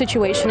the whole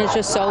situation is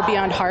just so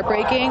beyond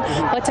heartbreaking.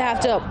 But to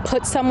have to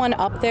put someone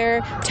up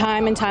there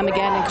time and time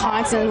again and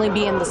constantly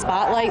be in the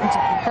spotlight,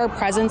 her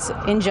presence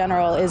in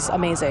general is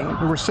amazing.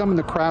 There were some in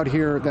the crowd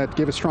here that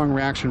gave a strong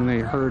reaction when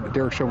they heard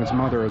Derek Chauvin's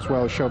mother, as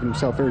well as Chauvin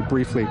himself, very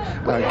briefly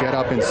get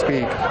up and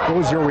speak. What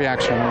was your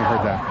reaction when you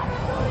heard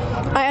that?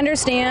 I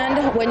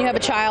understand when you have a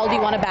child,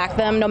 you want to back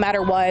them no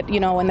matter what,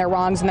 and their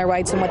wrongs and their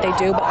rights and what they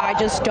do, but I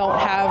just don't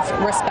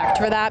have respect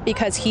for that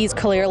because he's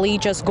clearly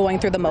just going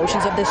through the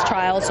motions of this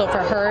trial. So for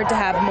her to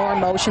have more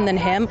emotion than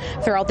him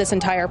throughout this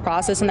entire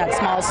process in that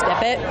small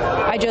snippet,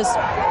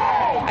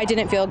 I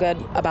didn't feel good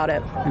about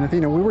it. And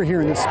Athena, we were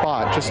here in this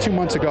spot just 2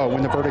 months ago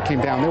when the verdict came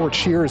down. There were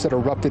cheers that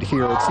erupted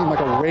here. It seemed like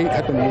a weight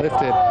had been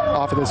lifted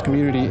off of this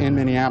community in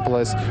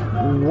Minneapolis.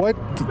 What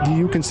do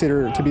you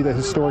consider to be the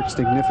historic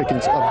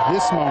significance of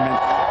this moment,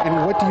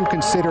 and what do you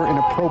consider an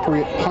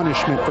appropriate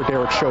punishment for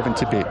Derek Chauvin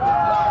to be?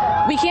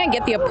 we can't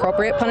get the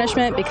appropriate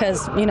punishment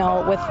because, you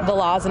know, with the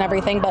laws and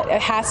everything, but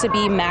it has to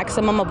be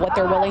maximum of what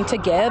they're willing to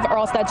give, or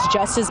else that's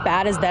just as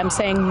bad as them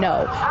saying,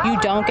 no, you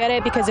don't get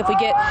it. Because if we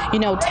get, you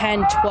know,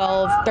 10,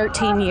 12,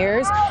 13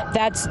 years,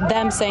 that's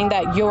them saying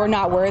that you're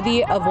not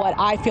worthy of what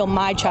I feel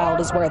my child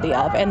is worthy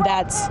of. And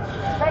that's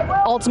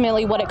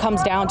ultimately what it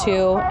comes down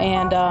to.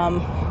 And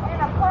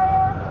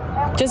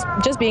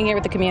just being here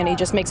with the community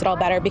just makes it all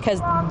better,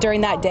 because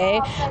during that day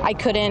I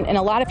couldn't, and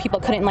a lot of people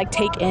couldn't like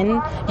take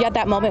in yet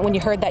that moment when you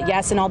heard that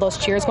yes and all those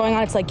cheers going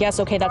on. It's like, yes,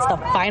 okay, that's the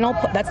final,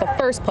 that's the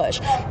first push,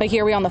 but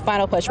here we are on the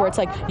final push where it's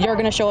like, you're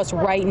going to show us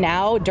right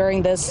now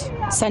during this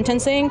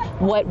sentencing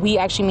what we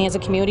actually mean as a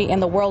community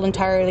and the world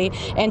entirely,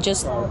 and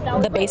just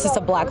the basis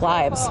of Black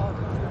lives.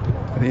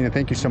 Athena,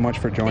 thank you so much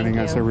for joining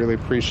us. I really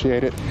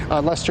appreciate it.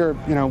 Lester,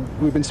 you know,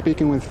 we've been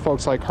speaking with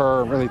folks like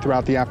her really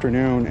throughout the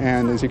afternoon,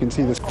 and as you can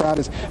see, this crowd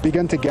has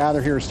begun to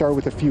gather here. It started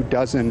with a few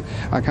dozen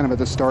kind of at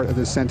the start of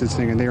the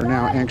sentencing, and they are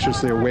now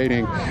anxiously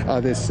awaiting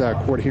this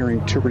court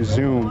hearing to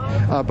resume.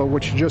 But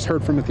what you just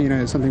heard from Athena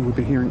is something we've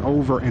been hearing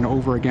over and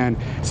over again,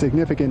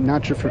 significant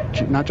not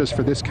just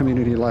for this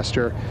community,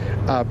 Lester,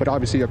 but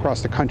obviously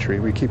across the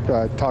country. We keep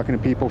talking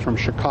to people from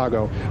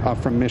Chicago,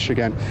 from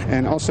Michigan,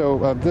 and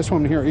also this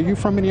woman here. Are you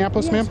from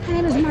Minneapolis? Yes, my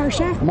name is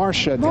Marcia.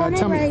 Marcia, born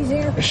tell and raised me.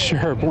 Here.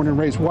 Sure, born and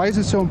raised. Why is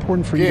it so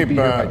important for you to be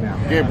here right now?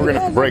 Gabe, we're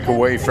going to break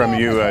away from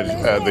you.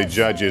 The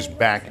judge is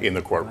back in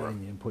the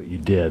courtroom. What you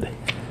did.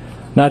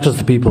 Not just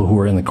the people who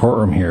were in the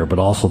courtroom here, but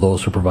also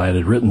those who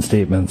provided written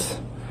statements,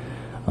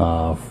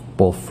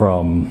 both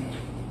from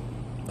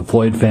the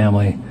Floyd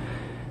family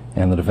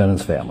and the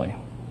defendant's family.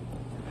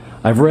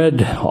 I've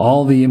read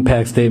all the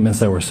impact statements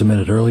that were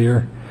submitted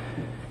earlier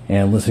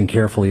and listened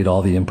carefully to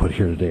all the input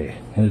here today.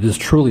 And it is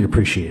truly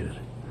appreciated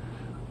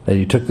that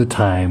you took the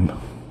time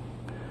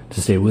to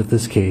stay with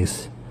this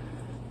case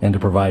and to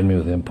provide me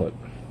with input.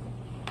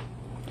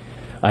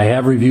 I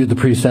have reviewed the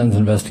pre-sentence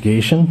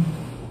investigation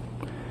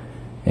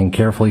and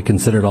carefully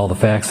considered all the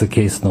facts of the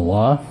case and the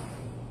law,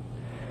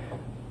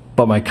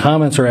 but my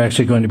comments are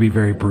actually going to be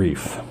very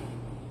brief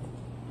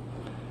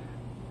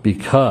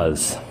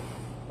because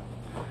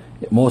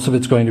most of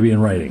it's going to be in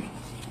writing.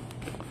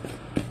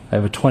 I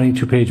have a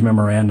 22-page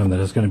memorandum that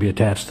is going to be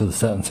attached to the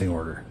sentencing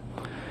order.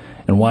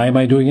 And why am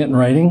I doing it in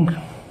writing?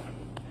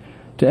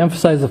 To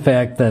emphasize the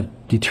fact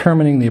that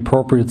determining the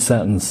appropriate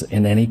sentence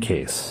in any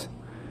case,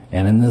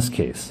 and in this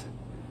case,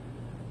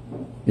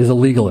 is a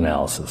legal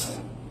analysis.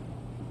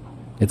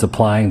 It's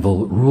applying the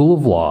rule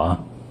of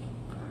law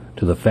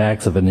to the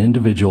facts of an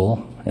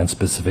individual and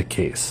specific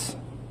case.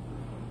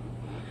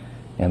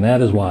 And that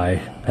is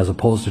why, as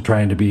opposed to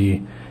trying to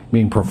being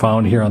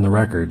profound here on the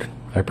record,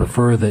 I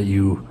prefer that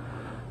you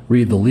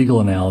read the legal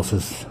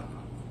analysis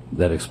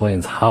that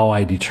explains how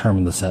I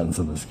determined the sentence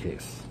in this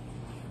case.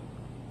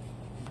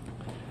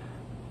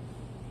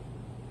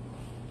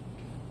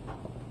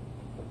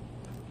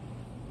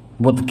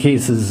 What the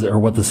case is, or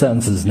what the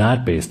sentence is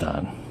not based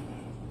on,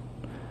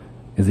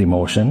 is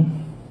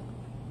emotion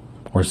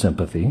or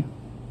sympathy.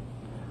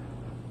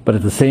 But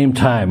at the same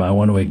time, I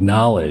want to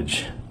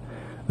acknowledge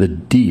the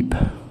deep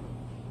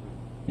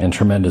and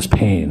tremendous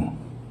pain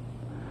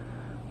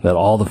that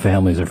all the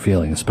families are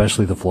feeling,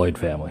 especially the Floyd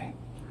family.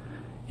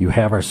 You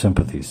have our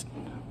sympathies.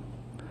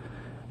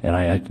 And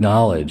I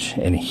acknowledge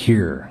and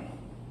hear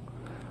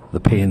the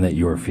pain that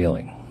you are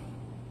feeling.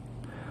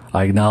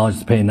 I acknowledge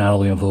the pain not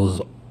only of those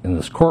in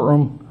this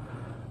courtroom,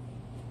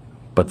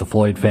 but the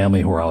Floyd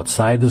family who are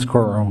outside this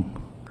courtroom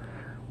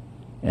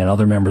and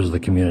other members of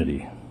the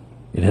community.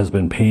 It has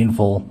been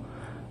painful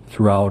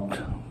throughout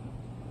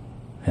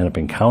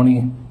Hennepin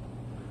County,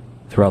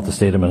 throughout the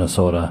state of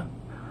Minnesota,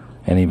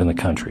 and even the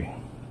country.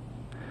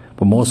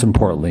 But most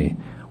importantly,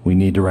 we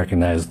need to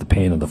recognize the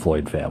pain of the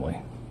Floyd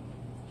family.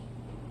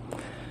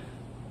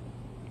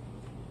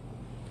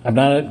 I'm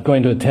not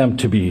going to attempt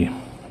to be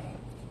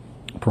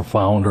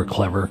profound or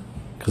clever,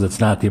 because it's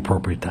not the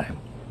appropriate time.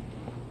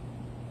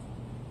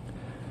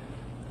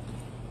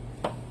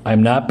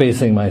 I'm not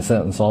basing my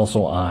sentence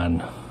also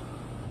on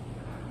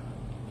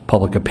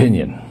public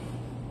opinion.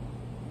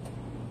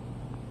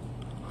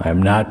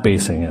 I'm not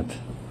basing it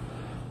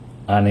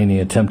on any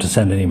attempt to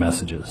send any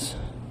messages.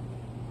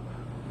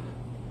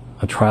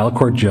 A trial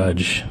court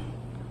judge,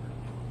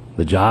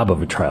 the job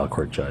of a trial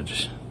court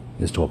judge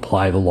is to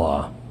apply the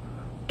law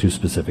to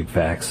specific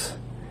facts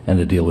and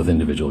to deal with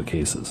individual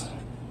cases.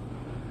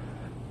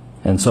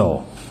 And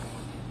so,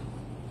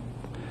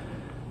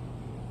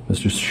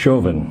 Mr.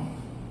 Chauvin,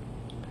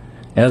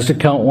 as to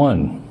count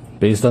one,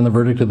 based on the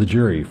verdict of the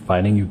jury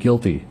finding you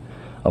guilty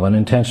of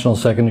unintentional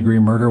second-degree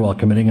murder while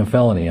committing a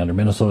felony under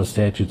Minnesota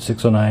Statute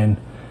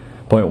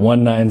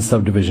 609.19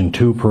 subdivision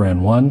 2 paren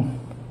 1,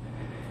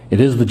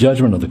 it is the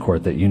judgment of the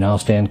court that you now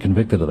stand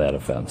convicted of that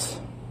offense.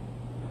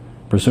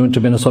 Pursuant to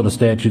Minnesota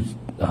Statute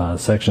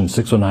section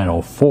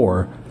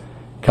 609.04,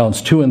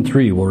 counts 2 and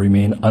 3 will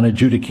remain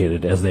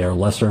unadjudicated as they are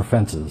lesser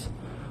offenses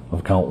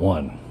of count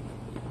 1.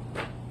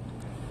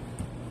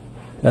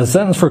 As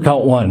sentenced for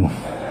count 1,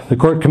 the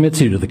court commits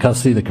you to the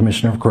custody of the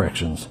Commissioner of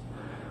Corrections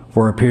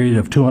for a period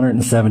of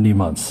 270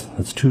 months,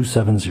 that's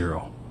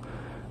 270,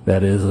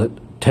 That is a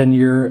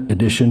 10-year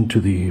addition to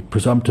the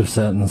presumptive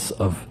sentence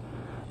of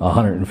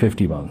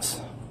 150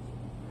 months.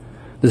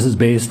 This is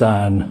based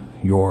on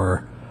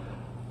your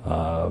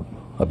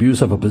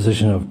abuse of a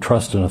position of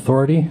trust and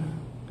authority,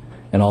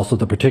 and also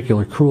the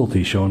particular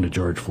cruelty shown to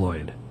George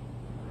Floyd.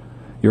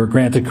 You are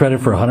granted credit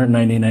for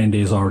 199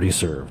 days already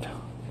served.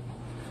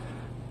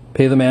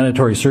 Pay the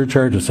mandatory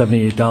surcharge of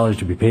 $78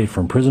 to be paid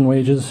from prison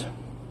wages.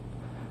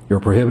 You're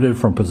prohibited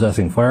from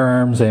possessing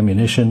firearms,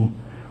 ammunition,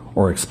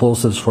 or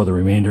explosives for the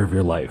remainder of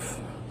your life.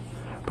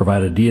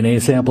 Provide a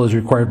DNA sample as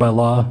required by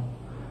law.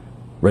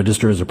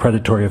 Register as a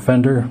predatory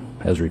offender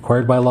as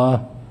required by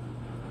law.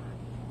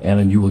 And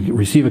then you will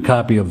receive a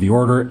copy of the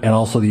order and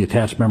also the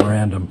attached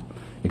memorandum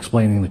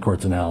explaining the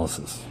court's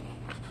analysis.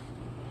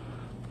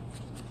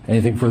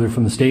 Anything further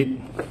from the state?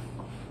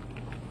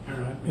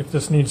 If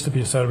this needs to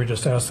be said, we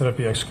just ask that it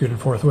be executed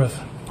forthwith.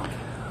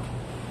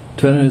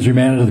 Defendant is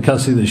remanded to the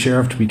custody of the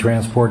sheriff to be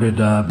transported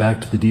back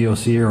to the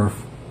DOC or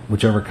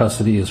whichever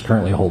custody is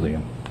currently holding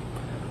him.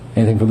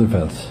 Anything for the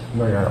defense?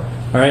 No, Your Honor.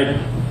 All right.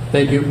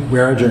 Thank you. We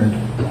are adjourned.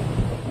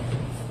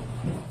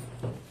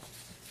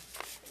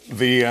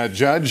 The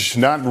judge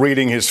not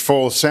reading his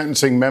full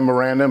sentencing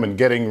memorandum and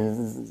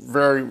getting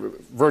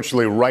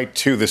virtually right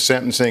to the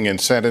sentencing and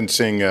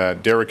sentencing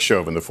Derek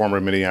Chauvin, the former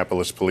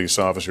Minneapolis police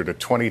officer, to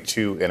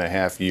 22 and a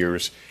half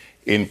years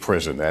in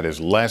prison. That is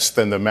less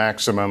than the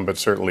maximum, but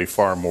certainly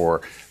far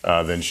more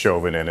than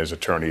Chauvin and his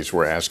attorneys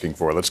were asking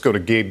for. Let's go to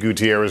Gabe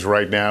Gutierrez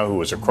right now,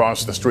 who is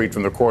across the street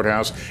from the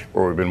courthouse,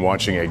 where we've been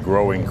watching a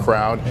growing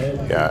crowd.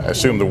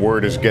 Assume the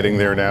word is getting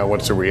there now.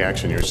 What's the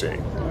reaction you're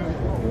seeing?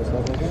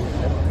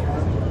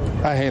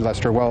 Hey,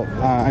 Lester. Well,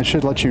 I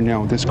should let you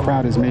know this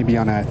crowd is maybe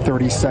on a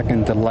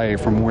 30-second delay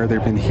from where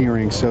they've been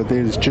hearing, so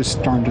it's just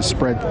starting to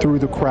spread through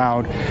the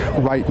crowd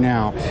right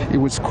now. It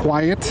was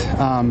quiet.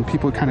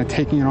 People kind of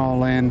taking it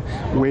all in,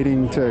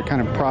 waiting to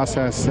kind of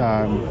process,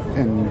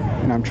 and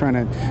I'm trying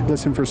to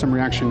listen for some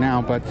reaction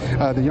now. But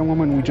the young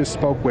woman we just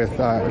spoke with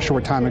a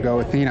short time ago,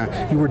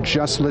 Athena, you were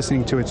just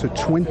listening to it. So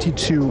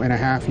 22 and a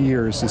half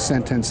years, the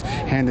sentence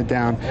handed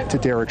down to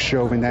Derek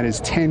Chauvin. That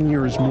is 10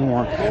 years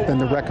more than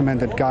the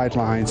recommended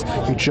guidelines.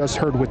 You just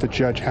heard what the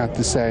judge had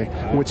to say.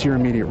 What's your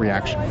immediate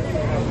reaction?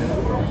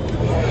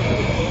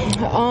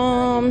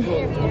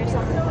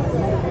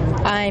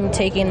 I'm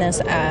taking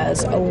this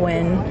as a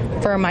win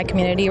for my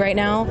community right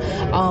now.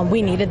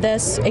 We needed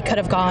this. It could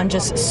have gone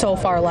just so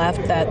far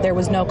left that there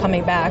was no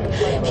coming back.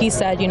 He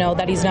said,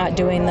 that he's not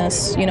doing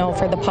this,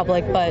 for the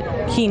public,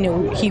 but he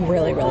knew he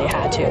really, really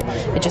had to.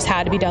 It just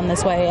had to be done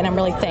this way, and I'm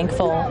really so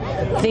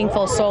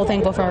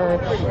thankful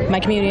for my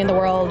community in the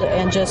world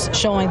and just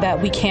showing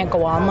that we can't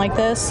go on like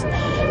this.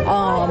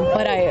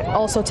 But I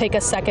also take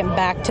a second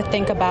back to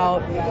think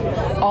about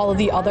all of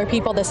the other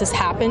people this has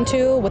happened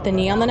to with the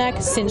knee on the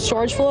neck since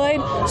George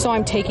Floyd. So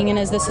I'm taking it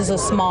as this is a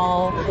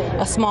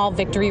small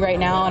victory right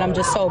now, and I'm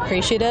just so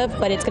appreciative.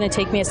 But it's going to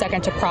take me a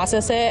second to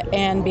process it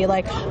and be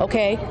like,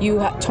 okay, you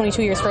have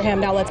 22 years for him.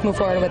 Now let's move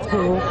forward with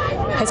who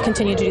has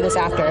continued to do this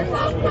after.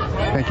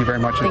 Thank you very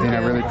much, Athena.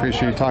 I really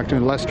appreciate you talking to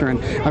Lester.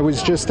 And I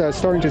was just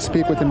starting to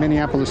speak with the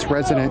Minneapolis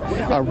resident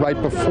right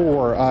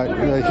before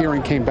the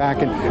hearing came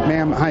back. And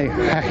ma'am, hi,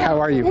 how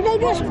are you?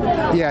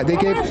 They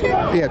gave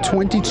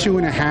 22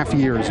 and a half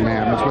years,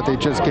 ma'am, is what they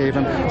just gave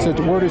him. So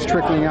the word is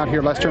trickling out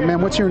here, Lester.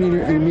 Ma'am, what's your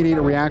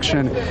immediate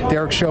reaction?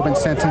 Derek Chauvin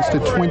sentenced to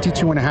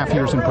 22 and a half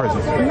years in prison.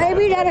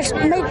 Maybe he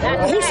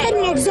set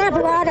an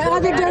example out of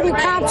other dirty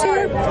cops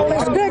here.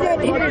 It's good that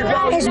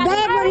it's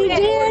bad what he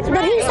did,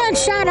 but he's not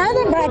shot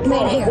other black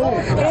men here.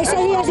 They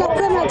say he has no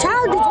criminal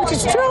charges, which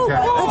is true,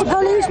 but the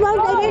police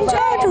they didn't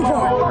charge him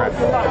for it. Right.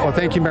 Well,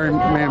 thank you,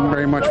 ma'am,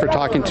 very much for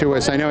talking to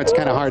us. I know it's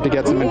kind of hard to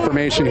get some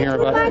information here,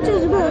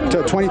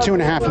 but 22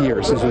 and a half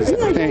years.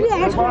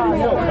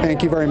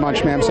 Thank you very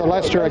much, ma'am. So,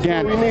 Lester,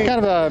 again,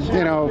 kind of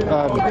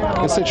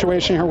a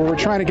situation here where we're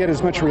trying to get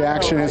as much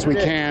reaction as we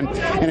can.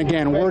 And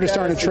again, word is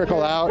starting to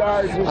trickle out.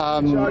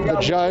 The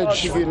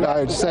judge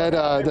said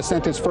the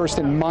sentence first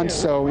in months,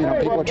 so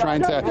people are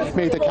trying to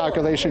make the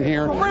calculation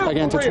here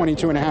again to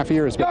 22 and a half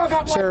years.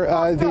 But, sir,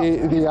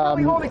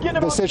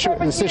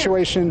 the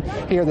situation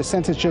here, the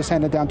sentence just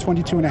handed down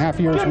 22 and a half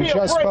years. We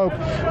just spoke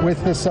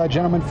with this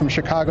gentleman from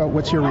Chicago.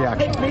 What's your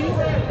reaction?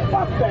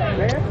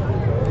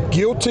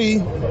 Guilty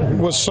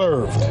was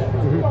served.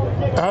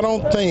 I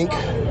don't think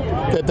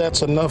that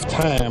that's enough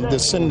time to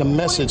send the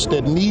message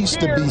that needs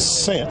to be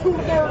sent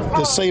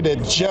to say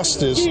that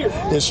justice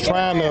is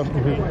trying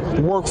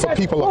to work for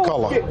people of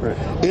color.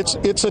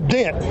 It's a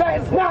dent,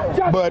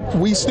 but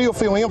we still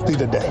feel empty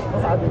today.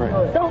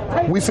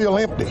 We feel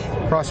empty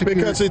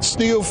because it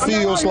still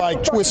feels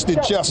like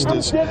twisted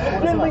justice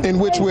in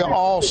which we're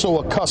all so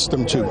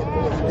accustomed to,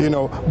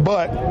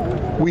 but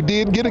we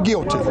did get a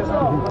guilty,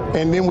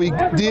 and then we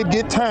did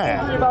get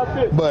time,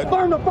 but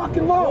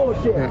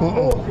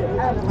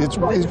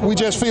we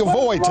just feel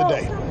void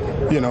today.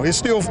 it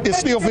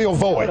still feels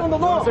void.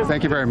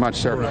 Thank you very much,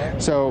 sir.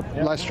 So,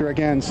 Lester,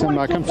 again, some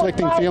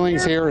conflicting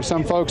feelings here.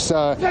 Some folks,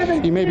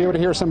 you may be able to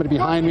hear somebody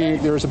behind me.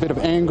 There's a bit of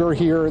anger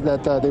here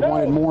that they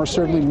wanted more.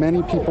 Certainly,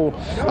 many people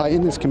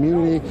in this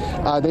community,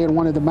 they had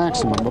wanted the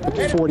maximum, up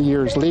to 40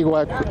 years.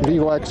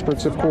 Legal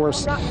experts, of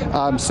course,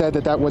 said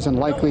that wasn't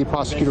likely.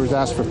 Prosecutors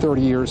asked for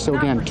 30 years. So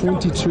again,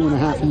 22 and a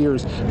half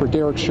years for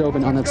Derek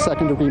Chauvin on that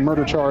second-degree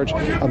murder charge.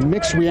 A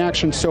mixed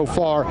reaction so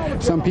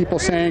far. Some people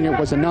saying it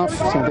was enough,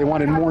 so they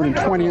wanted more than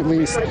 20 at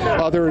least.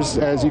 Others,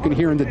 as you can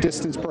hear in the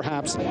distance,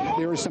 perhaps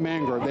there is some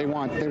anger. They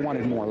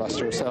wanted more,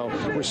 Lester. So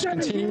we're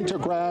continuing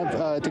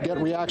to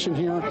get reaction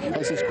here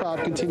as this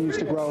crowd continues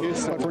to grow.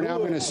 But for now,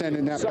 I'm going to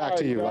send that back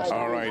to you, Lester.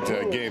 All right,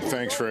 Gabe,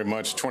 thanks very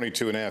much.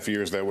 22 and a half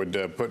years. That would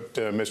put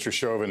Mr.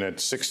 Chauvin at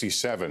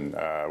 67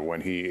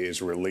 when he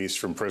is released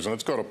from prison.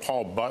 Let's go to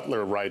Paul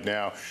Butler right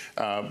now.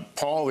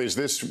 Paul, is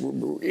this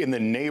in the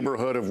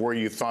neighborhood of where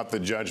you thought the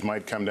judge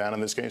might come down in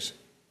this case?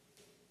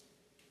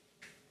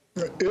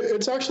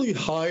 It's actually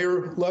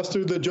higher,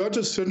 Lester. The judge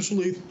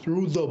essentially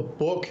threw the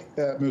book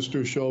at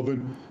Mr.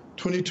 Chauvin.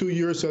 22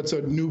 years sets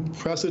a new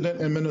precedent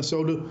in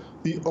Minnesota.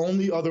 The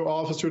only other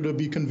officer to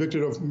be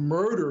convicted of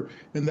murder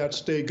in that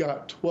state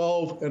got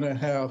 12 and a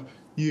half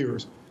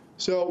years.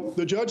 So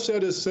the judge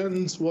said his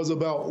sentence was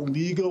about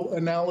legal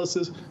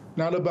analysis,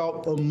 not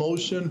about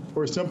emotion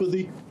or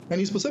sympathy. And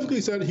he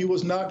specifically said he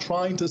was not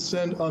trying to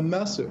send a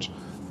message.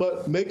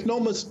 But make no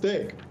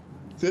mistake,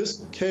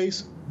 this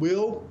case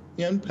will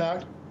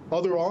impact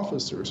other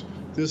officers.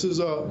 This is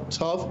a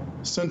tough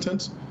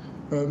sentence.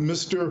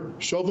 Mr.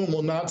 Chauvin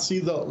will not see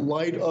the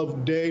light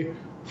of day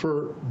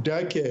for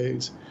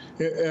decades.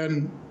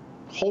 And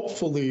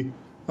hopefully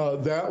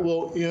that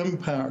will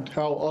impact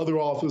how other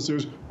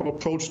officers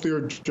approach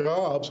their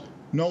jobs,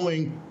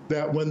 knowing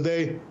that when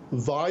they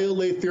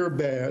violate their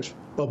badge,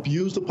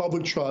 abuse the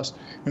public trust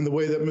in the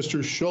way that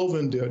Mr.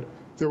 Chauvin did,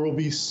 there will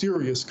be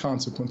serious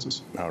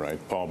consequences. All right,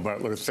 Paul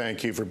Butler,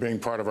 thank you for being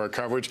part of our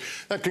coverage.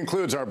 That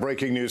concludes our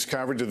breaking news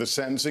coverage of the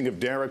sentencing of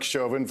Derek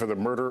Chauvin for the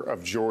murder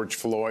of George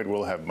Floyd.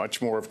 We'll have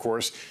much more, of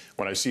course,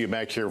 when I see you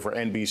back here for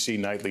NBC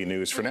Nightly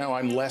News. For now,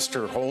 I'm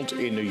Lester Holt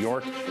in New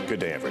York.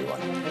 Good day,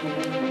 everyone.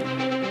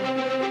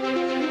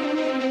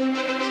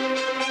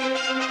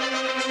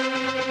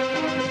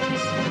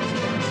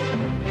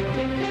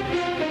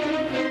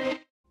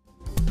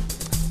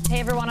 Hey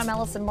everyone, I'm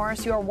Ellison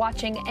Morris. You are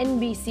watching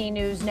NBC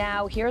News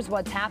Now. Here's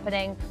what's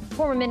happening.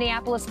 Former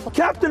Minneapolis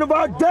captain of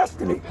our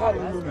destiny.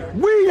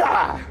 We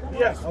are.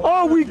 Yes.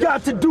 All we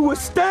got to do is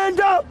stand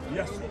up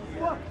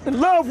and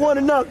love one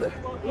another.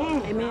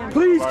 Amen.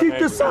 Please keep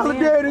the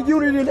solidarity and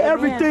unity in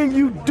everything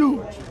you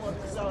do.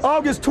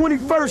 August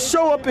 21st,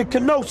 show up in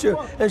Kenosha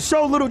and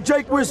show little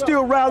Jake we're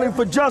still rallying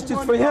for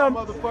justice for him,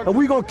 and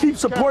we're going to keep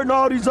supporting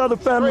all these other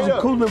families in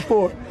Cooling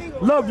Ford.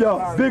 Love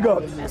y'all. Big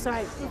up. That's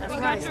right.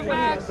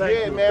 That's right.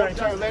 Yeah, man, I'm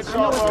trying to let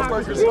y'all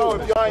motherfuckers know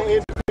if y'all ain't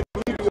independent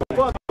media,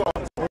 fuck y'all.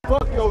 And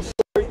fuck your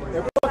story,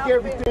 and fuck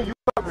everything you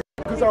cover.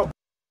 Because our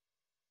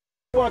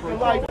fucking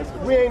life,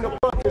 we ain't a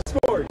fucking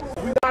story.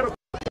 We not a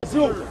fucking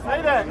zoo.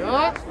 Say that.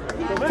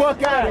 The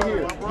fuck out of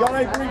here. Y'all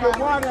ain't bringing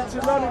water to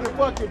none of the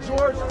fucking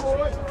George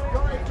Floyd.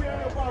 Y'all ain't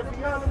caring about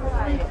Deanna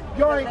Marie.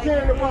 Y'all ain't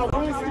caring about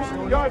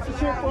Winston. Y'all ain't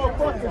shit for a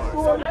fucking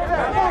story.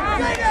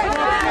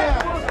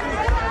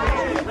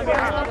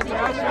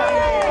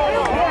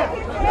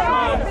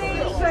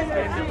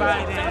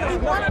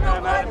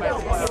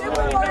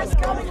 Civil war is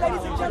coming,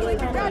 ladies and gentlemen.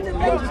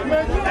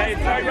 Congratulations. Hey,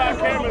 turn your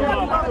cameras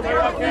off. Turn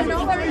your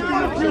cameras off.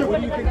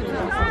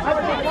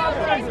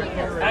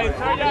 Hey,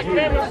 turn your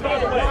cameras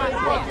off.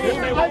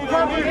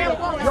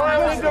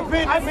 Y'all independent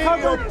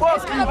media,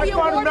 fuck you. I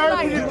thought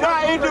American is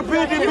not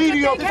independent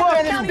media,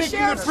 fuck you.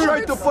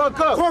 Straight the fuck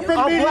up. I'm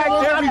black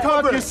every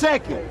fucking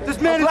second.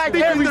 This man is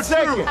speaking the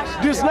truth.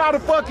 This is not a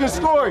fucking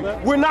story.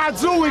 We're not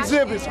zoo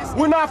exhibits.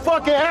 We're not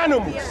fucking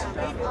animals.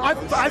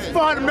 I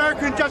fought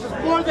American justice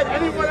more than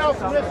anyone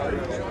else in history.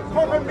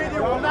 Corporate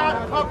media will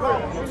not cover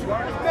it. This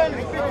man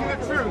is speaking the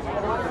truth.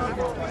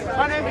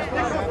 My name is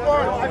Nicholas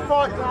Lawrence. I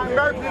fought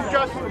American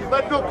injustice in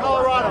Leadville,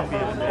 Colorado,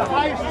 the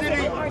highest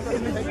city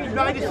in the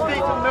United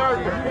States of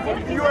America,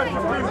 the U.S.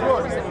 Supreme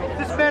Court.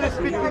 This man is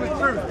speaking the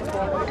truth.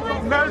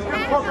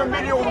 American corporate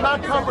media will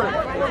not cover it.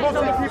 Most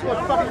of the people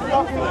are fucking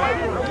walking away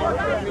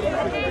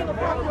from it.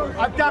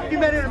 I've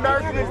documented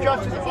American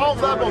injustice at all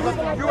levels of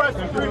the U.S.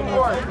 Supreme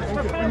Court.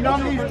 And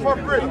none of these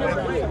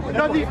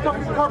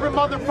fucking corporate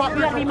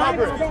motherfuckers will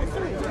cover it.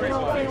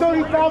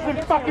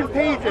 30,000 fucking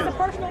pages.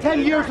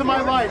 10 years of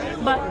my life.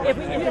 But if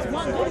it's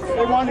one,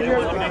 they want to hear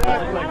it.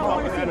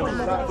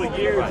 For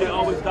years, they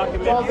always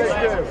document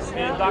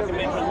and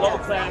document the low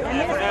class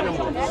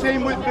animals.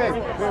 Same with me.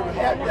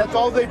 That's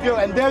all they do.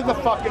 And they're the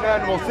fucking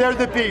animals. They're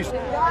the beast.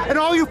 And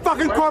all you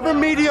fucking corporate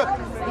media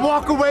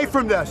walk away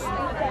from this.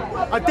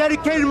 I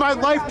dedicated my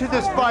life to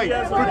this fight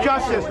for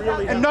justice,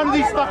 and none of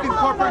these fucking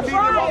corporate media.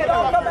 All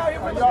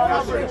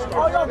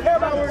y'all care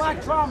about is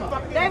black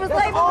trauma. They was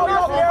labeled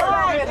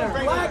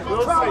black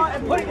trauma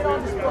and putting it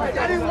on display.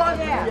 Anyone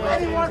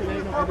from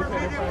the corporate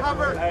media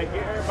cover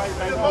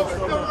the most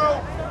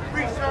thorough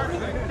researched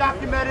and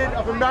documented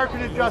of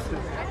American injustice.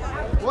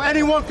 Will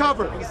anyone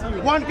cover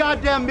one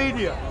goddamn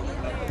media?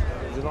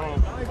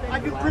 I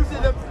can prove to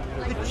the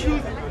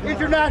chief,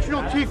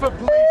 international chief of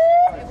police.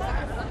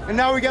 And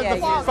now we got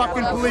the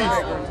fucking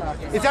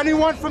police. Is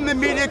anyone from the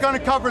media going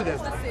to cover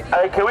this?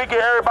 Hey, can we get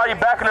everybody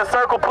back in the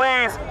circle,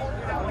 please?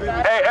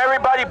 Hey,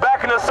 everybody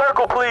back in the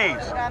circle, please.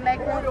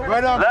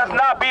 Right on. Let's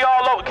not be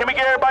all over. Can we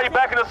get everybody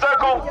back in the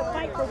circle?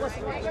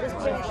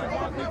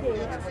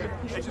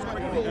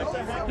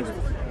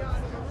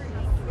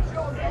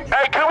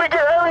 Hey, can we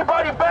get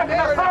everybody back in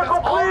the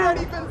circle,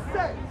 please?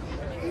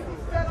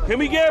 Can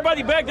we get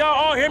everybody back? Y'all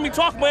all hear me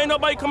talk, but ain't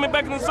nobody coming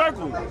back in the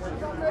circle.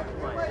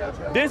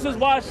 This is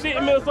why shit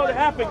in Minnesota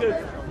happened,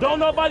 because don't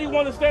nobody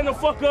want to stand the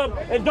fuck up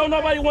and don't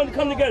nobody want to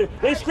come together.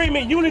 They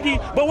screaming unity,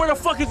 but where the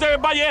fuck is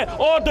everybody at?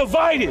 All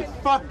divided.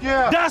 Fuck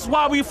yeah. That's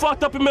why we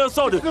fucked up in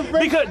Minnesota.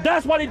 Because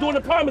that's why they doing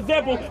the prime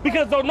example,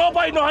 because don't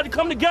nobody know how to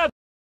come together.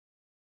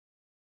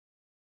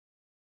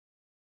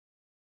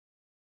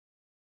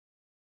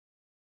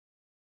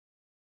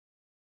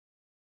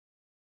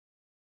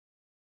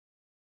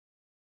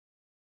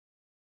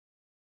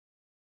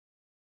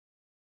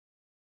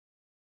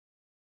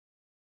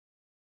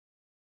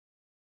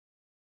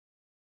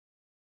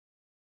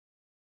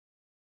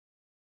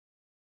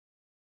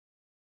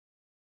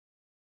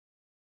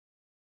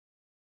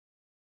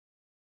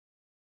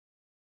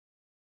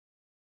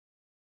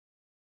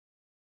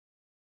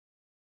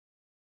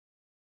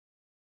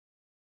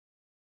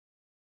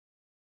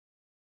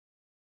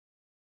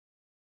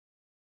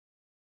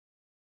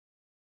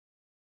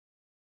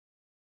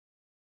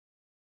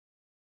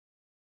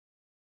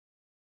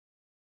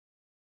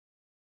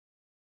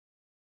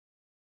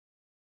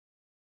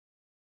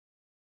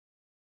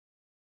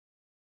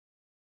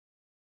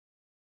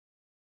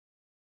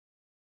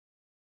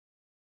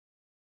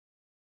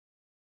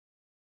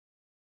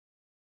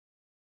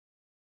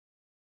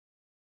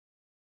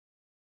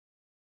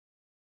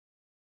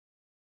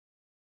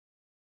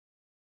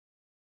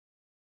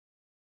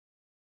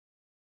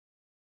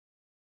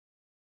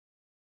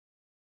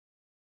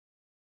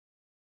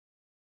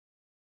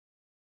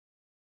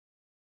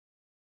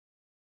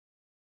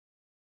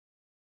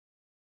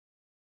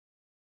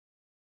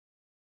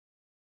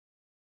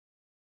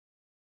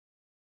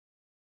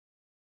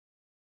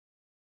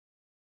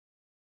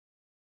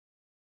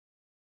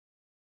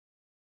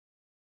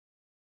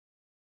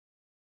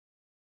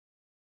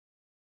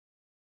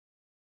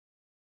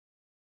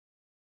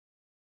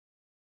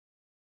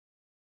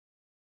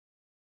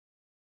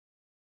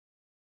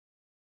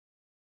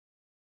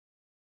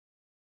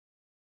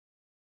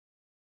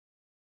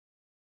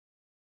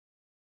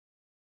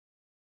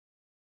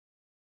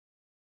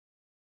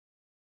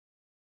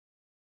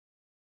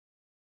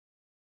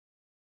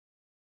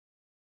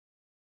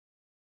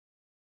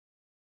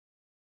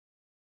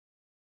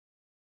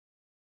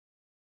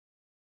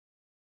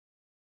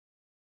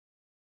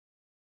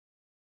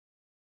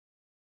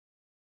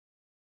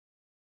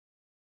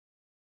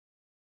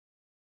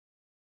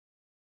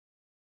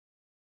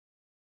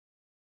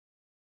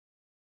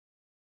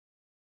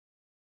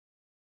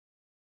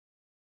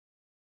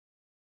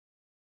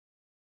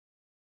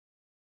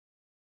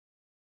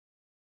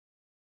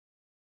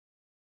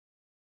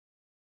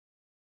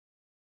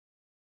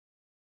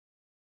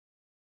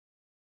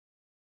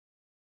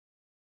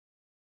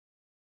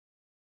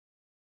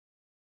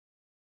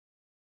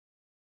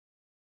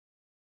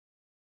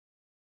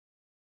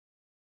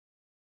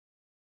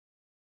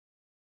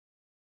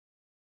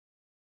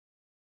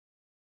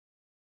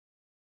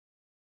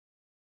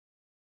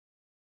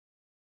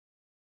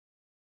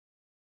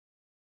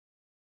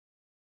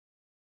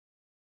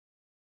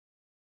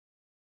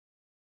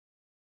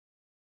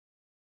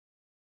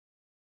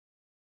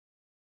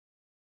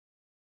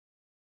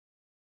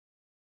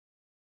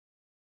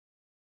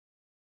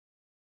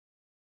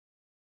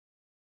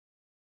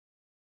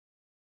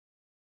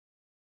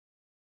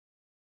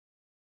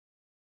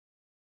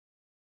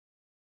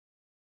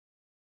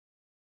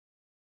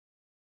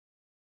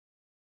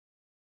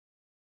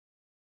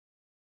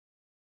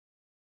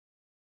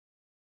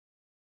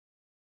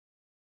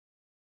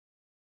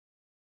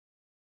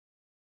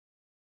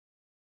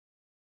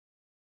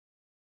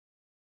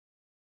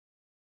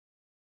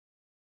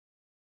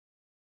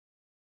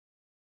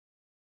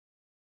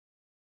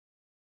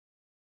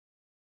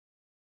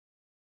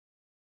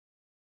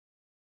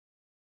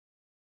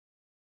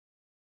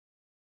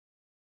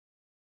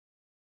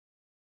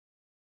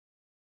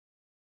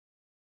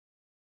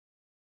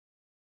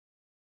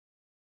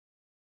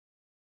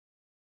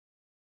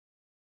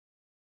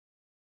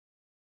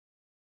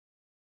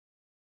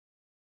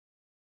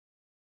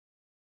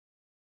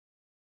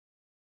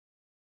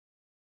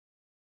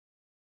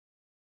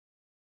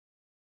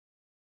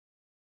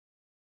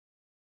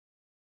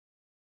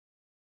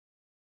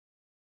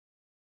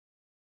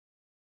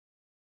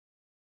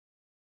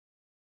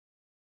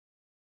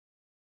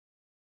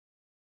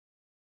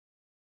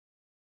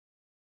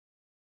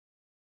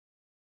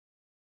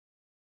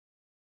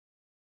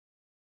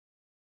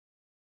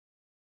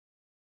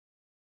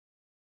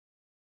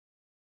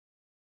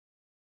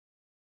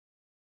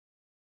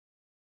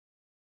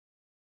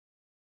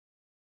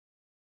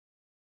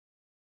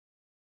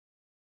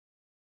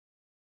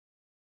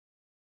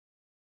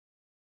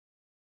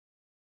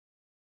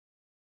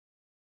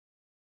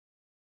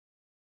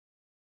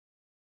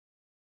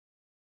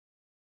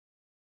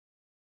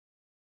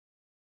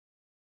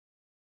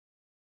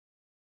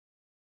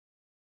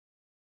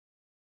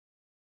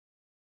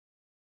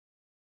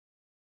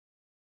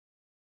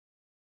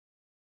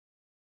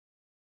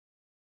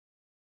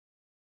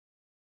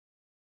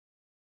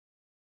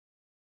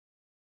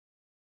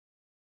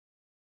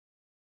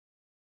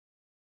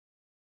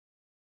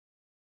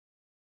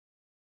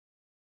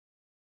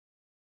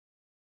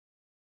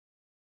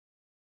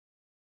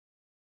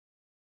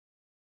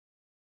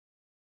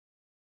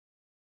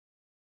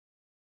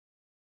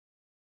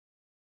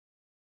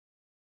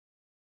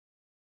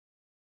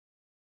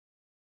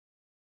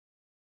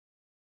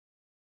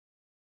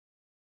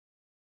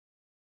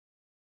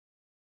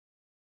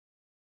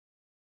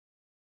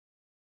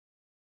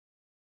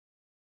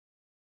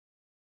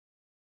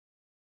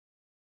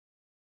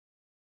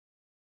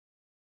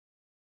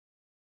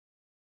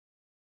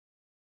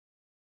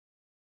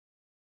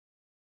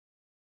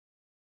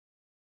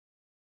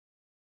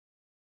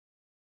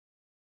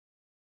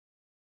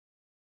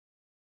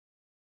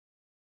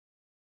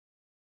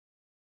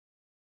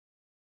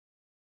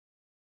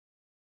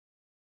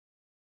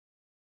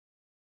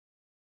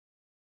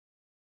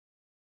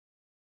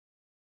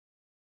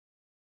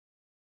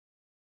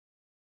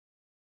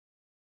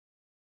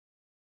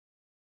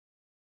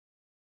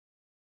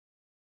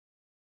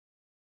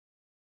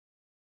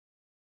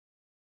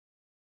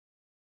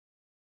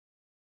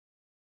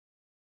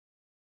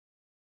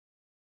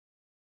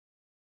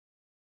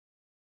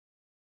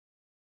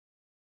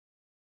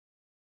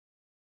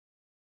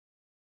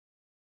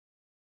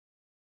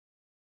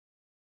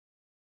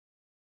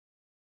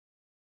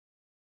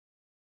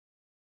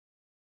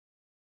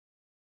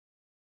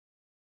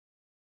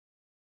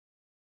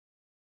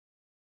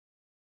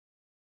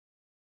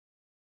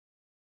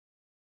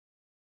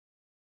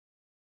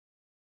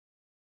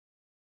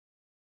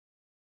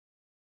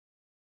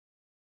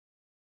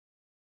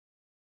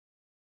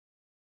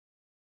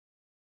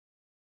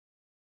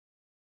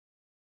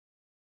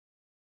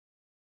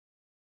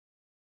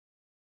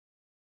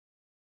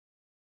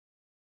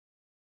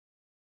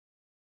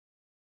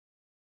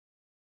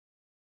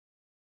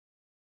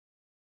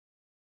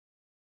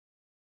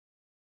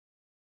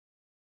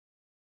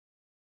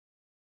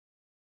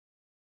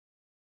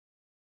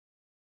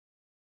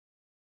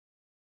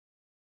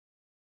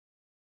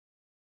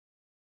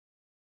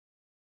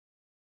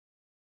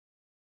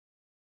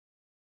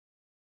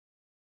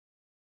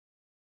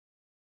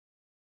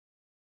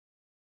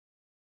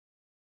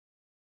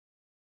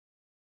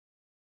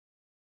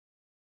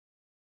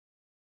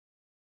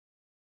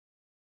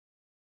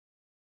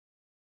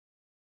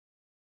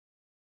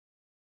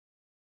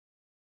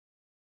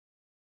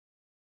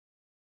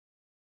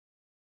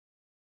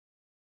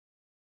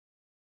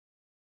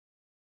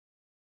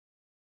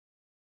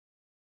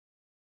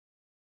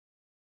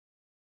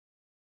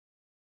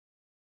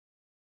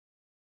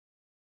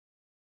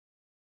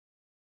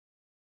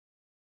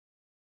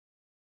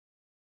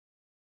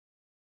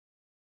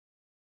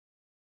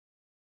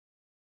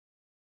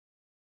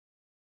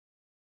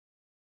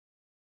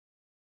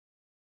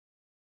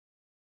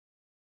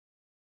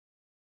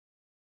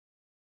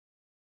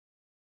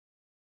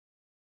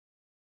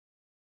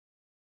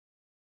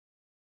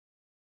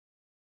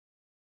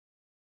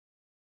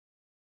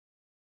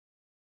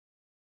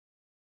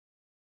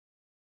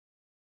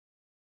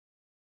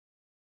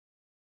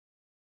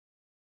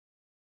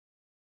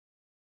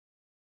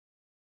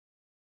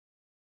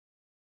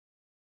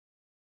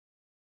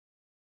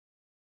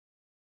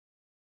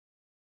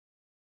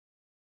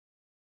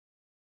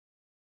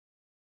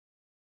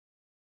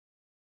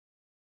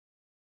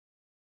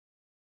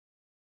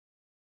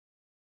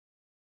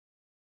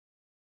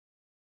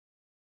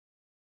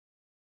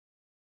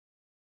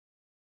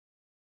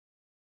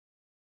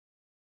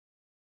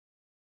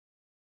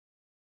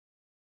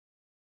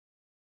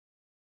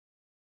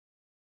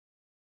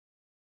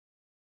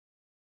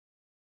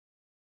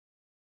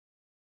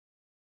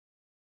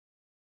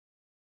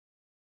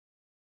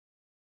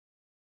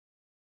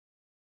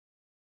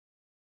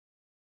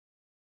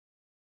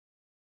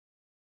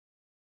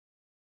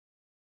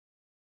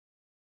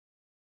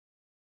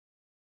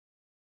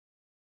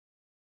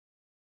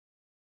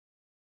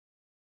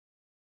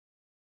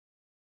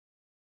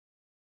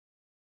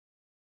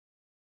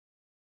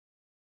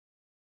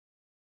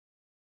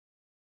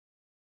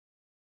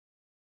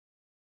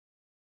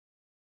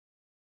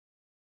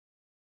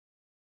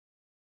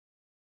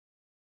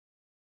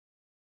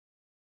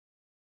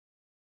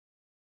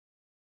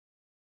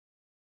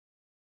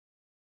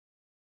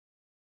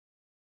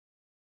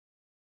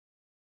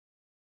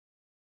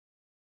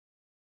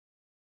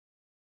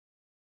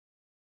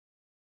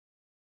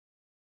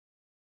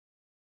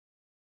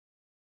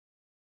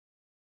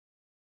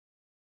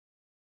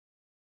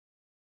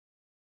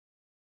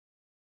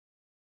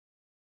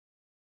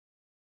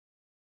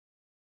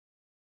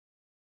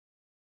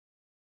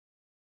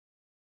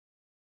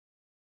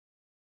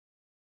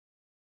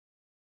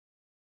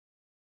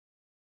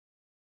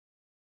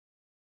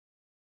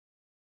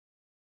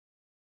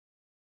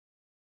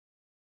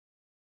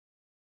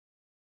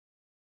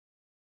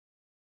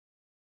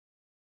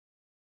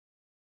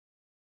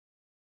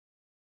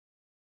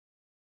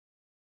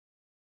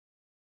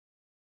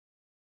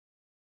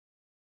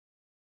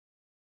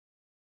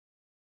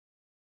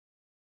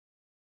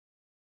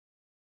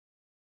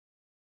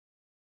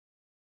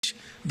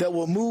 change that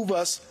will move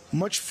us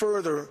much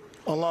further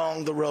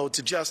along the road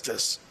to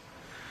justice.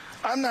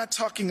 I'm not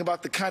talking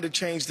about the kind of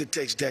change that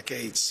takes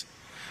decades.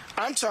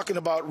 I'm talking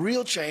about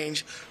real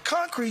change,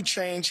 concrete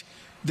change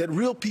that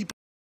real people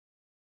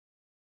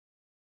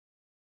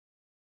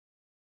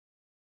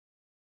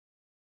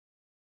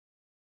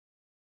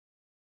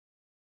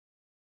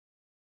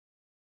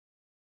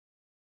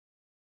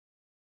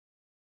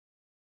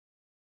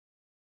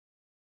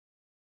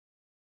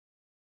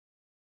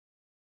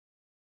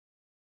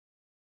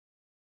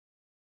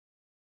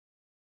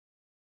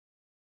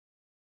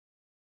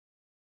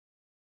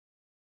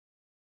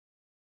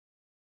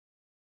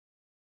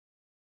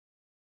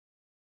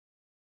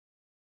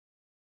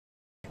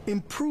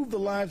improve the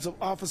lives of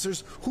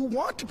officers who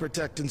want to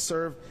protect and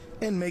serve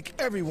and make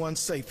everyone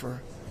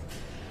safer.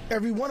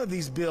 Every one of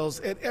these bills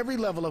at every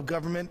level of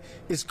government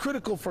is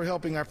critical for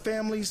helping our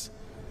families,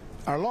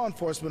 our law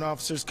enforcement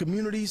officers,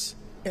 communities,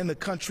 and the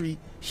country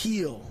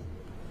heal.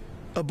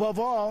 Above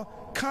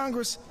all,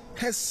 Congress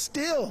has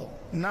still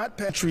not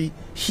passed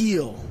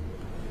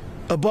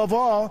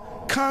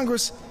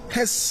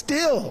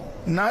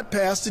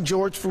the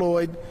George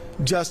Floyd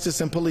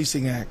Justice and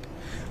Policing Act.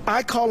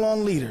 I call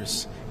on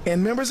leaders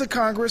and members of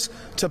Congress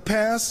to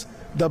pass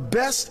the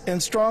best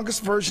and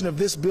strongest version of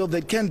this bill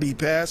that can be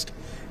passed,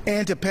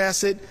 and to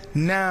pass it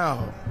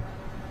now.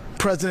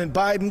 President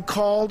Biden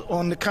called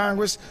on the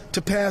Congress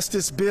to pass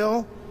this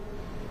bill.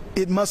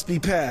 It must be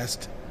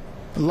passed.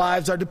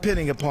 Lives are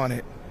depending upon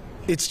it.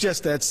 It's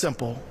just that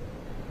simple.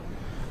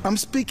 I'm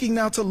speaking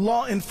now to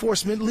law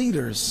enforcement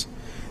leaders.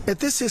 At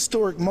this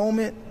historic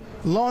moment,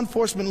 law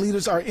enforcement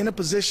leaders are in a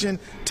position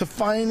to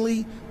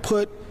finally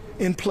put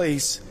in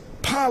place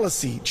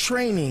policy,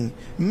 training,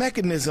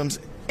 mechanisms,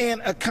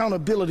 and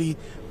accountability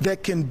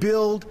that can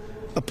build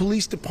a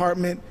police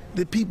department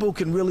that people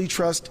can really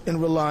trust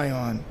and rely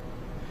on.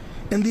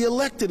 And the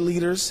elected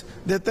leaders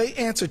that they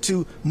answer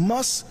to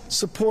must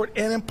support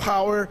and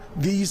empower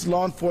these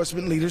law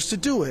enforcement leaders to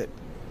do it.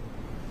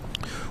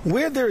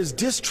 Where there is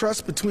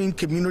distrust between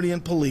community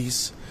and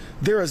police,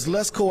 there is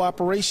less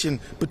cooperation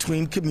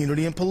between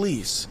community and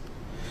police.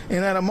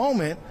 And at a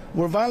moment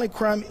where violent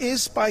crime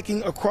is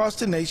spiking across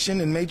the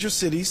nation in major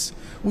cities,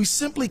 we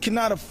simply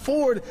cannot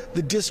afford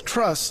the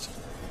distrust.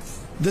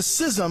 The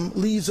schism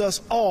leaves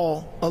us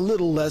all a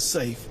little less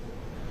safe.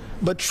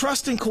 But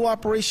trust and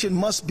cooperation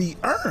must be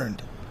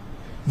earned.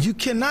 You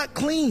cannot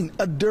clean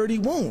a dirty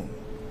wound.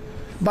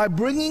 By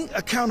bringing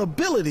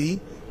accountability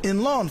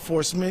in law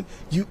enforcement,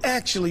 you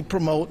actually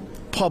promote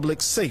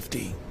public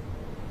safety.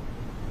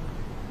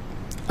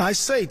 I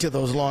say to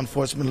those law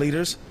enforcement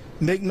leaders,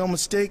 make no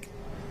mistake,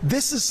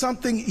 this is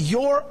something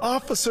your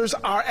officers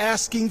are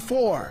asking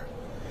for.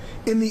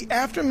 In the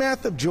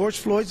aftermath of George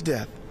Floyd's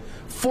death,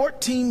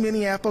 14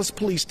 Minneapolis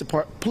Police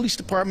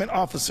Department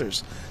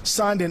officers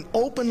signed an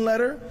open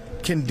letter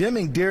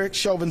condemning Derek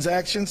Chauvin's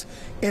actions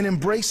and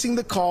embracing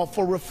the call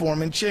for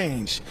reform and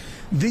change.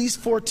 These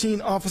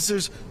 14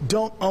 officers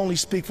don't only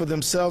speak for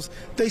themselves,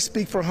 they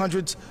speak for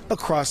hundreds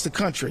across the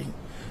country.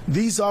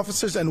 These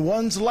officers and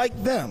ones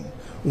like them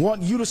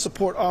want you to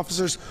support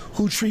officers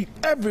who treat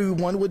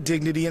everyone with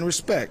dignity and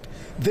respect.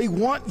 They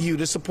want you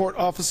to support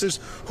officers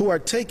who are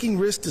taking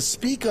risks to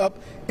speak up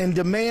and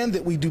demand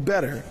that we do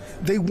better.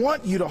 They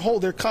want you to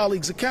hold their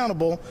colleagues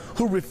accountable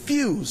who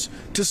refuse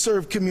to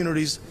serve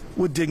communities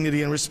with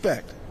dignity and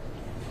respect.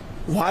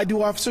 Why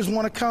do officers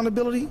want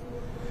accountability?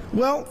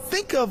 Well,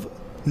 think of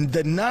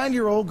the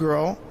 9-year-old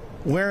girl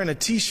wearing a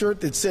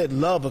t-shirt that said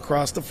love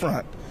across the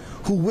front,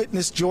 who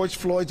witnessed George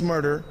Floyd's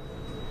murder,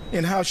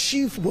 and how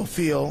she will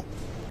feel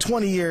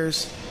 20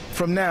 years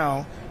from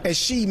now as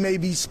she may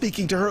be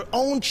speaking to her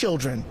own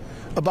children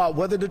about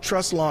whether to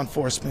trust law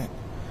enforcement.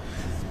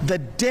 The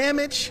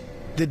damage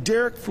that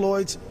Derek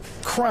Floyd's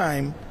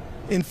crime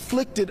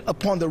inflicted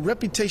upon the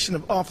reputation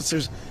of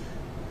officers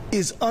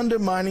is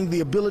undermining the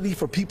ability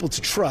for people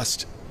to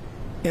trust,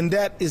 and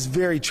that is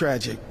very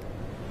tragic.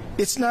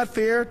 It's not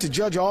fair to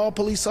judge all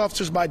police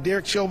officers by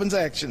Derek Chauvin's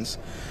actions,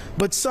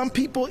 but some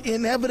people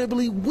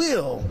inevitably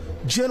will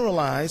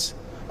generalize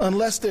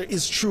unless there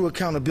is true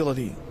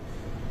accountability.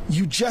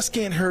 You just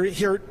can't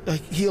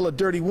heal a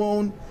dirty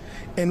wound,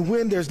 and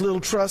when there's little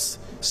trust,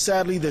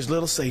 sadly, there's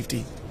little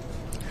safety.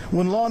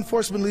 When law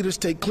enforcement leaders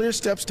take clear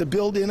steps to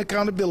build in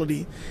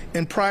accountability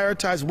and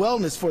prioritize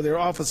wellness for their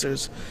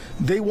officers,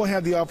 they will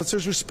have the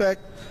officers'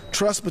 respect,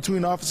 trust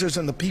between officers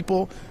and the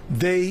people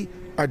they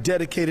are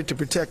dedicated to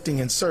protecting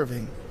and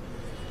serving.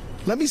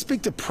 Let me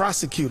speak to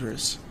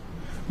prosecutors.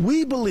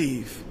 We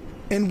believe,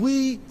 and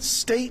we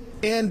state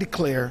and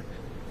declare,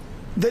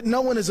 that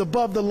no one is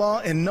above the law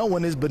and no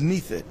one is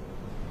beneath it.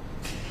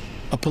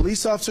 A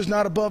police officer is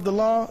not above the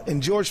law,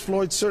 and George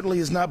Floyd certainly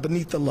is not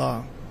beneath the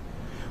law.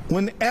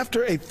 When,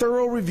 after a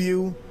thorough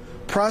review,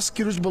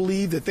 prosecutors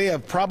believe that they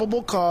have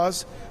probable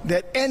cause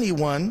that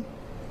anyone,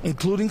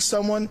 including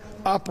someone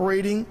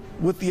operating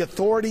with the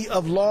authority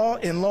of law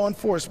and law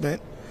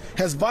enforcement,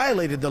 has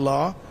violated the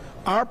law,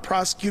 our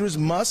prosecutors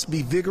must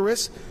be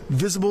vigorous,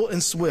 visible,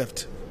 and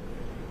swift.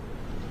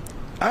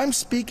 I'm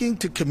speaking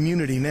to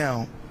community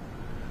now.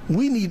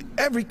 We need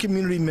every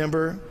community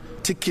member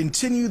to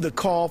continue the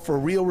call for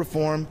real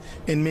reform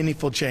and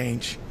meaningful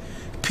change.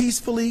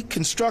 Peacefully,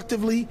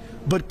 constructively,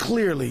 but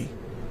clearly,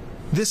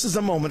 this is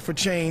a moment for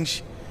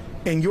change,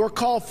 and your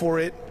call for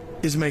it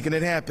is making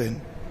it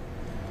happen.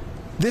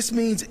 This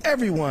means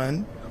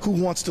everyone who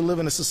wants to live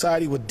in a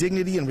society with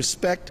dignity and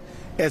respect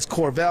as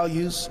core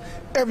values,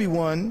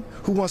 everyone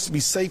who wants to be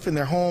safe in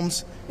their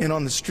homes and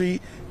on the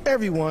street,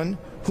 everyone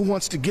who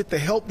wants to get the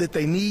help that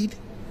they need,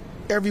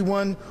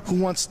 everyone who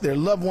wants their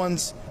loved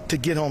ones to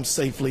get home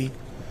safely.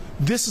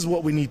 This is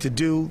what we need to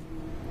do.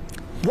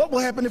 What will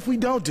happen if we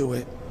don't do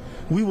it?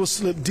 We will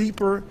slip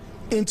deeper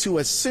into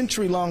a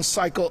century-long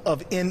cycle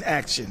of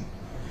inaction.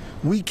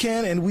 We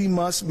can and we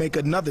must make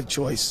another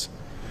choice.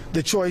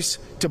 The choice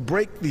to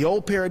break the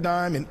old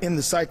paradigm and end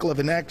the cycle of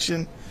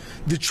inaction,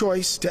 the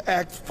choice to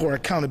act for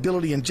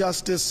accountability and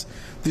justice,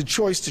 the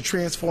choice to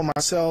transform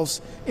ourselves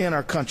and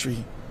our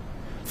country.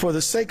 For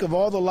the sake of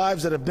all the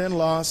lives that have been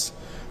lost,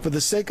 for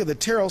the sake of the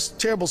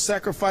terrible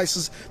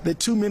sacrifices that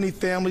too many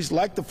families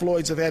like the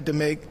Floyds have had to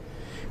make,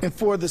 and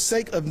for the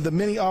sake of the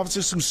many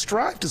officers who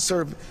strive to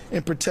serve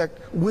and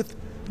protect with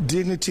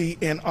dignity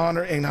and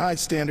honor and high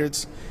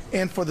standards,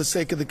 and for the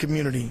sake of the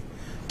community.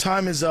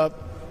 Time is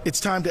up. It's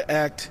time to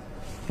act.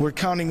 We're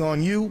counting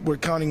on you. We're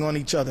counting on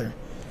each other.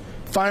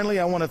 Finally,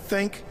 I want to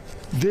thank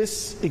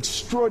this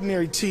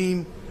extraordinary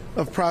team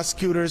of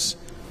prosecutors.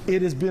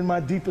 It has been my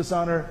deepest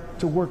honor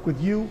to work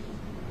with you.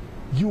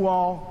 You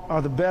all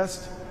are the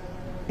best,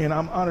 and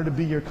I'm honored to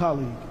be your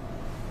colleague.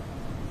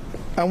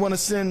 I want to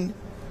send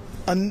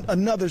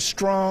another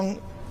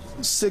strong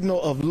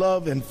signal of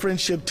love and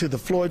friendship to the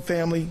Floyd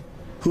family,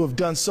 who have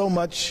done so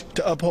much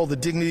to uphold the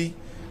dignity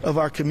of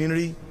our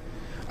community.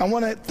 I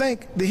want to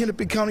thank the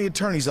Hennepin County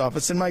Attorney's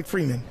Office and Mike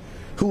Freeman,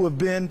 who have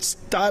been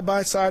side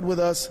by side with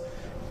us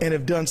and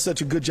have done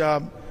such a good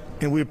job,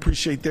 and we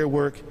appreciate their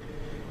work.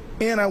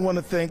 And I want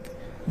to thank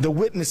the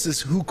witnesses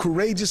who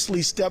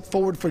courageously stepped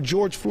forward for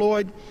George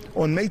Floyd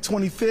on May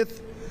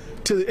 25th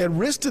at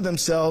risk to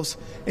themselves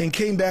and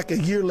came back a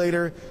year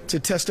later to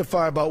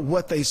testify about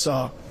what they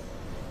saw.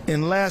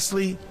 And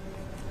lastly,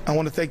 I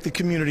want to thank the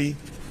community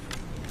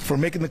for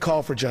making the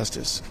call for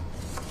justice.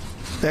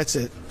 That's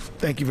it.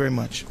 Thank you very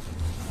much.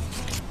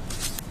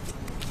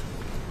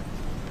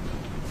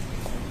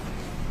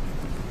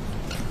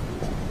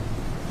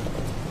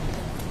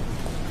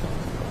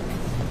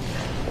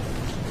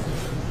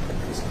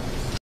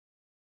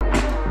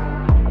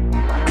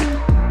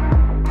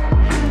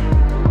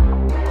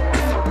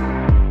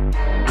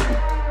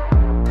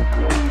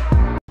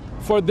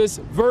 For this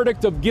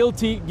verdict of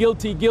guilty,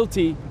 guilty,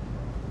 guilty,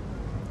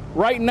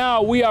 right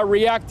now we are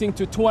reacting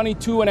to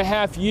 22 and a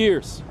half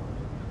years.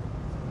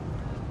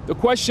 The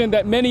question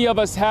that many of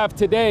us have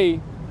today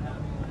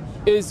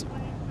is,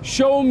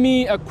 show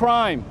me a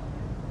crime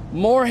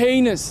more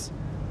heinous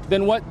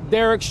than what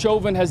Derek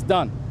Chauvin has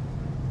done.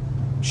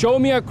 Show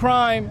me a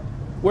crime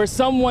where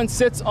someone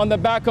sits on the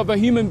back of a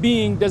human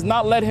being, does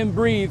not let him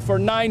breathe for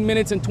 9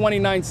 minutes and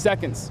 29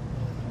 seconds.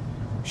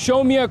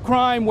 Show me a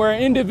crime where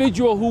an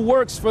individual who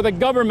works for the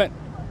government,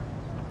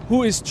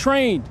 who is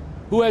trained,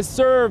 who has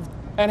served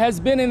and has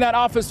been in that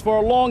office for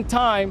a long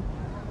time,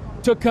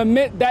 to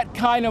commit that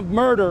kind of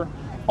murder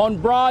on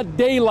broad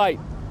daylight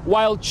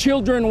while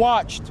children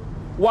watched,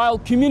 while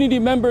community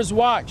members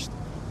watched,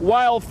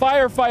 while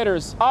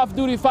firefighters,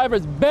 off-duty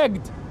firefighters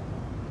begged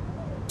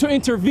to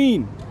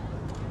intervene.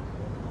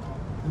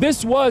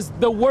 This was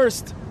the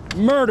worst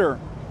murder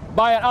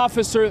by an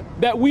officer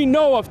that we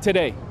know of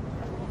today.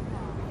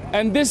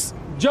 And this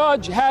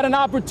judge had an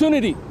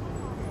opportunity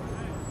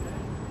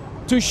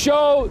to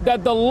show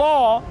that the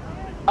law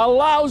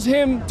allows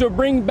him to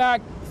bring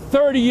back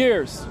 30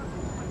 years.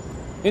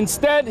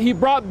 Instead, he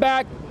brought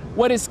back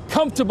what is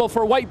comfortable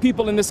for white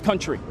people in this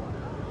country.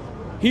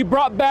 He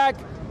brought back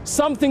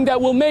something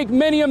that will make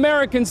many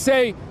Americans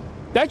say,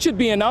 that should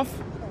be enough.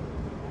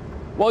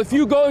 Well, if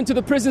you go into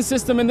the prison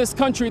system in this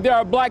country, there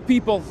are black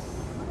people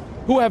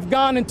who have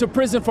gone into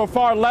prison for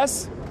far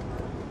less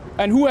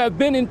and who have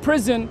been in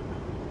prison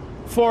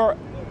for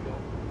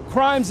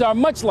crimes that are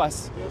much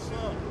less,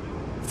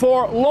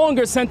 for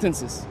longer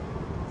sentences.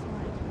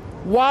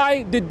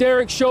 Why did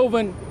Derek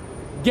Chauvin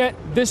get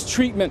this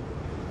treatment,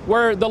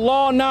 where the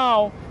law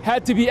now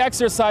had to be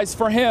exercised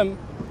for him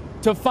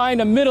to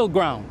find a middle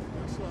ground?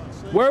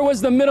 Where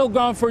was the middle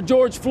ground for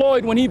George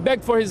Floyd when he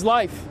begged for his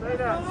life?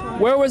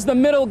 Where was the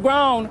middle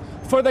ground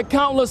for the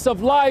countless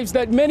of lives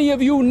that many of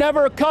you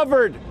never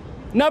covered,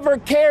 never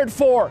cared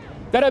for,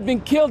 that have been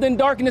killed in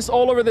darkness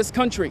all over this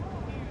country?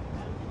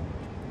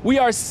 We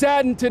are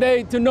saddened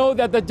today to know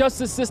that the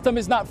justice system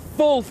is not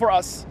full for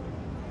us.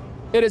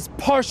 It is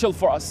partial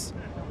for us.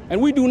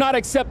 And we do not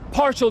accept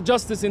partial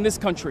justice in this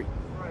country.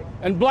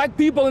 And black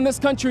people in this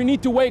country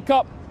need to wake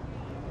up,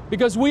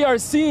 because we are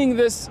seeing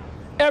this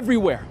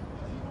everywhere.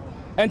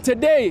 And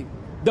today,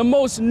 the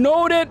most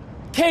noted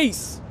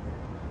case,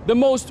 the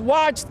most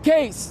watched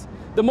case,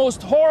 the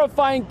most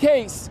horrifying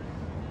case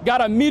got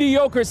a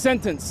mediocre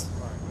sentence.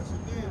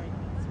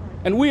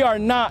 And we are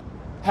not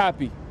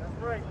happy.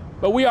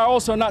 But we are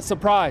also not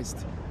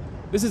surprised.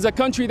 This is a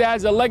country that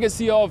has a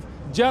legacy of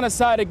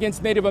genocide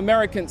against Native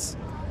Americans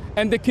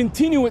and the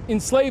continued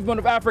enslavement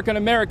of African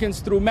Americans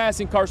through mass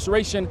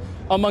incarceration,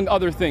 among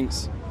other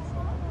things.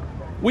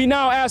 We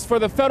now ask for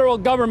the federal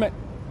government,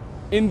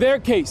 in their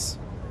case,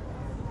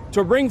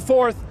 to bring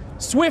forth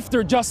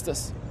swifter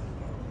justice,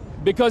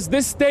 because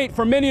this state,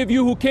 for many of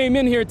you who came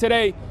in here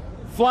today,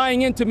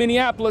 flying into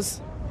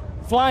Minneapolis,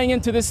 flying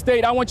into this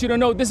state, I want you to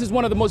know this is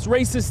one of the most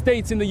racist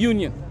states in the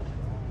Union.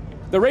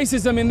 The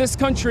racism in this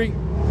country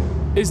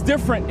is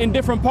different in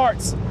different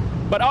parts,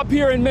 but up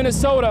here in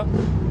Minnesota,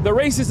 the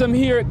racism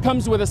here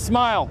comes with a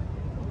smile.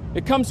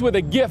 It comes with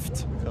a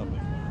gift.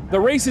 The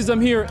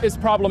racism here is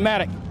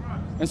problematic.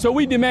 And so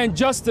we demand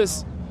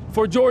justice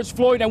for George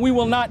Floyd, and we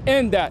will not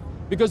end that,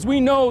 because we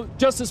know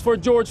justice for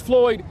George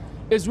Floyd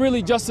is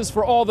really justice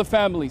for all the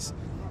families.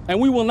 And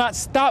we will not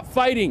stop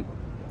fighting.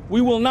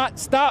 We will not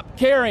stop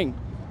caring,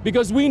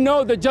 because we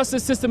know the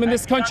justice system in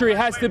this country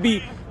has to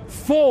be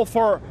full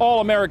for all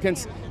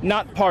Americans,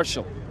 not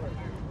partial.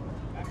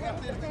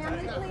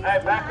 Hey,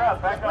 back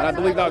up. And I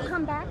believe that.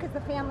 Come back because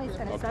the family's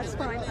going to. That's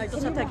fine. I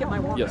just have to get my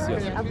walker. Yes,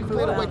 yes.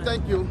 Wait,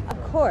 thank you.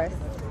 Of course.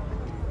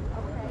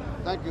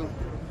 Thank you.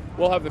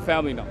 We'll have the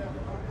family know.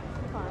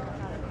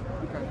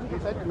 Okay.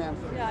 Thank you, ma'am.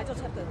 Yeah, I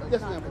just have to.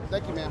 Yes, ma'am.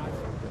 Thank you, ma'am.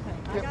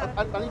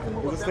 I need to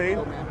move the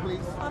same, please.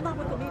 I'm not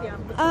with the media.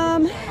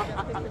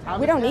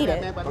 We don't need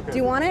it. Okay. Do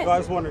you want it? I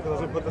was wondering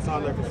because I was going to put this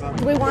on there. Cause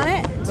Do we want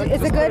it?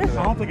 Is it good?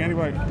 I don't think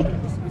anybody.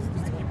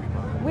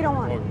 We don't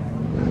want it.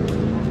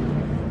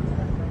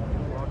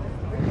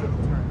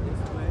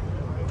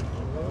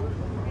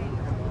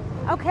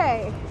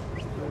 Okay.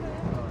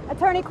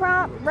 Attorney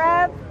Crump,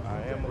 Rev.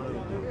 I am a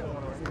little bit.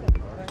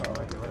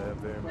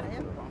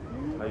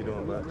 How you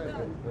doing, bud?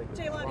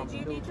 Jaylani, do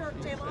you need your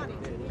Jaylani?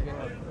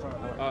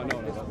 No.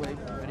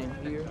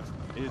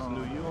 It's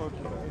New York.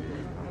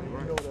 Yeah,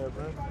 we're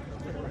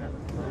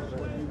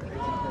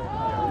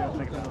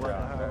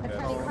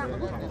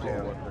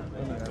here.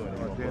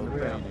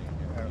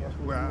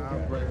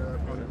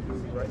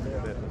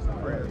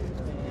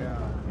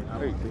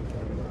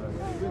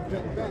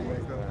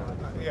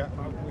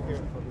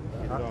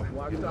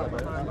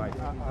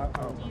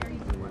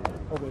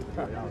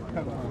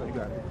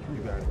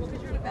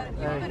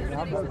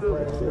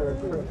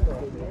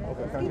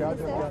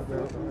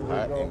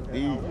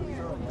 Indeed.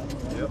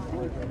 Yep.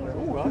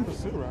 Ooh, I can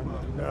sit right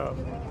now. No.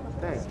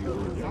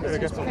 You better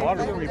get some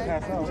water before you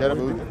pass out. Shut up,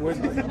 Boo. Yeah,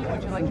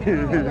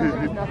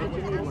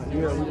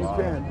 we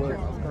can, but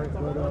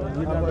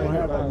we're not going to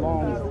have a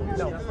long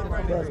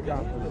press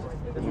conference.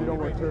 Because we don't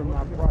want to turn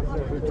my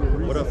process into a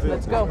recess. What up,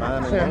 Let's go.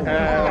 Let's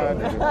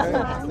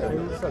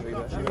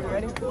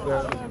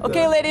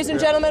Okay, ladies and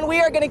gentlemen, we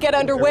are going to get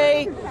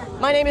underway.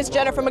 My name is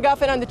Jennifer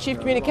McGuffin. I'm the Chief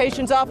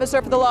Communications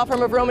Officer for the law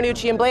firm of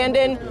Romanucci and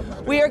Blandon.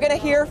 We are going to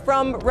hear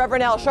from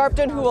Reverend Al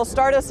Sharpton, who will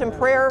start us in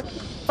prayer,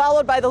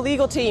 followed by the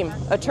legal team,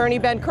 Attorney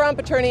Ben Crump,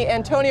 Attorney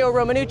Antonio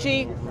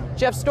Romanucci,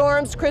 Jeff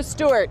Storms, Chris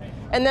Stewart.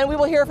 And then we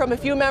will hear from a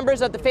few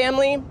members of the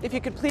family. If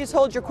you could please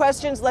hold your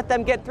questions, let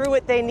them get through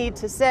what they need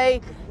to say.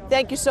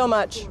 Thank you so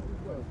much.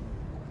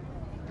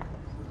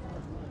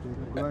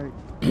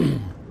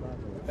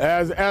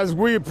 As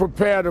we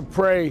prepare to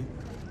pray,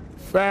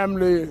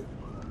 family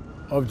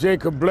of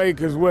Jacob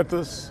Blake is with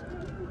us,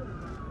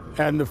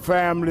 and the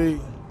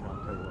family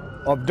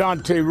of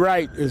Dante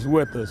Wright is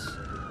with us.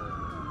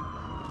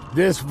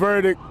 This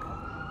verdict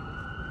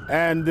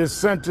and this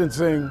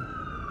sentencing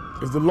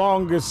is the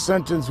longest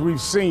sentence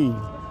we've seen,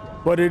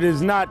 but it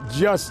is not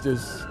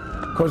justice,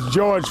 because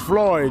George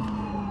Floyd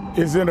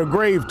is in a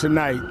grave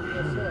tonight,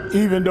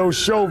 even though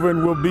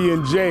Chauvin will be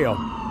in jail.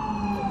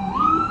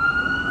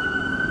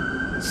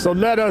 So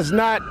let us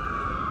not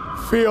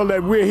feel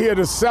that we're here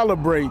to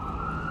celebrate,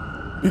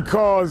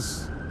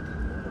 because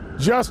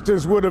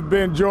justice would have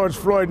been George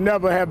Floyd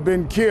never have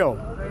been killed.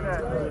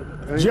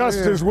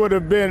 Justice would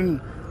have been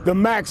the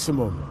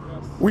maximum.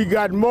 We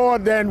got more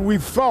than we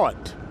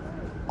thought,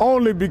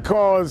 only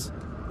because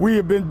we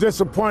have been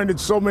disappointed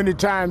so many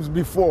times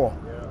before.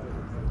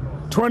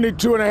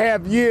 22 and a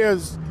half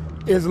years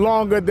is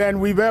longer than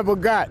we've ever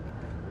got,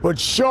 but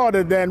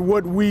shorter than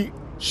what we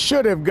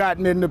should have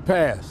gotten in the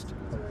past.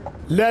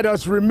 Let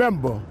us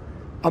remember,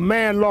 a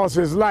man lost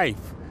his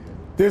life.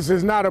 This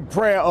is not a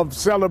prayer of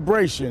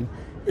celebration.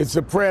 It's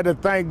a prayer to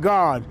thank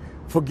God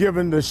for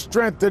giving the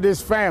strength to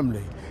this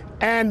family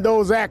and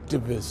those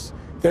activists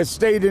that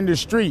stayed in the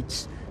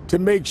streets to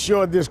make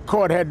sure this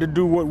court had to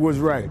do what was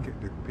right.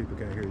 People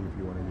can't hear you if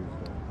you want to use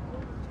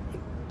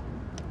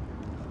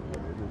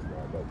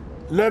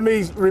that. Let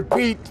me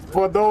repeat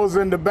for those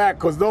in the back,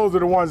 because those are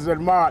the ones that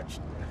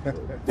marched,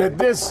 that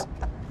this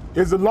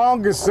is the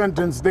longest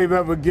sentence they've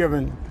ever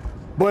given,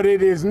 but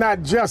it is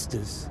not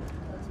justice.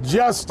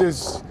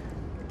 Justice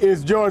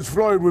is George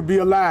Floyd would be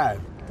alive.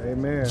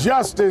 Amen.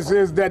 Justice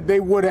is that they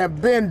would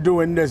have been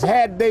doing this.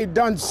 Had they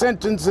done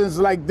sentences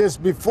like this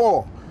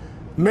before,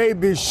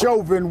 maybe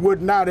Chauvin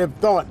would not have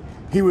thought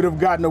he would have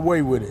gotten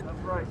away with it.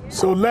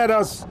 So let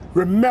us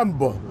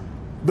remember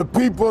the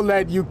people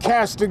that you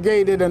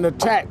castigated and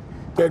attacked,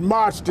 that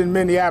marched in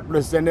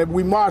Minneapolis and that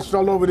we marched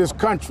all over this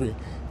country.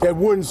 that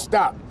wouldn't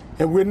stop,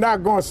 and we're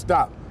not going to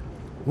stop.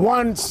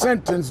 One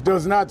sentence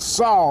does not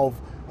solve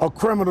a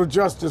criminal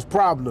justice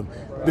problem.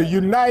 The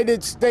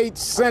United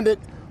States Senate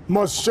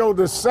must show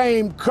the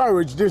same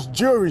courage this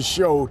jury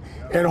showed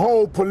and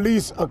hold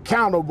police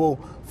accountable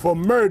for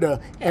murder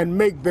and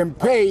make them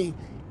pay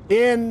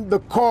in the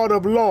court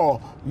of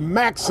law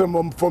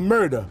maximum for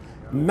murder.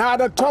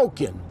 Not a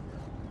token,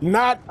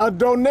 not a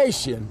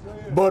donation,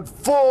 but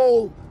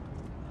full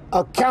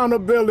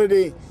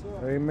accountability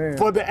Amen.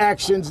 for the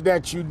actions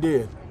that you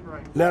did.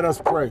 Let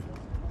us pray.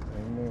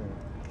 Amen.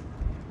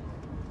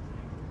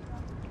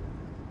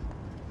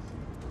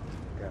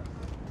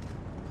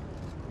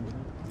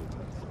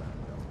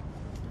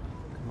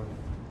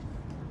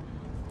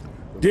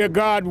 Dear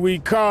God, we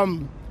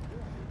come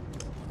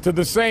to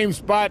the same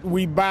spot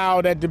we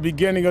bowed at the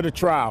beginning of the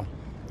trial,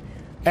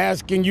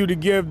 asking you to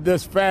give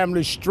this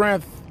family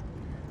strength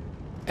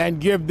and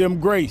give them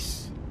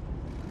grace.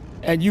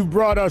 And you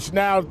brought us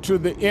now to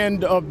the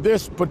end of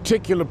this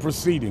particular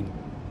proceeding.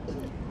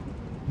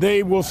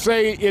 They will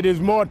say it is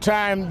more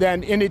time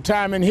than any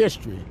time in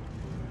history,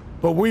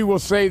 but we will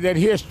say that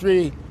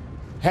history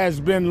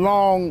has been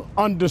long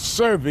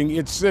underserving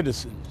its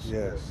citizens.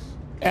 Yes.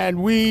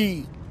 And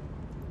we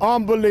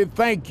humbly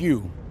thank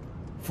you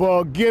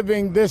for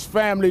giving this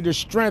family the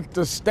strength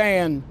to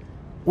stand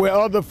where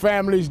other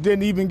families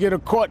didn't even get a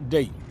court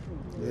date.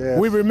 Yes.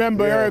 We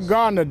remember Yes. Eric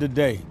Garner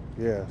today.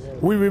 Yes.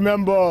 We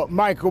remember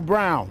Michael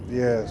Brown.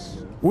 Yes.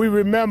 We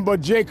remember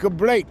Jacob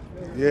Blake,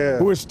 Yes.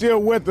 who is still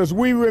with us.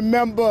 We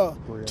remember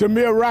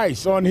Tamir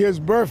Rice on his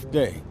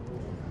birthday.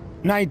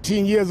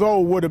 19 years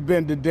old would have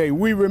been today.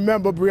 We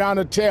remember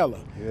Breonna Taylor.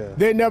 Yes.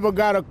 They never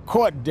got a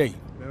court date.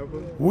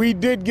 Never. We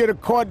did get a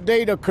court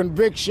date, a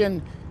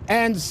conviction,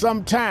 and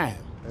some time.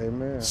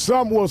 Amen.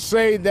 Some will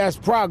say that's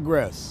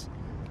progress.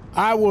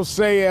 I will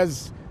say,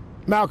 as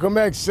Malcolm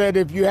X said,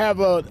 if you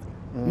have a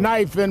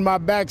knife in my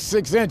back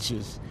 6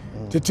 inches,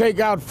 to take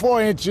out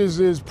 4 inches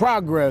is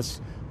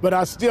progress, but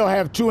I still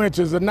have 2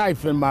 inches of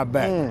knife in my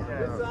back.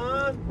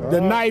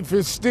 The knife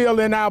is still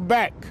in our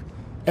back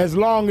as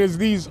long as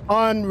these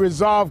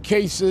unresolved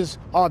cases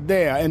are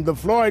there. And the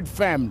Floyd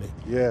family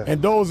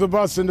and those of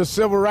us in the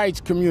civil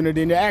rights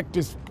community and the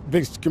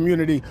activist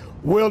community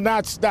will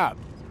not stop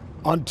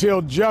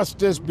until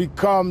justice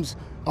becomes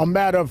a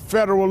matter of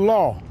federal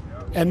law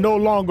and no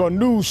longer a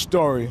news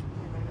story,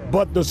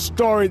 but the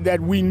story that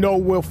we know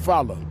will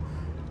follow.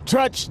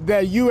 Touch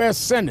the U.S.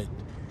 Senate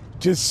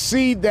to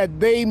see that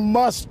they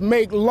must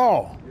make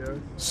law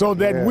so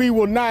that we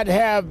will not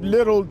have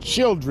little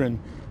children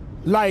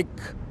like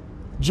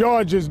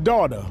George's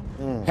daughter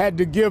had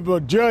to give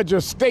a judge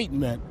a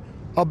statement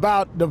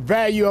about the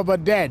value of a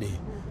daddy,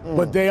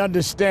 but they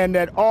understand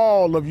that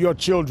all of your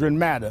children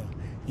matter.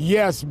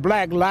 Yes,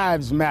 black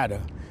lives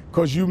matter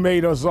because you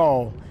made us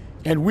all.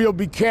 And we'll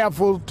be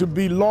careful to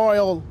be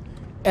loyal,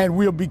 and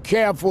we'll be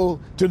careful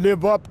to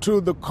live up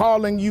to the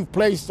calling you've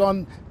placed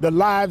on the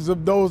lives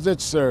of those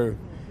that serve,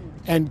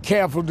 and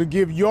careful to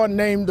give your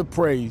name the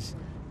praise.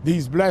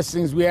 These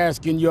blessings we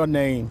ask in your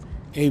name.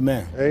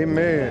 Amen.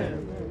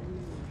 Amen.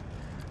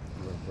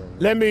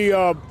 Let me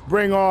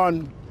bring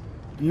on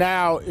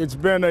now, it's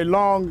been a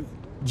long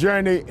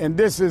journey, and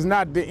this is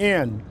not the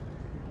end.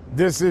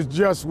 This is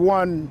just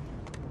one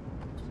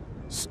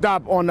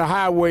stop on the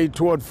highway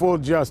toward full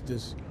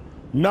justice.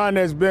 None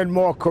has been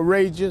more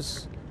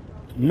courageous.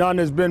 None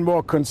has been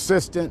more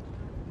consistent.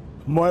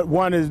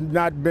 One has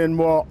not been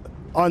more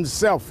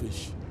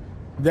unselfish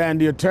than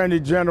the Attorney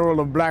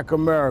General of Black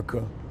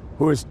America,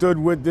 who has stood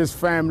with this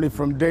family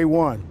from day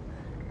one,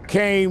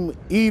 came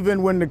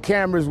even when the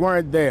cameras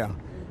weren't there,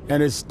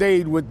 and has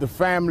stayed with the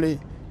family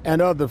and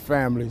other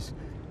families.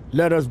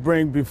 Let us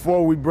bring,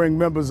 before we bring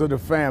members of the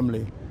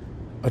family,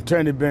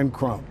 Attorney Ben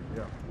Crump.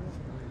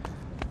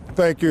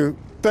 Thank you.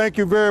 Thank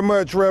you very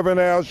much, Reverend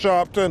Al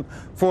Sharpton,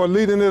 for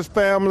leading this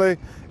family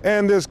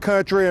and this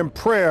country in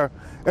prayer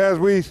as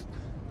we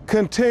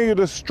continue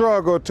to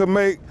struggle to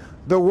make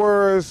the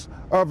words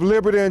of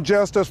liberty and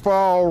justice for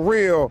all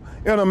real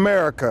in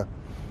America.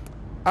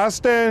 I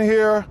stand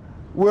here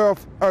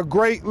with a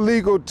great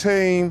legal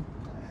team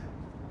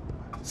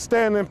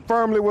standing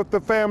firmly with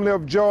the family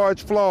of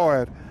George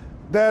Floyd.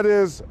 That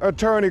is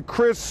Attorney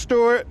Chris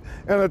Stewart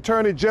and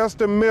Attorney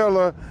Justin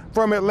Miller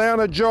from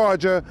Atlanta,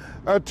 Georgia,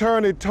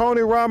 Attorney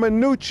Tony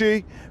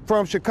Romanucci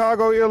from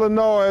Chicago,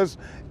 Illinois,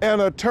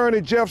 and Attorney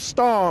Jeff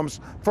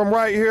Storms from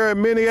right here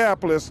in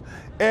Minneapolis.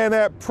 And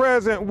at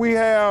present, we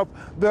have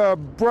the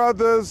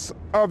brothers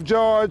of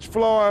George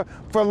Floyd,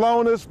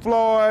 Philonise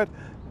Floyd,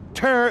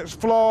 Terrence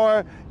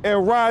Floyd,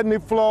 and Rodney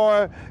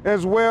Floyd,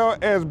 as well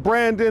as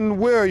Brandon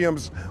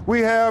Williams. We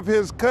have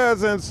his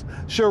cousins,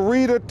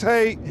 Sharita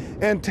Tate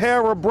and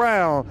Tara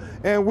Brown.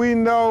 And we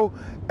know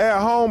at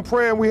home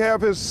praying, we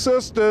have his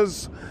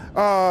sisters,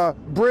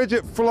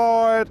 Bridget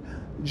Floyd,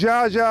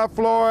 Jaja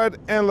Floyd,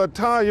 and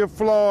LaTanya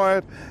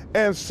Floyd,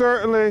 and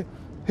certainly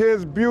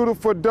his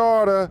beautiful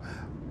daughter,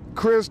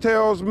 Chris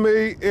tells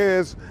me,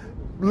 is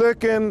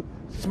looking,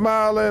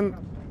 smiling,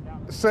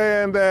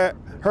 saying that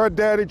her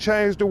daddy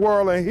changed the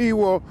world, and he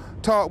will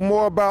talk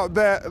more about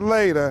that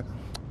later.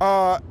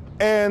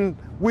 and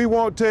we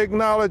want to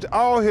acknowledge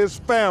all his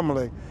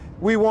family.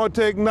 We want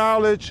to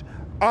acknowledge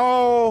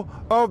all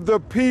of the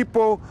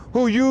people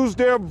who use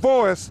their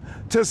voice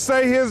to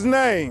say his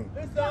name.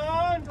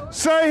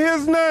 Say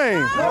his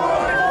name.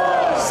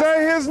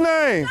 Say his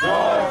name.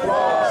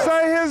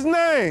 Say his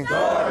name.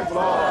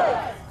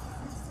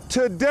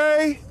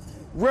 Today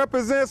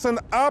represents an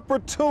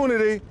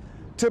opportunity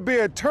to be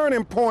a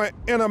turning point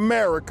in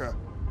America.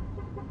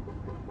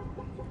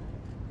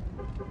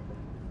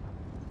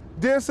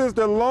 This is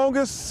the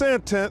longest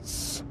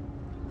sentence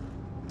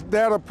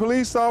that a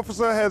police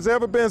officer has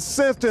ever been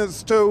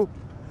sentenced to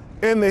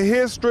in the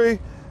history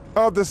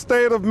of the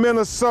state of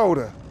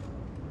Minnesota.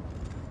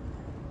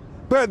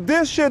 But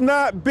this should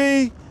not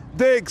be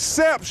the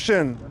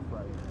exception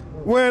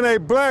when a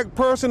black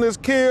person is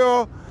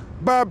killed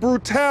by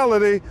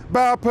brutality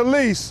by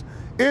police.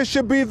 It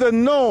should be the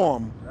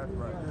norm.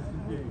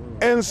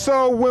 And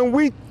so when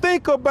we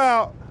think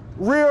about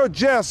real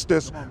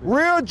justice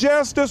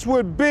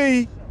would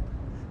be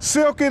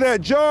Silky,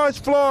 that George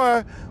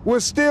Floyd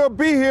would still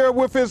be here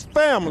with his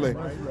family.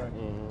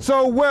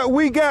 So what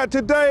we got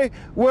today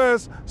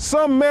was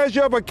some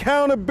measure of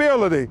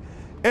accountability.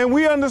 And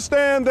we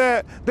understand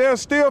that there are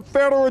still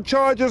federal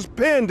charges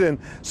pending.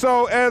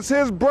 So as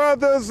his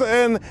brothers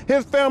and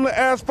his family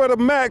ask for the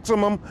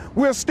maximum,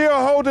 we're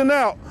still holding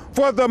out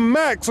for the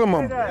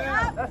maximum.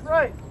 That's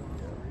right.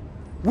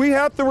 We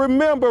have to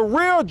remember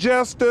real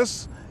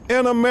justice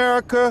in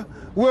America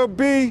will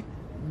be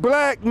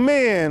black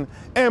men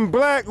and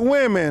black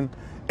women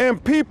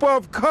and people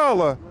of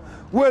color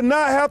will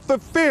not have to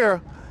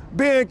fear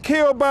being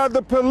killed by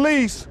the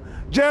police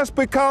just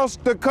because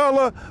the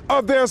color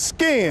of their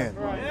skin.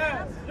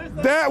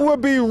 That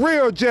would be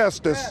real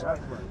justice.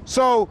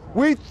 So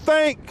we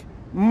thank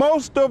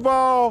most of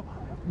all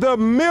the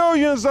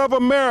millions of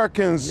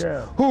Americans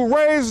who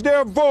raised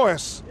their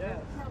voice.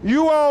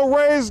 You all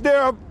raised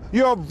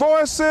your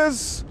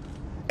voices,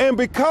 and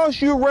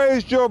because you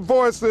raised your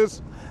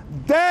voices,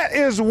 that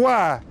is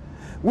why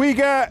we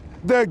got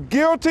the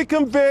guilty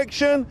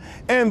conviction,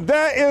 and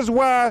that is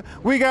why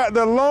we got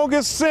the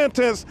longest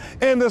sentence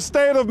in the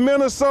state of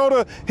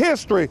Minnesota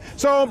history.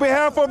 So on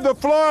behalf of the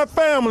Floyd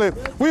family,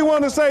 we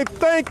want to say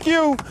thank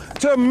you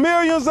to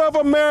millions of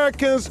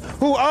Americans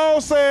who all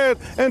said,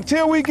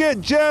 until we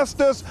get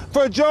justice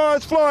for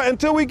George Floyd,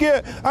 until we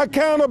get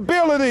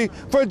accountability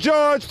for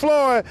George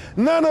Floyd,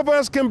 none of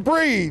us can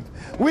breathe.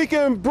 We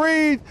can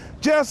breathe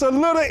just a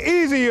little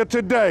easier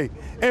today,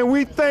 and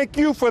we thank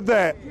you for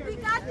that. We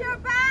got your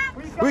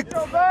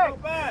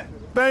back.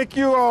 Thank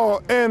you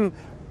all. And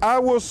I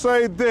will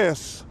say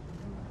this,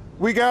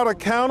 we got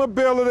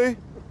accountability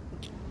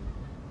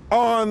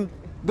on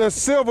the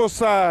civil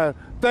side,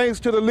 thanks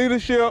to the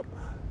leadership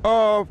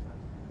of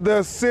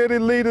the city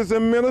leaders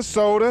in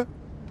Minnesota.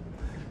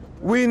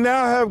 We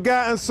now have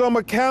gotten some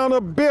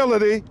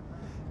accountability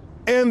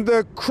in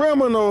the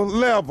criminal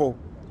level,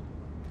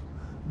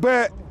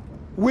 but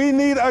we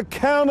need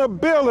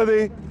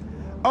accountability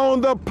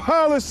on the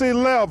policy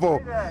level.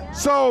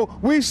 So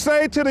we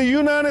say to the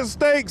United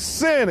States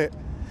Senate,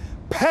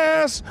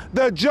 pass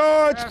the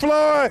George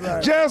Floyd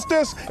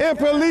Justice in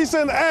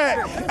Policing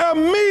Act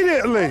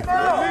immediately.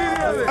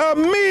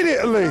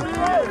 Immediately.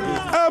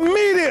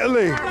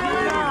 Immediately.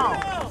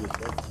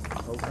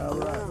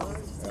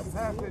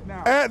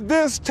 At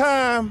this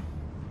time,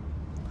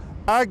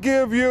 I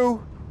give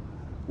you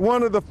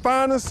one of the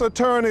finest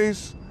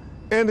attorneys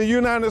in the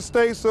United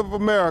States of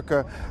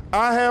America.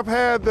 I have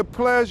had the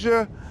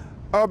pleasure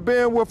of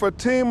being with a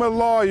team of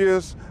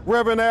lawyers,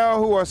 Reverend Al,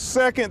 who are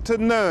second to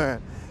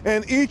none.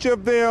 And each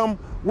of them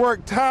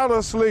work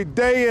tirelessly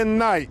day and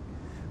night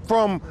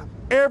from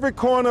every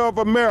corner of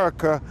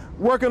America,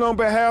 working on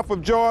behalf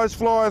of George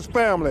Floyd's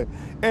family.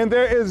 And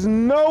there is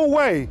no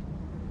way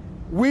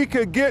we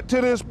could get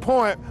to this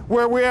point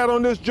where we're at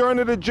on this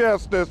journey to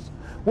justice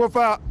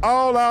without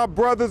all our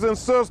brothers and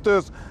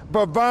sisters,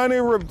 Bhavani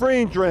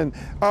Ravindran,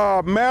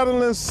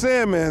 Madeline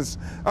Simmons,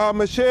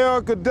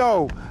 Michelle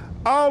Godot,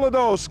 all of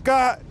those,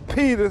 Scott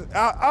Peters,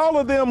 all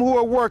of them who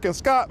are working,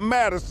 Scott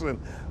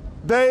Madison,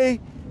 they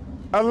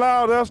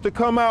allowed us to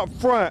come out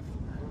front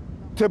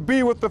to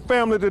be with the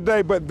family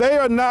today, but they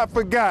are not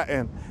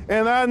forgotten.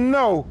 And I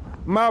know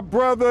my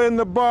brother in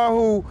the bar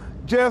who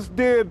just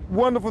did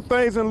wonderful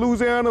things in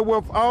Louisiana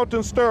with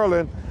Alton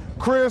Sterling,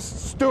 Chris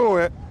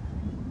Stewart,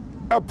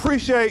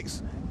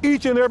 appreciates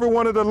each and every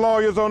one of the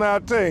lawyers on our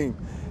team.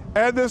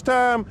 At this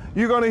time,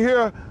 you're going to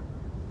hear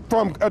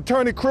from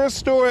Attorney Chris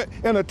Stewart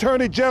and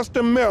Attorney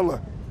Justin Miller.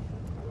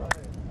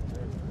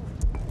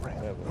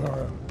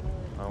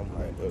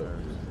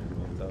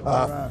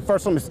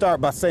 First, let me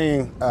start by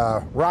saying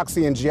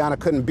Roxy and Gianna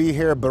couldn't be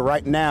here, but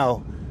right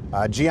now,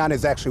 Gianna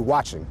is actually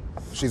watching.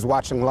 She's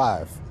watching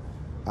live.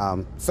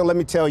 So let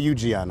me tell you,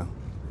 Gianna,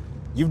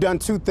 you've done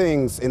two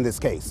things in this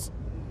case.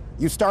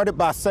 You started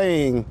by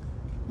saying,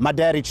 my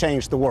daddy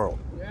changed the world.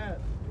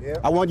 Yeah.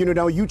 I want you to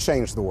know you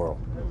changed the world.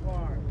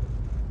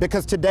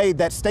 Because today,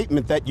 that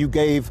statement that you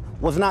gave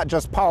was not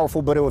just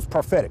powerful, but it was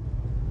prophetic.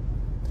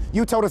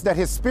 You told us that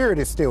his spirit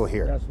is still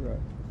here. That's right.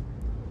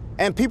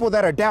 And people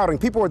that are doubting,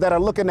 people that are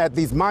looking at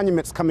these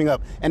monuments coming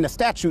up and the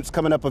statues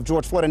coming up of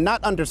George Floyd and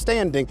not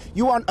understanding,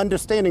 you aren't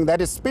understanding that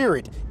his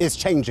spirit is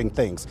changing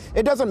things.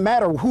 It doesn't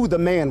matter who the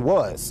man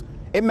was.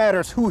 It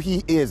matters who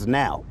he is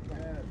now.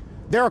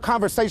 There are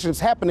conversations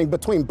happening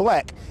between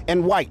black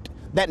and white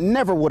that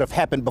never would have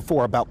happened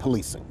before about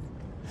policing.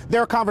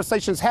 There are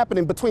conversations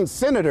happening between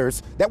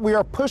senators that we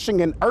are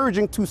pushing and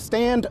urging to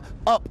stand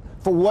up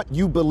for what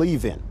you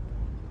believe in.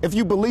 If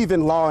you believe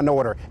in law and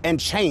order and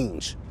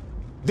change,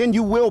 then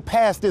you will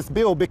pass this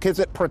bill because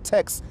it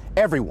protects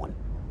everyone.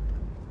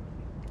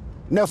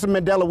 Nelson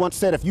Mandela once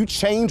said, if you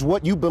change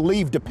what you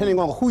believe depending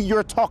on who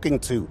you're talking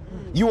to,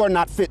 you are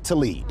not fit to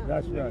lead.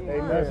 That's right.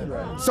 That's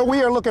right. So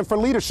we are looking for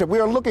leadership. We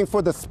are looking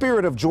for the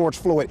spirit of George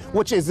Floyd,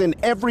 which is in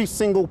every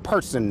single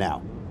person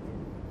now.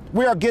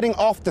 We are getting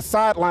off the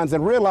sidelines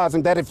and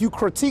realizing that if you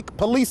critique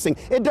policing,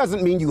 it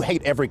doesn't mean you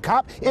hate every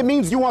cop. It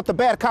means you want the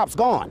bad cops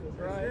gone.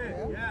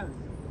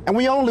 And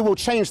we only will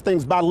change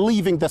things by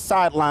leaving the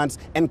sidelines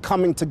and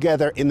coming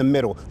together in the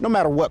middle, no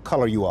matter what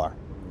color you are.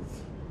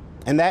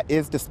 And that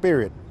is the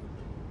spirit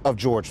of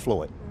George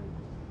Floyd.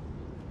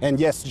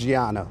 And yes,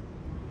 Gianna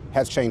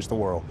has changed the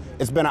world.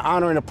 It's been an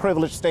honor and a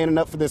privilege standing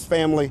up for this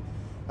family.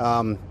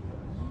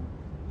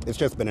 It's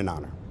just been an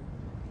honor.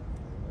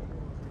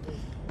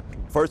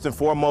 First and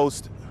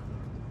foremost,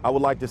 I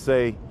would like to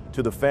say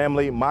to the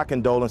family, my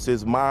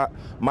condolences, my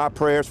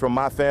prayers from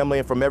my family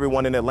and from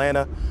everyone in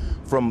Atlanta,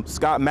 from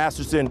Scott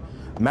Masterson,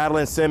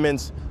 Madeline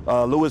Simmons,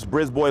 Lewis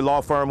Brisbois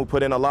Law Firm, who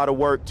put in a lot of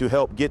work to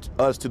help get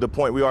us to the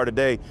point we are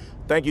today.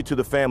 Thank you to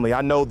the family.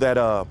 I know that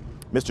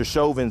Mr.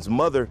 Chauvin's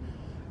mother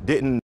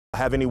didn't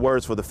have any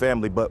words for the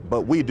family,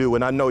 but we do,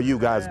 and I know you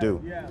guys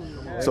do.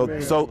 So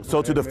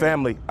to the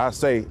family, I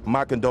say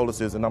my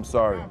condolences, and I'm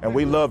sorry, and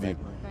we love you,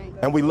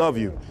 and we love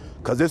you,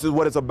 because this is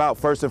what it's about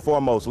first and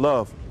foremost,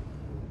 love.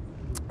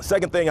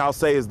 Second thing I'll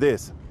say is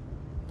this.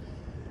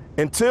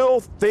 Until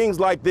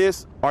things like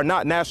this are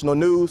not national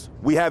news,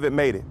 we haven't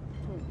made it.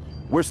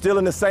 We're still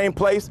in the same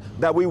place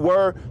that we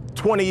were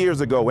 20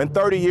 years ago and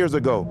 30 years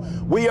ago.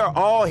 We are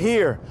all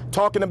here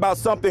talking about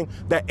something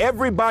that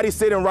everybody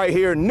sitting right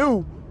here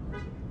knew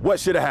what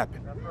should have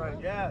happened. That's right.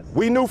 Yes.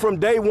 We knew from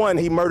day one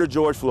he murdered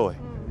George Floyd.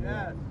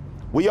 Yes.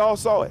 We all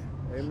saw it.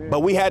 Amen.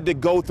 But we had to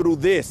go through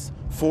this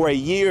for a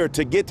year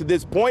to get to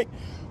this point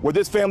where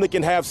this family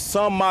can have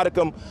some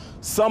modicum,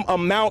 some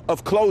amount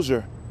of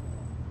closure.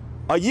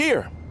 A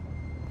year.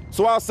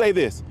 So I'll say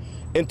this,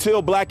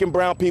 until black and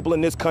brown people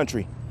in this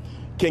country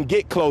can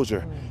get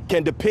closure,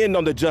 can depend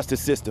on the justice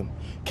system,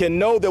 can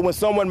know that when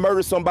someone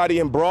murders somebody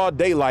in broad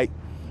daylight,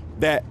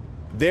 that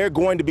they're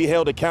going to be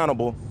held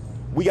accountable,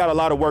 we got a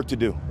lot of work to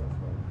do.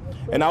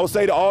 And I will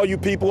say to all you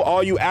people,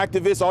 all you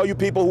activists, all you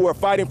people who are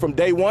fighting from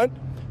day one,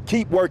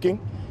 keep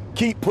working,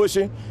 keep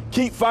pushing,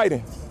 keep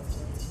fighting,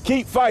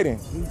 keep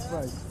fighting.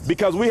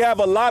 Because we have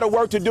a lot of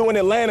work to do in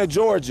Atlanta,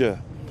 Georgia,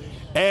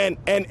 and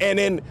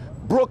in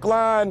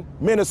Brookline,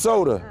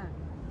 Minnesota,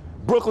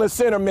 Brooklyn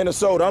Center,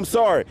 Minnesota, I'm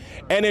sorry,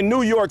 and in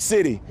New York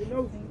City,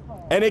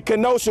 and in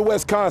Kenosha,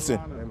 Wisconsin,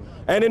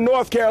 and in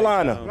North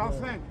Carolina,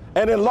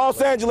 and in Los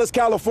Angeles,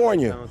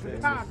 California,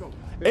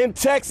 in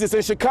Texas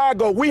and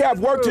Chicago. We have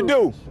work to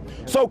do,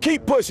 so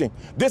keep pushing.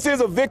 This is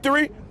a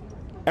victory,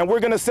 and we're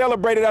gonna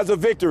celebrate it as a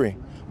victory,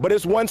 but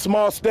it's one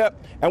small step,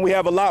 and we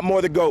have a lot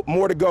more to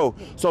go.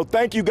 So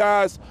thank you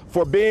guys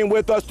for being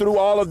with us through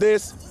all of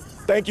this.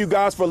 Thank you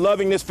guys for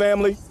loving this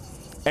family.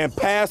 And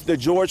pass the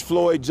George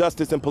Floyd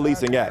Justice and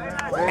Policing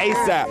Act.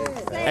 ASAP.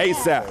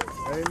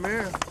 ASAP.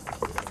 Amen.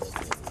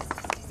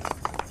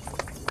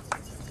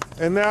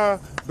 And now,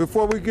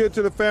 before we get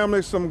to the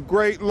family, some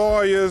great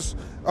lawyers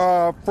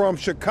from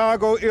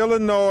Chicago,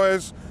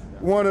 Illinois,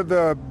 one of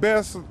the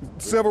best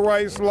civil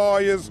rights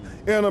lawyers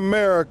in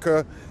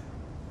America,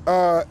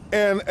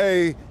 and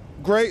a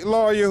great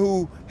lawyer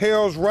who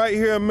hails right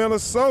here in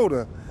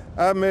Minnesota.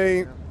 I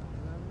mean,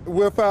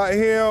 without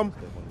him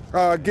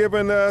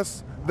giving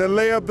us the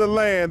lay of the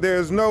land,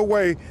 there's no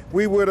way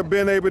we would have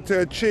been able to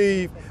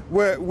achieve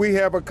what we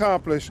have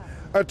accomplished.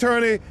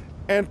 Attorney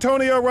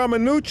Antonio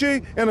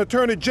Romanucci and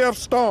Attorney Jeff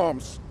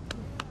Storms.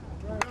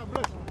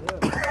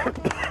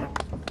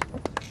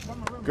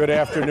 Good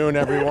afternoon,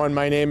 everyone.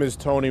 My name is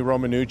Tony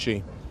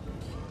Romanucci.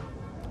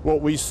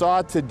 What we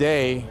saw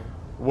today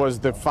was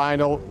the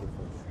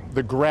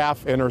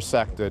graph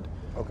intersected,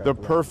 the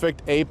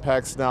perfect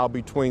apex now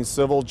between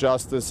civil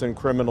justice and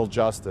criminal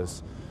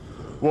justice.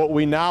 What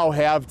we now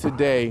have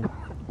today,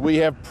 we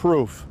have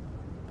proof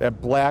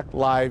that Black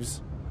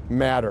lives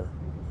matter,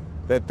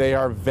 that they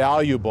are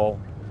valuable,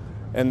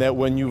 and that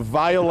when you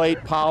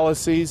violate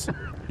policies,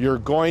 you're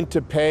going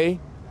to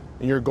pay,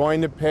 and you're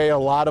going to pay a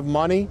lot of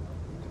money,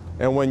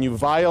 and when you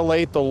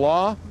violate the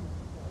law,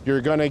 you're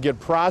going to get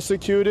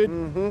prosecuted,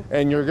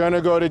 and you're going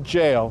to go to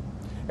jail,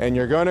 and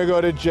you're going to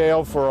go to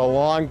jail for a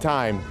long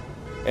time.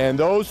 And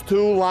those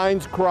two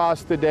lines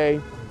crossed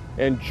today,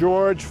 and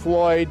George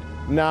Floyd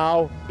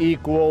now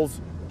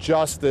equals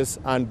justice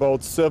on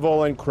both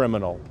civil and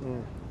criminal.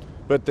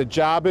 But the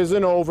job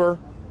isn't over.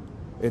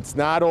 It's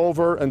not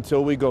over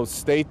until we go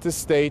state to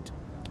state.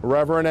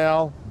 Reverend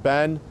Al,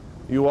 Ben,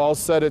 You all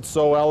said it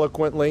so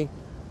eloquently.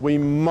 We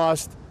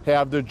must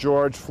have the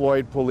George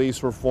Floyd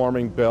police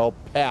reforming bill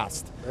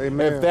passed.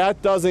 Amen. If that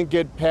doesn't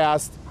get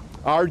passed,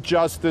 our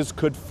justice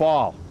could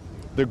fall.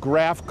 The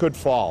graph could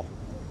fall.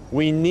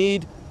 We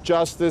need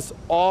justice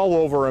all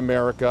over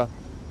America.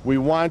 We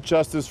want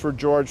justice for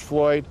George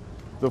Floyd.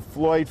 The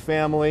Floyd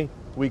family,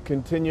 we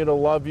continue to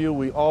love you.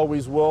 We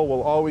always will.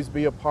 We'll always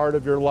be a part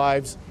of your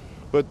lives.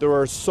 But there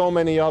are so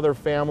many other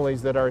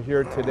families that are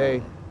here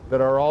today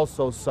that are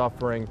also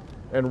suffering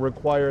and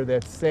require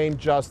that same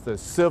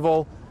justice,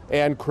 civil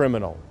and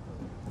criminal.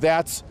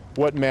 That's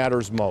what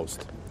matters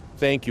most.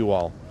 Thank you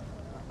all.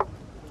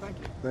 Thank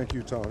you. Thank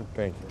you, Tony.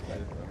 Thank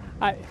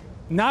you.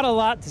 Not a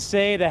lot to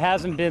say that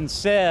hasn't been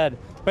said,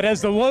 but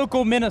as the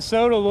local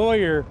Minnesota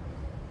lawyer,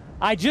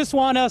 I just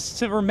want us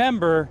to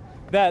remember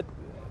that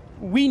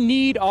we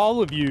need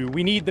all of you.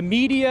 We need the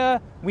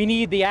media, we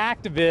need the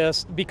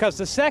activists, because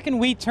the second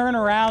we turn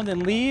around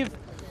and leave,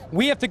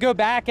 we have to go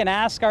back and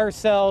ask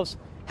ourselves,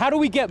 how do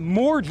we get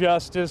more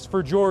justice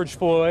for George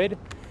Floyd?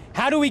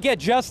 How do we get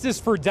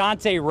justice for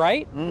Dante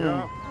Wright?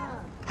 Yeah.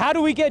 How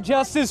do we get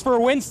justice for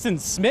Winston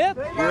Smith?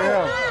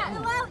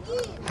 Yeah.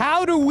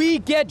 How do we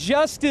get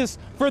justice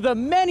for the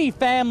many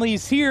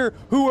families here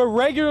who are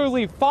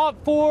regularly fought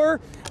for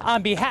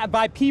on behalf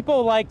by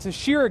people like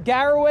Tashira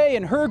Garraway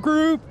and her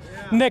group,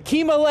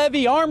 Nakima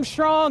Levy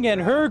Armstrong and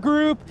her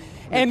group,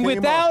 and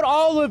without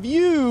all of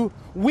you,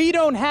 we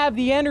don't have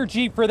the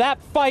energy for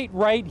that fight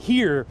right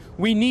here.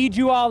 We need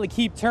you all to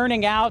keep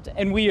turning out,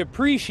 and we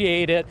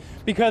appreciate it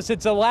because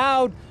it's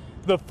allowed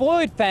the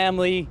Floyd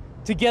family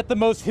to get the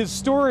most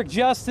historic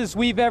justice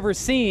we've ever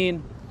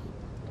seen,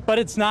 but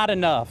it's not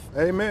enough.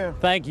 Amen.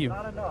 Thank you.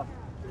 Not enough.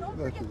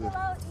 Thank you.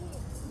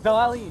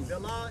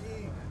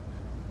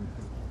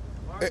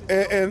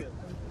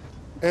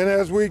 And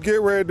as we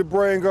get ready to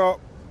bring up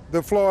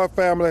the Floyd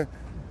family,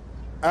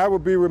 I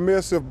would be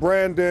remiss if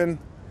Brandon,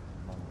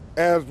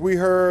 as we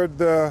heard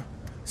the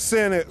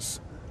sentence,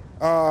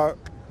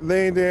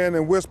 leaned in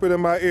and whispered in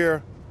my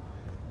ear.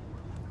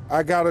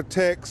 I got a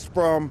text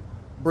from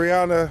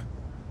Breonna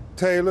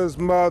Taylor's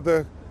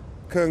mother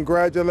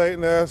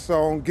congratulating us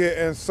on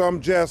getting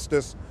some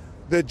justice,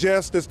 the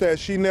justice that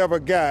she never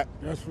got.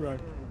 That's right.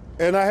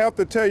 And I have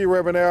to tell you,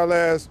 Reverend Al,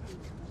 as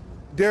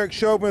Derek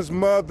Chauvin's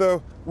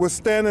mother was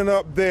standing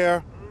up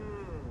there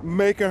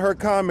making her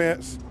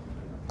comments,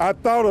 I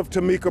thought of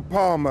Tamika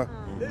Palmer,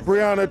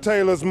 Breonna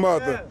Taylor's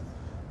mother.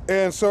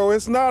 And so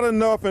it's not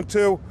enough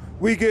until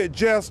we get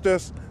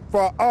justice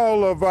for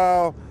all of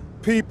our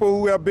people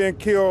who have been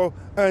killed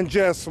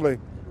unjustly.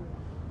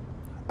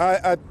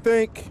 I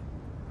think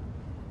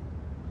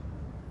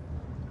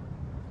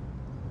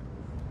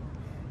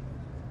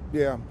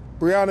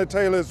Breonna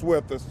Taylor is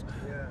with us.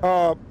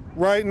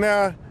 Right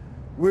now,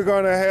 we're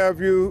going to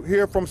have you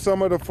hear from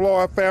some of the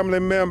Floyd family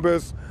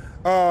members.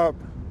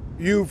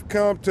 You've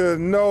come to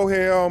know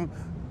him.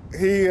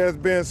 He has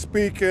been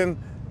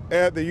speaking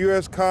at the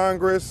U.S.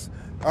 Congress,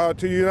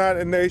 to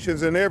United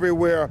Nations and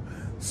everywhere,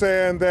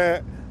 saying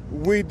that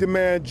we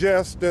demand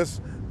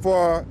justice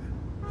for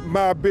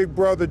my big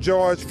brother,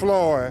 George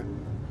Floyd.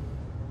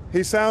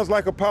 He sounds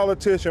like a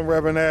politician,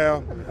 Reverend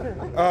Al.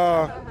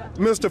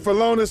 Mr.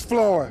 Philonis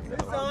Floyd.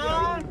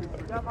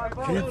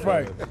 Keep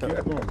fighting. Keep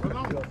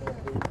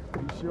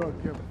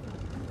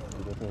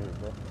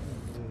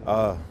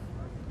going.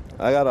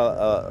 I got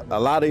a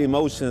lot of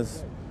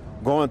emotions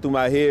going through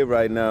my head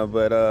right now,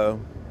 but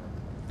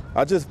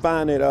I just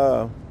find it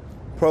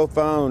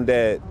profound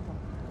that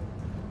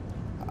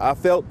I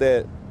felt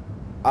that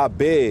I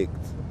begged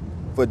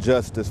for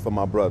justice for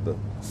my brother,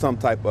 some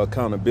type of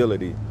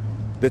accountability.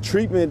 The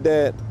treatment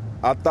that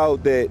I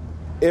thought that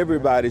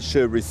everybody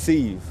should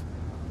receive,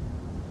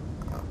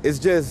 it's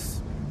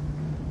just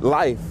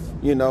life,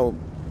 you know.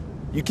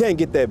 You can't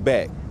get that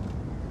back.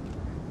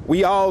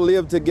 We all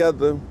live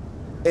together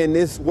in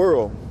this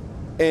world,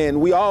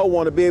 and we all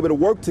want to be able to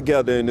work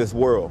together in this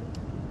world.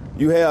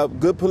 You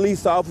have good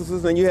police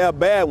officers and you have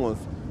bad ones.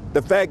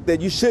 The fact that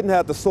you shouldn't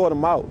have to sort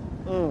them out.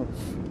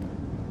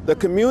 The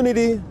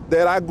community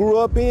that I grew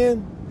up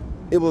in,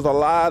 it was a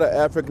lot of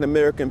African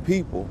American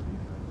people.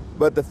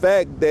 But the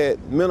fact that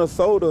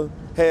Minnesota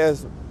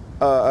has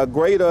a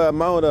greater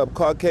amount of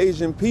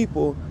Caucasian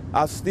people,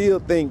 I still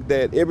think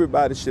that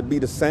everybody should be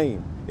the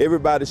same.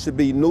 Everybody should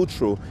be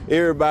neutral.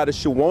 Everybody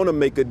should want to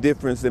make a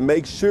difference and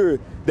make sure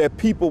that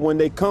people, when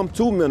they come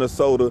to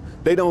Minnesota,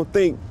 they don't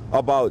think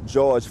about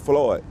George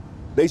Floyd.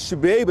 They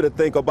should be able to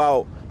think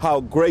about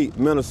how great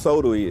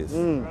Minnesota is.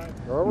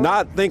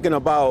 Not thinking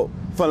about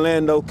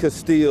Philando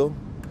Castile,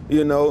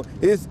 you know.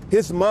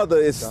 His mother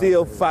is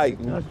still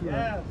fighting.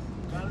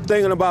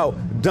 Thinking about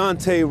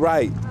Dante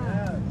Wright.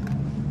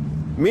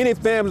 Many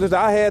families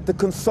I had to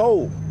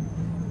console.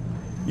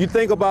 You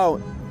think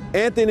about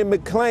Anthony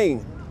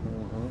McClain.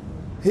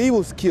 He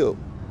was killed.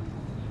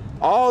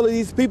 All of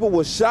these people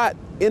were shot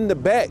in the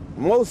back,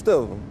 most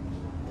of them.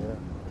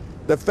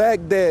 The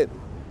fact that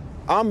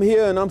I'm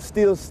here and I'm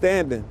still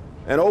standing,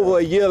 and over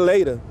a year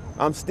later,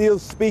 I'm still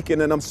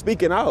speaking and I'm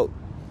speaking out.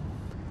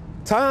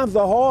 Times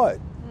are hard.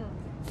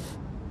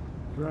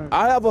 Right.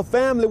 I have a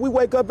family. We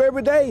wake up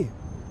every day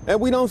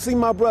and we don't see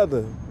my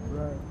brother.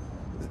 Right.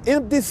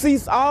 Empty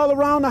seats all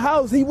around the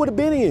house he would have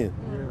been in.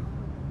 Yeah.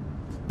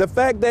 The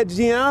fact that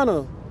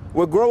Gianna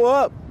would grow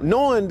up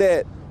knowing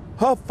that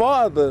her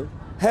father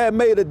had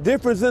made a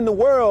difference in the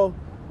world,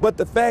 but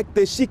the fact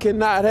that she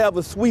cannot have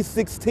a sweet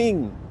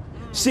 16,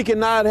 she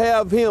cannot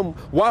have him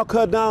walk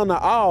her down the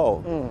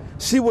aisle.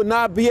 She would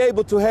not be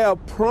able to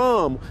have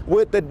prom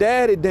with the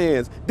daddy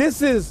dance.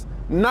 This is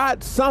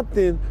not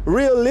something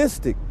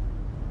realistic.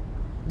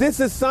 This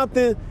is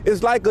something,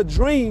 it's like a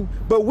dream,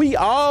 but we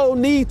all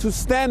need to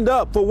stand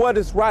up for what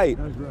is right.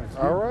 That's right.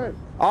 All right.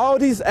 All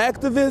these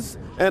activists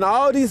and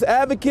all these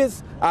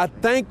advocates, I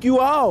thank you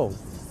all.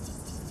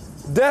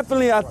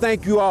 Definitely I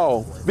thank you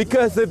all,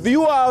 because if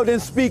you all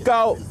didn't speak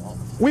out,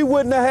 we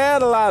wouldn't have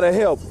had a lot of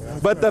help.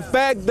 But the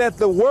fact that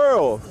the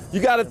world, you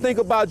got to think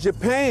about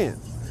Japan,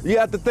 you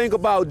have to think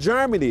about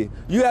Germany,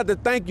 you have to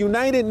think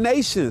United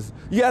Nations,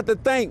 you have to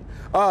think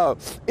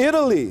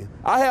Italy.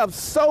 I have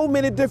so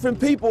many different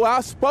people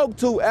I spoke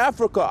to,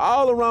 Africa,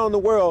 all around the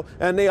world,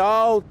 and they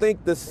all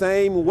think the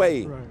same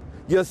way. Right.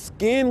 Your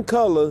skin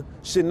color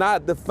should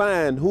not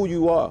define who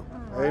you are.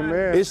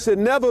 Amen. It should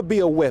never be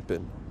a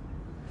weapon.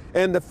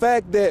 And the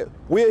fact that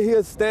we're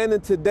here standing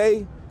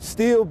today,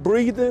 still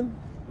breathing,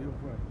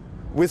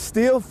 we're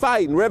still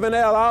fighting. Reverend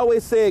Al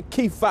always said,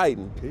 keep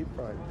fighting. Keep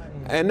fighting.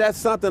 And that's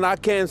something I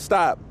can't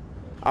stop.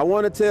 I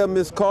want to tell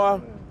Miss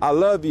Carr, I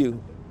love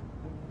you.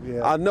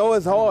 Yeah. I know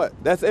it's hard.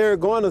 That's Eric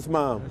Garner's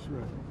mom. That's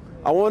right.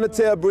 I want to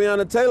tell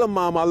Breonna Taylor,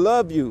 mom, I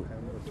love you.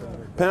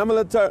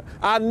 Pamela Turner.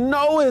 I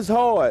know it's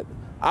hard.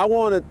 I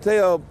want to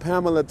tell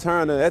Pamela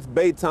Turner, that's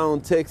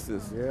Baytown,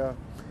 Texas. Yeah.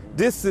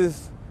 This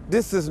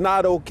is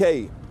not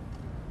okay.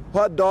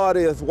 Her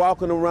daughter is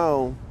walking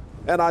around,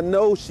 and I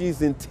know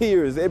she's in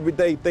tears every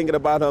day thinking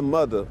about her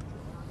mother.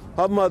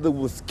 Her mother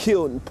was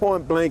killed in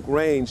point-blank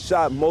range,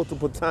 shot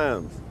multiple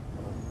times.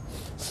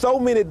 So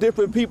many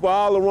different people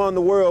all around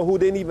the world who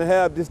didn't even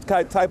have this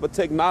type of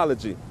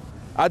technology.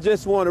 I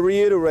just want to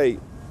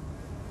reiterate,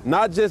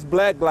 not just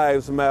Black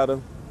Lives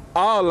Matter,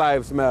 all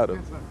lives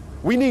matter.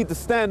 We need to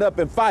stand up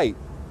and fight.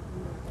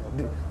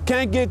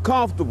 Can't get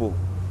comfortable,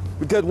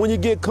 because when you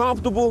get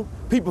comfortable,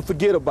 people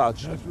forget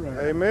about you. That's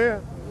right.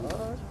 Amen.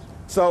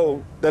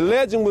 So the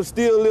legend will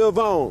still live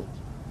on.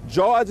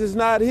 George is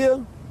not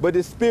here, but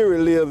his spirit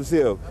lives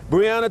here.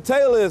 Breonna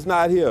Taylor is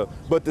not here,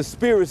 but the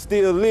spirit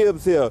still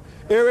lives here.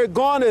 Eric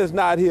Garner is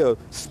not here,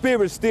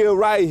 spirit still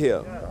right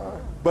here.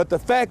 But the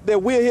fact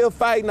that we're here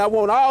fighting, I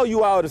want all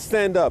you all to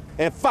stand up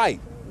and fight.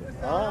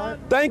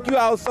 Thank you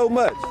all so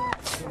much.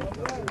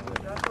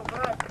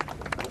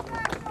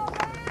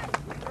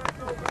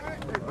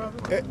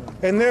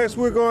 And next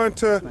we're going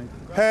to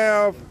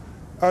have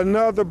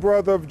another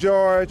brother of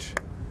George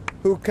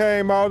who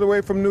came all the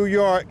way from New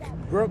York.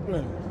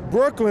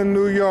 Brooklyn,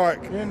 New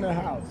York. In the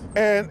house.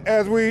 And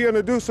as we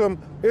introduce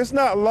him, it's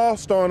not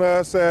lost on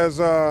us as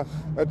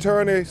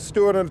Attorney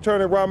Stewart and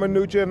Attorney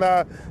Romanucci and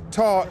I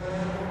taught.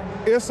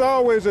 It's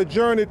always a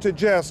journey to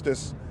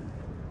justice.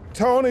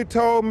 Tony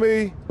told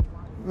me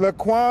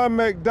Laquan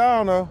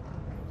McDonough,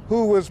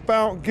 who was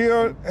found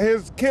guilty,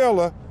 his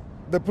killer,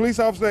 the police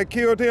officer that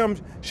killed him,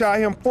 shot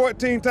him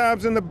 14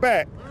 times in the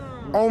back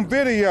on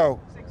video.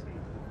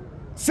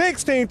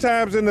 16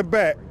 times in the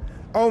back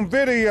on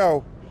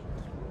video.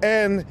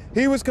 And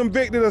he was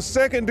convicted of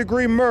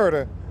second-degree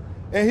murder,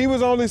 and he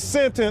was only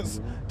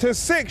sentenced to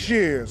 6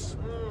 years.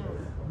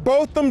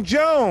 Botham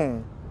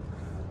Jones,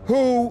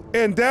 who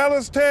in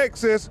Dallas,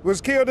 Texas,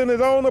 was killed in his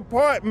own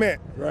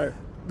apartment. Right.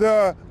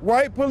 The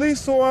white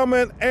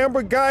policewoman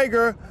Amber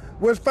Geiger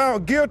was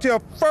found guilty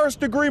of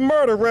first-degree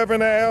murder,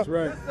 Reverend Al. That's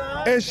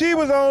right. And she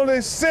was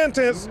only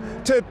sentenced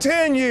to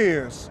 10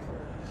 years.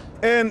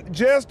 And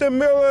Justin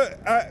Miller,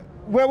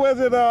 where was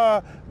it,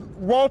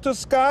 Walter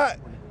Scott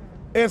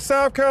in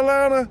South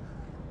Carolina,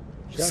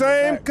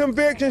 same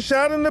conviction,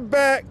 shot in the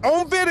back,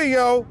 on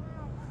video,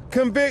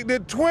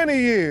 convicted 20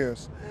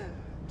 years.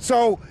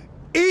 So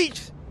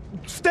each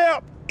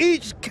step,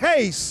 each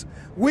case,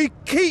 we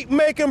keep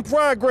making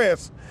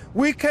progress.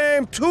 We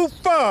came too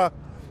far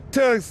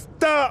to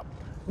stop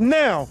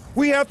now.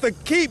 We have to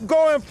keep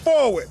going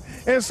forward.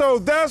 And so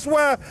that's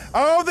why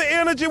all the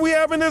energy we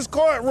have in this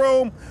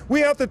courtroom, we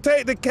have to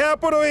take to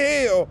Capitol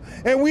Hill,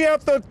 and we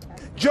have to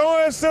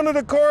join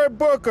Senator Cory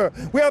Booker.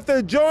 We have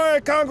to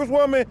join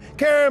Congresswoman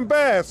Karen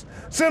Bass,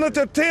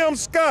 Senator Tim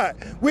Scott.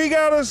 We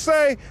gotta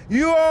say,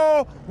 you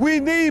all, we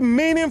need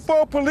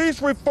meaningful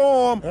police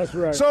reform. That's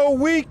right. So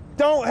we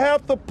don't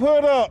have to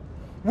put up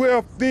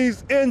with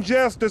these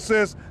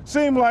injustices.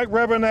 Seem like,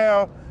 Reverend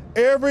Al,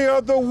 every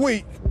other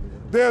week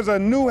there's a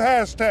new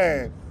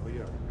hashtag.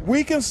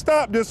 We can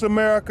stop this,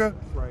 America.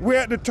 Right. We're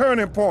at the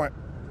turning point.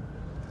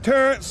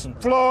 Terrence,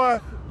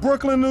 Floyd,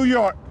 Brooklyn, New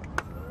York.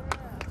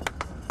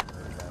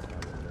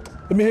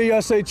 Let me hear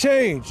y'all say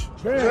change.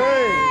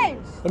 Change.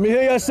 Let me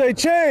hear y'all say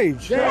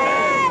change.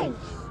 Change.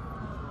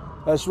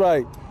 That's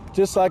right.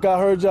 Just like I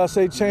heard y'all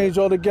say change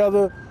all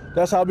together,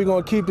 that's how we're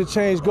gonna keep the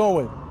change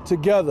going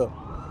together.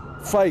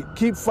 Fight,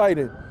 keep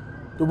fighting.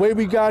 The way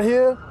we got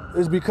here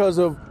is because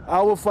of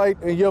our fight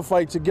and your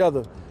fight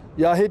together.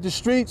 Y'all hit the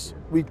streets.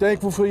 We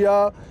thankful for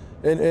y'all,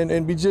 and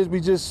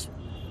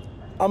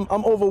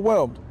I'm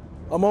overwhelmed.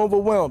 I'm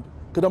overwhelmed.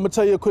 Cause I'm gonna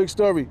tell you a quick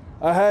story.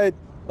 I had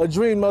a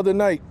dream the other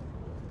night.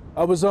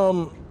 I was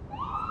in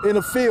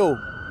a field.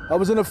 I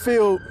was in a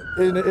field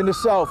in the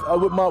South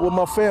with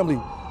my family,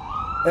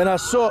 and I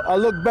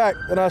looked back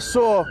and I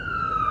saw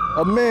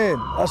a man.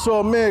 I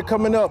saw a man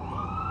coming up,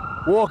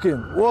 walking,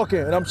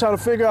 and I'm trying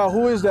to figure out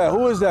who is that?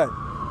 Who is that?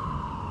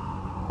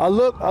 I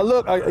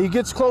look. He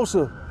gets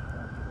closer,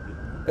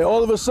 and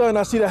all of a sudden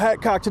I see the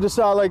hat cocked to the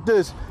side like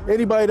this.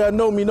 Anybody that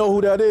know me know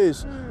who that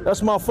is.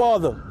 That's my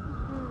father.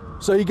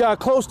 So he got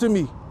close to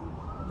me,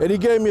 and he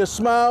gave me a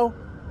smile,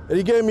 and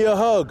he gave me a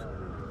hug.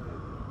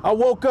 I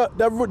woke up,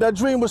 that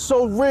dream was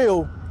so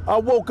real, I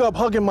woke up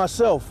hugging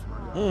myself.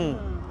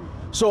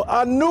 So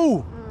I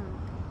knew,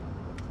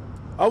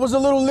 I was a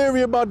little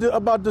leery about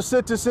the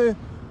sentencing,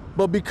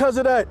 but because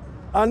of that,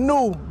 I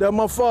knew that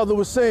my father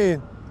was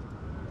saying,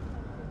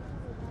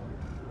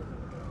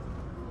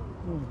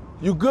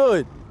 you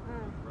good,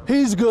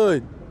 he's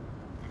good.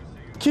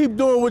 Keep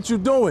doing what you're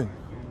doing.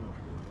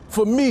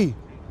 For me,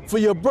 for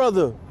your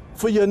brother,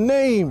 for your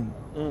name.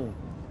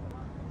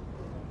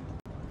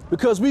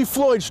 Because we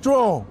Floyd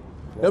strong,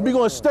 and we're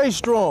gonna stay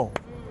strong.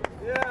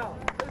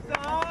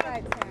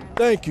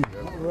 Thank you.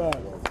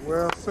 Right.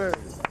 Well said.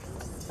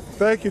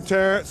 Thank you,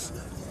 Terrence.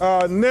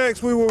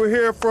 Next, we will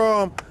hear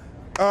from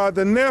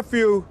the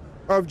nephew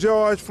of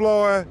George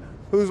Floyd,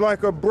 who's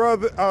like a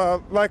brother,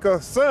 like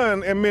a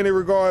son in many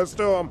regards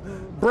to him,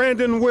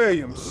 Brandon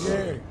Williams.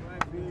 Yeah.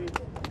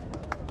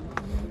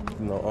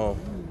 No,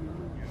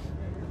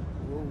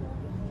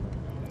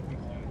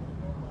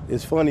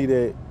 it's funny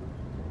that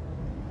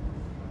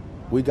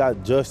we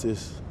got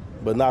justice,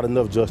 but not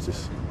enough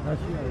justice.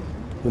 That's right.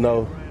 You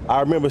know,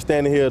 I remember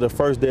standing here the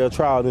first day of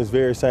trial in this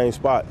very same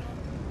spot,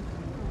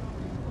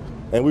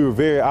 and we were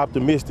very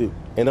optimistic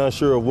and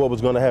unsure of what was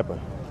going to happen.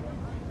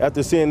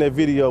 After seeing that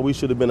video, we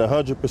should have been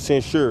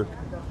 100% sure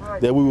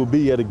that we would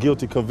be at a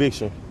guilty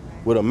conviction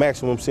with a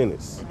maximum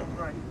sentence.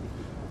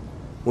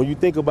 When you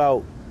think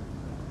about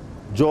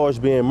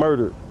George being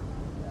murdered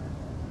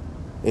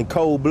in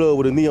cold blood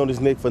with a knee on his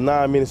neck for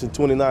 9 minutes and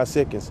 29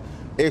 seconds,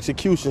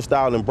 execution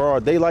style in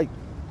broad daylight,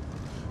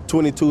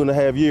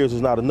 22.5 years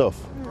is not enough.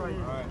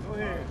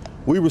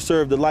 We were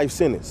served a life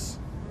sentence.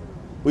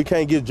 We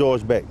can't get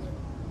George back.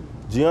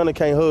 Gianna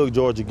can't hug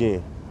George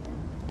again.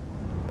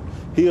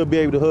 He'll be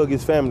able to hug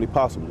his family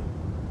possibly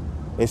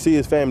and see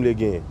his family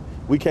again.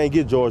 We can't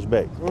get George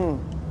back.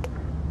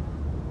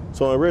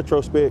 So in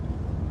retrospect,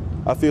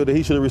 I feel that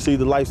he should have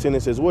received a life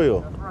sentence as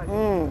well.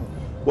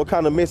 What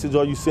kind of message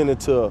are you sending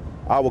to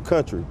our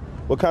country?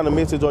 What kind of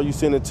message are you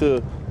sending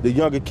to the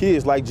younger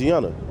kids like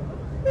Gianna?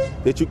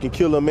 That you can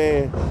kill a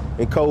man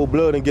in cold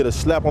blood and get a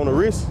slap on the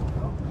wrist?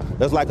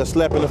 That's like a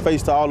slap in the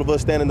face to all of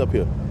us standing up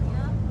here.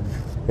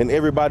 And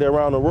everybody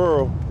around the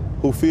world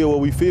who feel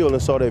what we feel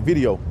and saw that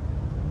video.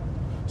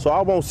 So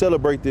I won't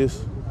celebrate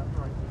this.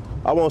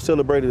 I won't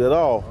celebrate it at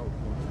all.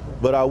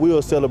 But I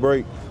will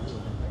celebrate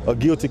a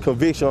guilty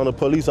conviction on a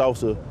police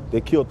officer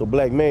that killed a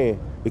black man,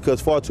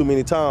 because far too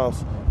many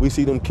times we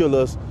see them kill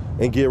us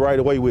and get right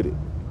away with it.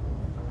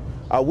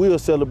 I will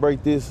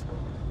celebrate this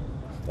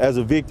as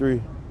a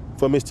victory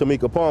for Miss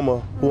Tamika Palmer,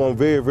 who I'm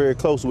very, very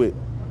close with.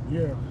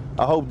 Yeah.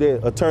 I hope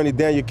that Attorney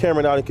Daniel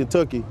Cameron out in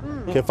Kentucky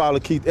can follow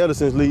Keith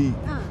Edison's lead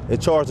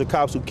and charge the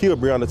cops who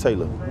killed Breonna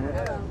Taylor.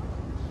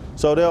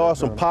 So there are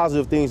some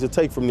positive things to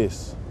take from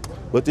this,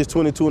 but this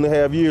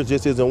 22.5 years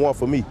just isn't one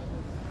for me.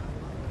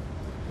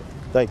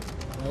 Thank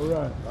you.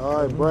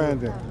 All right,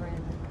 Brandon.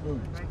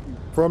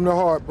 From the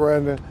heart,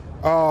 Brandon.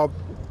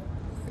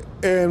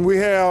 And we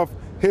have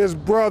his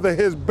brother,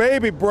 his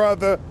baby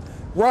brother,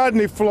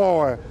 Rodney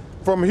Floyd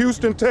from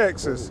Houston,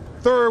 Texas,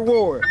 3rd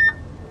Ward.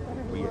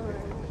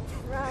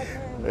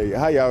 Hey,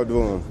 how y'all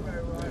doing?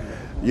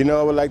 You know,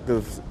 I would like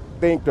to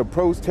thank the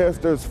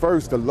protesters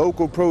first, the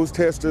local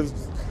protesters.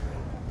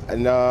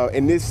 And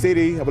in this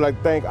city, I would like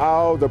to thank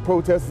all the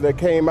protesters that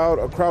came out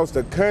across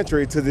the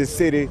country to this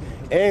city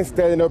and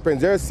standing up in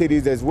their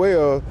cities as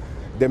well,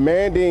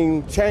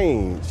 demanding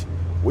change.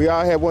 We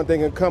all have one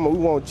thing in common. We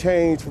want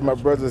change for my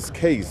brother's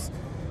case.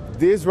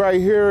 This right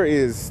here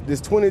is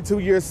this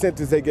 22-year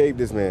sentence they gave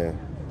this man.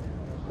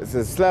 It's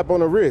a slap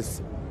on the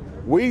wrist.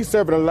 We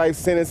serving a life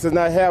sentence is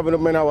not having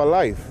him in our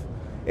life.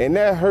 And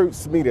that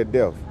hurts me to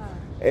death.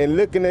 And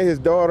looking at his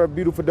daughter,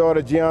 beautiful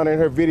daughter, Gianna, in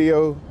her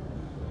video,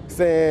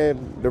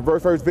 saying the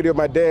first video,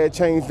 my dad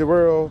changed the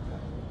world.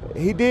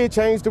 He did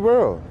change the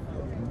world.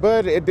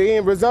 But at the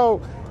end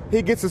result,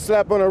 he gets a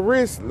slap on the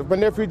wrist. My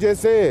nephew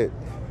just said,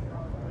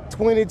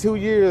 22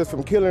 years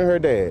from killing her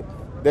dad,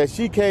 that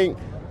she can't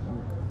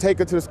take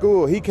her to the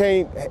school. He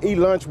can't eat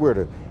lunch with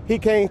her. He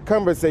can't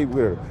conversate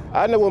with her.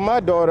 I know with my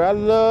daughter, I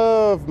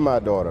love my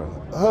daughter.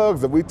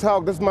 Hugs her, we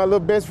talk, that's my little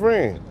best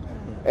friend.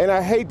 And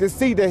I hate to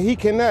see that he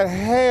cannot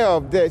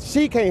have that,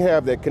 she can't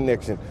have that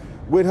connection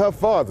with her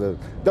father.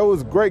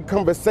 Those great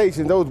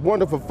conversations, those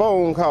wonderful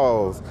phone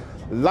calls,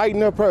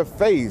 lighting up her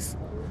face,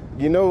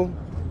 you know.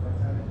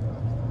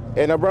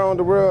 And around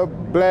the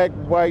world, black,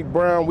 white,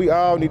 brown, we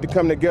all need to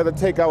come together,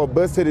 take our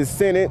bus to the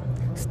Senate,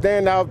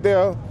 stand out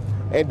there,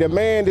 and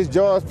demand this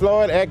George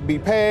Floyd Act be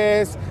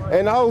passed,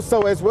 and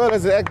also, as well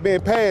as the act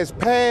being passed,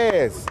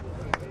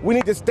 We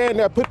need to stand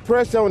there, put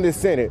pressure on this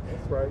Senate.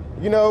 Right.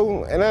 You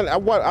know, and I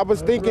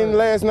was thinking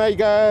last night,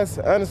 guys,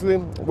 honestly,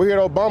 we heard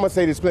Obama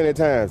say this plenty of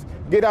times,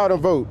 get out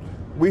and vote.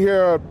 We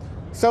hear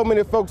so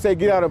many folks say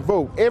get out and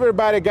vote.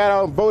 Everybody got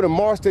out and voted,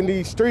 marched in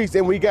these streets,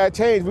 and we got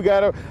change. We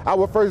got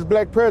our first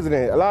black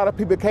president. A lot of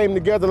people came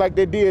together like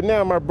they did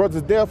now, my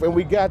brother's death, and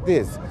we got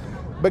this.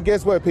 But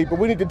guess what, people?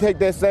 We need to take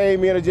that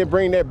same energy and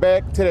bring that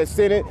back to that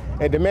Senate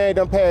and demand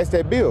them pass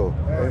that bill.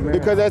 Amen.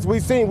 Because as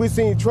we've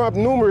seen Trump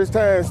numerous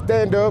times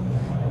stand up,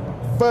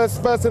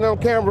 fussing on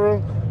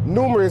camera,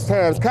 numerous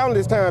times,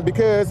 countless times,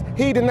 because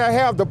he did not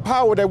have the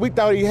power that we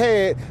thought he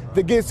had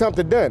to get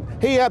something done.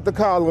 He had to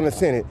call on the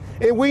Senate.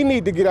 And we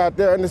need to get out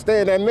there,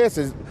 understand that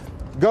message.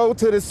 Go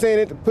to the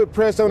Senate, put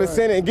pressure on the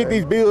Senate, and get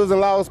these bills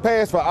and laws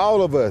passed for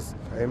all of us.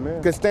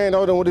 Amen. Can stand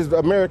on with this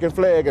American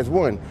flag as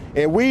one.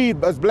 And we,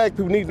 as black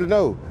people, need to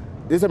know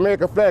this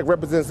American flag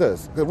represents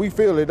us, because we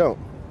feel it don't.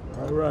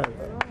 All right.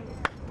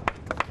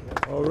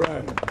 All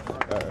right.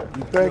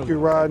 Thank you,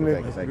 Rodney.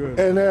 Thank you.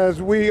 And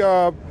as we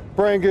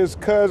bring his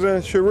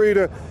cousin,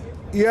 Sharita,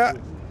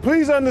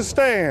 please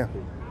understand,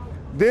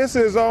 this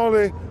is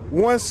only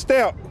one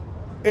step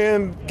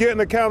in getting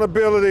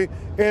accountability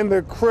in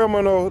the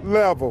criminal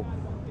level.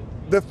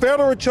 The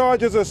federal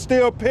charges are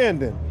still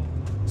pending.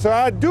 So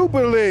I do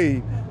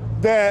believe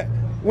that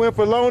when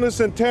Philonis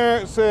and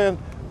Terrence and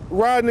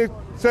Rodney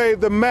say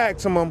the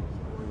maximum,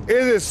 it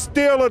is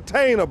still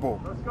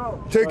attainable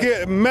to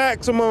get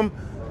maximum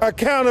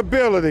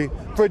accountability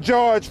for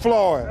George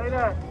Floyd.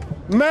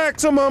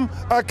 Maximum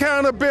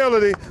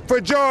accountability for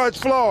George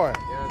Floyd.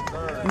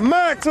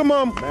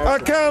 Maximum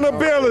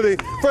accountability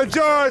for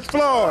George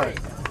Floyd.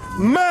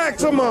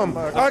 Maximum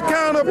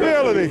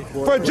accountability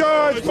for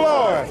George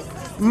Floyd.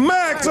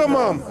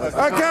 Maximum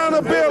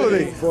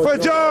accountability for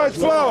George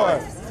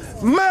Floyd.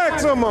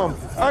 Maximum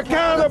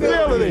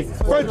accountability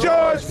for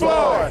George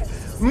Floyd.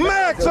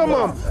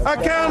 Maximum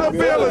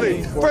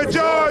accountability for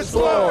George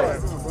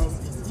Floyd.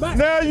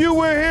 Now you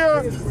will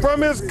hear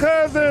from his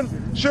cousin,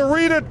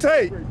 Sharita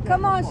Tate.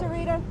 Come on,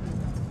 Sharita.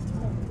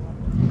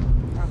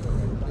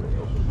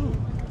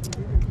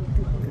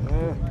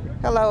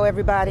 Hello,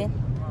 everybody.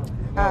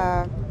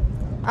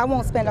 I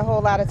won't spend a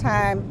whole lot of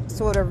time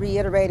sort of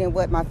reiterating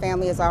what my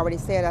family has already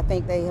said. I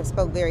think they have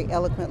spoke very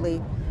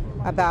eloquently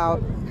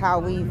about how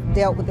we've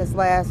dealt with this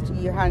last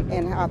year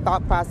and our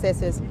thought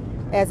processes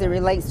as it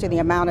relates to the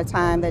amount of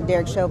time that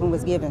Derek Chauvin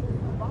was given.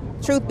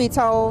 Truth be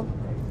told,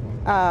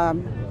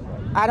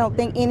 I don't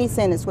think any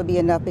sentence would be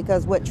enough,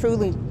 because what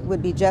truly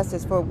would be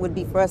justice would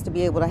be for us to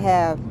be able to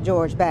have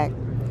George back.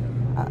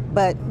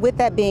 But with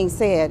that being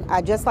said,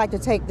 I'd just like to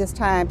take this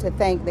time to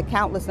thank the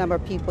countless number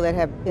of people that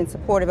have been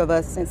supportive of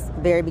us since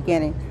the very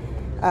beginning.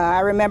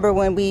 I remember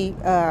when we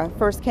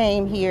first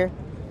came here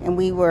and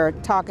we were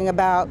talking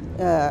about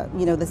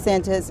the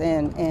sentence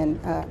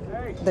and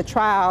the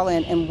trial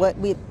and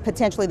what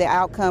potentially the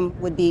outcome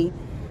would be.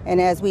 And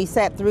as we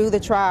sat through the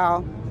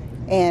trial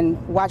and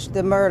watched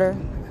the murder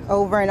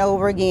over and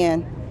over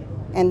again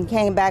and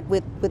came back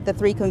with the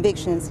 3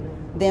 convictions,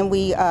 then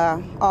we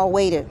all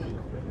waited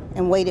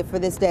for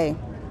this day.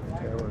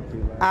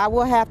 I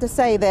will have to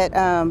say that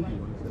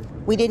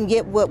we didn't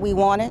get what we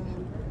wanted.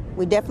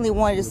 We definitely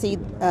wanted to see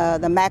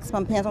the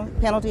maximum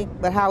penalty,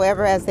 but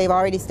however, as they've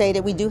already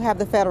stated, we do have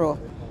the federal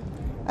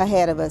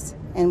ahead of us,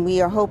 and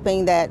we are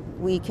hoping that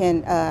we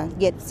can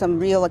get some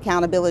real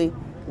accountability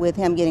with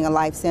him getting a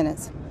life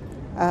sentence.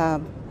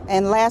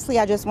 And lastly,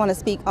 I just want to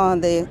speak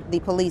on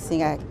the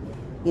Policing Act.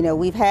 You know,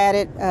 we've had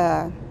it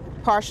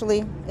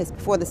partially, it's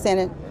before the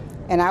Senate,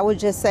 and I would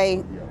just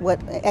say,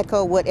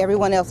 echo what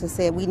everyone else has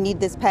said, we need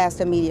this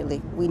passed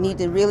immediately. We need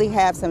to really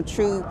have some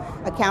true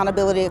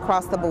accountability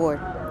across the board.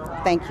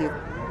 Thank you.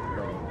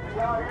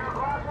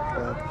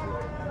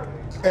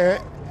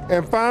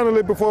 And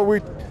finally, before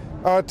we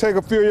take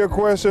a few of your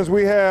questions,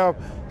 we have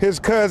his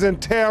cousin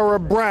Tara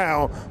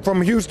Brown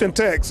from Houston,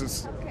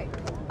 Texas.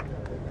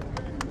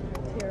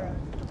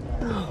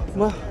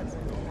 Well,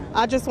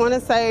 I just want to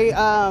say,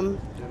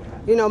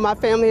 my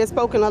family has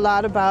spoken a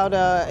lot about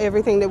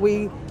everything that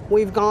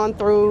we've gone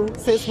through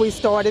since we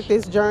started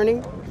this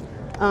journey.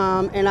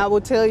 And I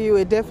will tell you,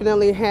 it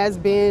definitely has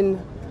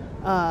been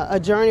a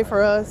journey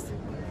for us.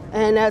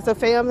 And as a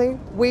family,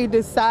 we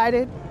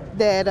decided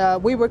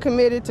that we were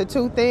committed to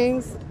 2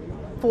 things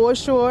for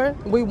sure.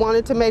 We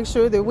wanted to make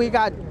sure that we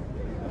got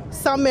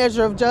some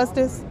measure of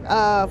justice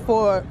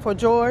for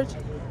George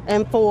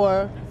and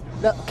for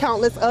the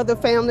countless other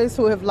families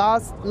who have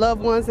lost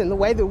loved ones in the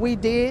way that we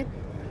did.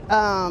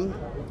 And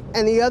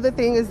the other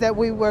thing is that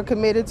we were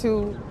committed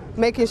to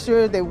making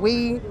sure that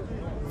we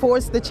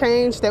force the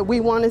change that we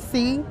want to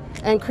see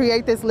and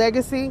create this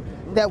legacy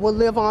that will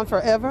live on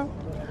forever.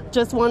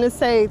 Just want to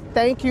say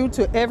thank you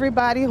to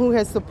everybody who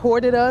has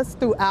supported us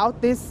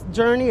throughout this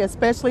journey,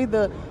 especially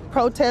the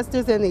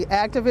protesters and the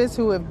activists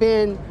who have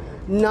been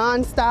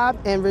nonstop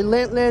and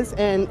relentless,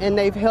 and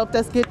they've helped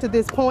us get to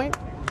this point.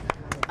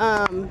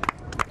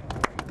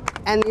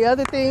 And the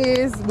other thing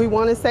is, we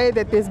want to say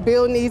that this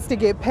bill needs to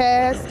get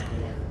passed,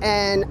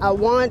 and I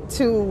want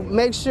to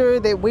make sure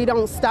that we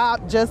don't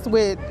stop just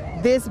with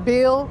this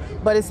bill,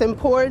 but it's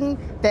important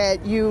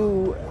that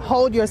you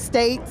hold your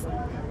states,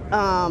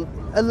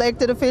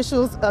 elected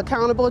officials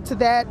accountable to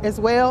that as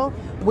well.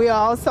 We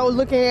are also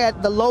looking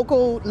at the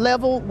local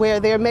level where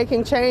they're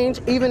making change.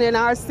 Even in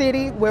our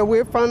city, where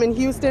we're from in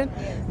Houston,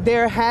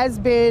 there has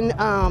been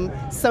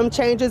some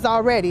changes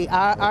already.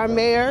 Our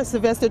mayor,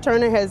 Sylvester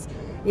Turner, has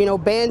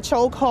banned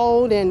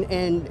chokehold,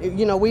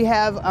 and we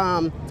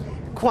have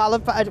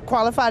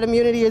qualified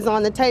immunity is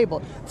on the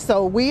table.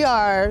 So we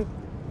are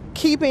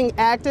keeping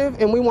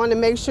active, and we want to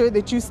make sure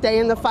that you stay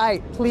in the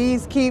fight.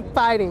 Please keep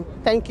fighting.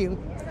 Thank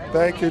you.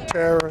 Thank you,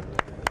 Tara.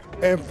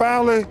 And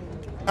finally,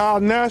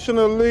 our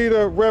national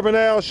leader, Reverend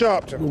Al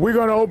Sharpton. We're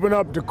going to open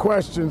up the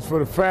questions for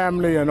the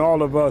family and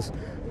all of us.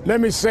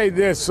 Let me say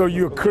this so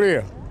you're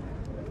clear.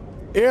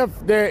 If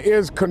there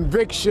is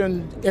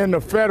conviction in the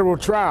federal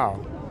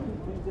trial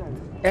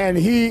and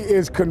he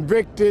is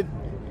convicted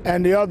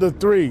and the other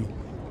three,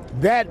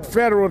 that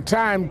federal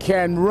time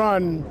can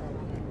run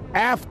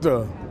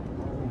after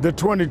the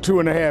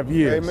 22.5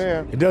 years.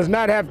 Amen. It does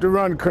not have to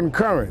run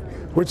concurrent,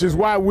 which is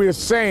why we're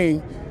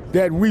saying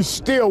that we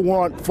still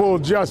want full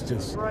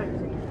justice.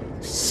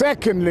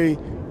 Secondly,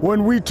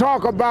 when we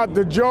talk about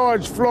the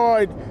George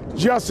Floyd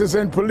Justice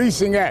and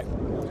Policing Act,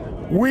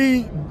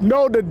 we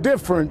know the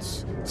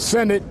difference,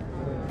 Senate,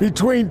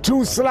 between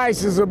 2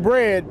 slices of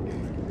bread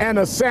and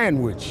a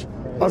sandwich.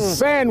 A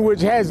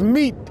sandwich has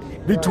meat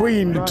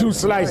between the 2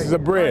 slices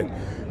of bread.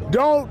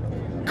 Don't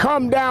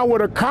come down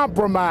with a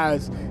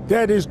compromise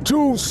that is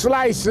 2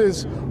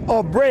 slices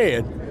of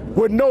bread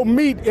with no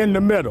meat in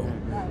the middle.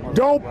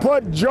 Don't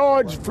put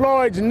George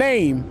Floyd's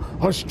name,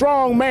 a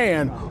strong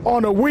man,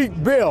 on a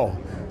weak bill.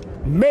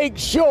 Make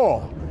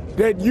sure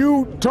that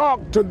you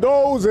talk to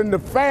those in the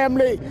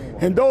family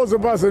and those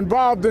of us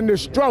involved in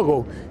this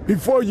struggle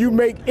before you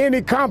make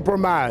any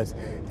compromise.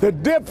 The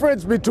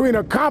difference between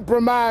a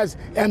compromise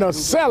and a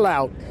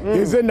sellout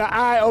is in the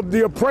eye of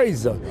the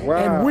appraiser. Wow.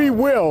 And we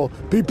will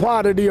be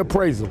part of the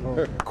appraisal.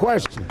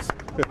 Questions?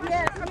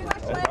 Yes,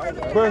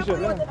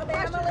 Question.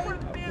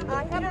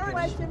 I have a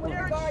question with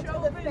regard to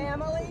the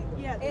family,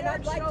 and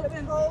I'd like to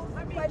pose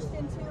a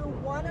question to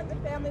one of the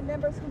family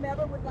members,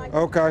 whomever would like to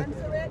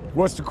answer it.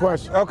 What's the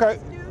question? Okay.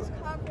 News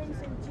conference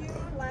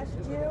in last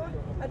June,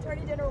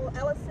 Attorney General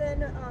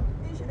Ellison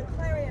issued a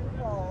clarion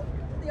call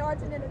to the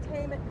arts and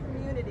entertainment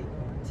community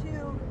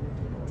to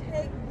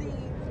take the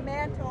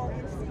mantle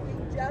in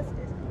seeking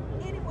justice.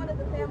 Any one of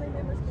the family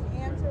members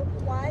can answer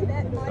why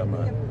that might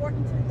be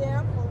important to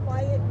them or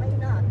why it may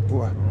not.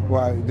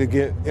 Why to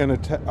get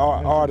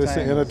artists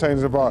and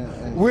entertainers involved.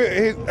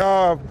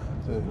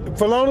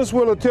 Philonis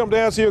will attempt to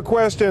answer your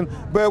question,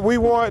 but we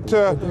want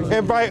to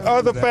invite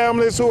other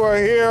families who are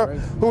here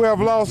who have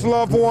lost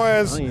loved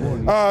ones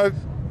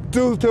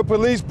due to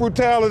police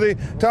brutality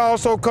to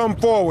also come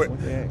forward.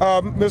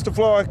 Mr.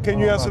 Floyd, can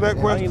you answer that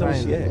question?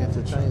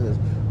 Entertainers.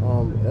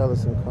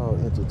 Ellison called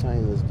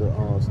entertainers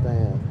to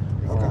stand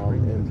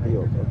and be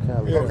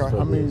accountable.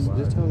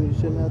 Just tell me you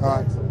shouldn't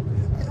have to.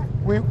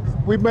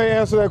 We may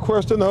answer that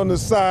question on the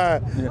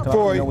side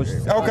for you.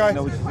 Okay.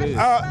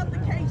 About the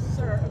case,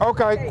 sir.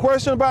 Okay.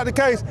 Question about the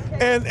case.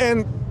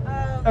 And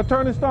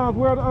Attorney Starnes,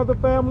 where are the other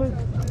families?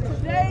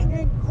 Today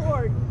in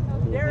court,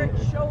 Derek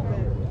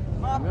Chauvin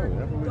offered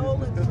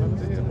condolences to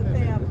the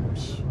family.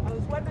 I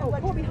was wondering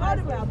what you heard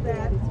about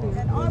that,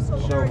 and also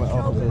Derek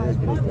Chauvin's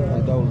mother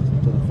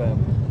Condolences to the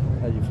family.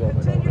 How you feel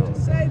about that? continued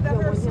to say that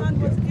her son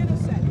was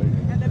innocent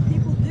and that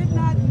people did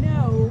not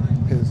know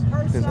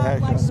her His son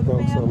like actions the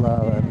spoke so family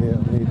loud, I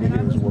didn't need to And I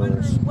hear was his wondering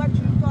words. what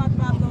you thought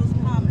about those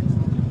comments.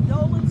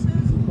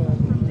 Condolences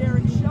from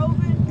Derek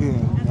Chauvin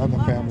and the Other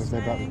mother families,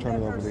 they're about to saying turn it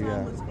that over her to son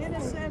you. was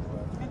innocent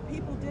and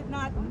people did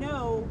not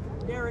know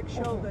Derek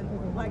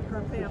Chauvin like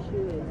her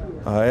family.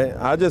 All right.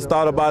 I just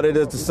thought about it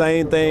as the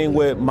same thing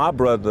with my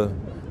brother.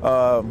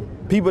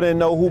 People didn't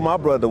know who my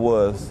brother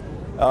was.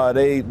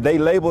 They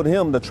labeled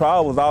him, the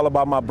trial was all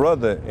about my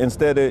brother.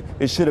 Instead,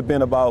 it should have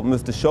been about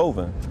Mr.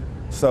 Chauvin.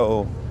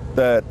 So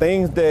the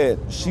things that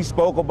she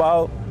spoke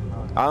about,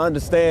 I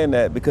understand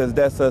that because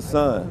that's her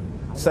son.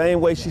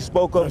 Same way she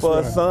spoke up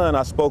for her son,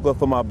 I spoke up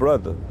for my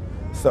brother.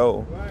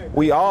 So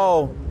we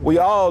all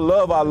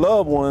love our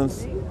loved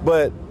ones,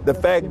 but the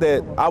fact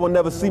that I will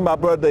never see my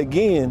brother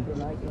again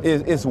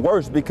is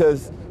worse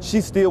because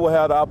she still will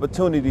have the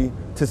opportunity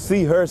to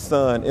see her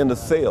son in the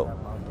cell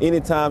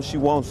anytime she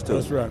wants to.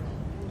 That's right.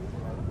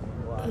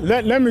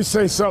 Let me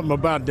say something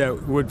about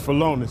that with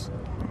Philonis.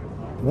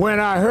 When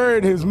I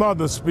heard his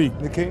mother speak,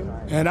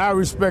 and I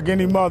respect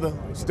any mother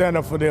stand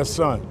up for their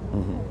son,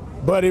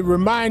 but it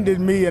reminded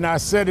me, and I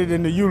said it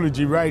in the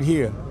eulogy right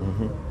here,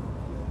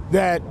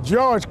 that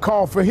George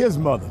called for his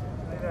mother.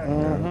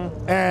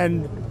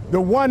 And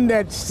the one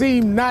that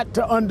seemed not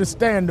to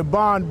understand the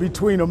bond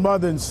between a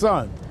mother and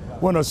son,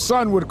 when a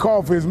son would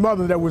call for his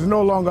mother that was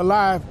no longer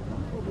alive,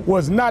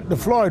 was not the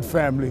Floyd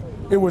family,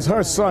 it was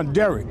her son,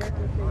 Derek,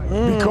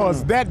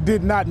 because that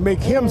did not make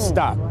him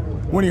stop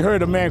when he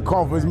heard a man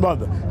call for his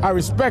mother. I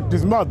respect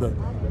his mother.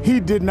 He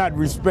did not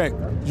respect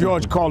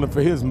George calling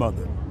for his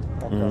mother.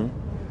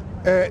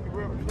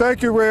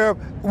 Thank you, Rev.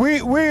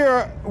 We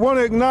want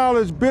to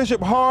acknowledge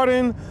Bishop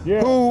Harding,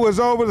 who was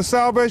over the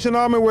Salvation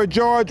Army where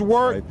George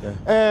worked,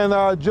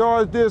 and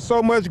George did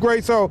so much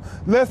great. So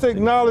let's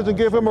acknowledge and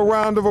give him a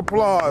round of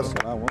applause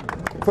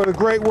for the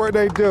great work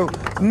they do.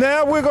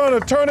 Now we're going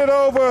to turn it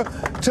over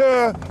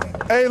to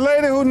a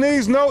lady who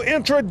needs no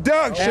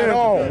introduction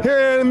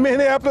here in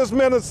Minneapolis,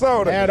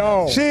 Minnesota. At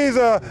all. She's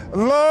a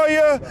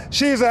lawyer,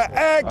 she's an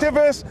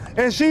activist,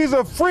 and she's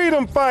a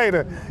freedom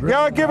fighter.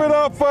 Y'all give it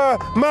up for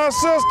my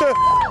sister,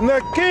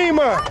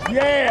 Nakima.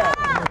 Yeah.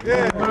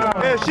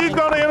 And she's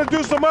going to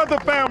introduce some other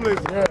families.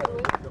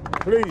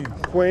 Please.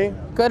 Queen.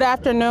 Good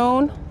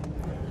afternoon.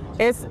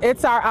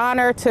 It's our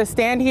honor to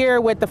stand here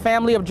with the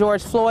family of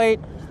George Floyd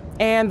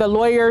and the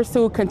lawyers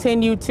who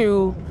continue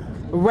to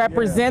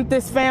represent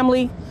this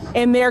family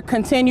in their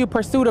continued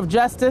pursuit of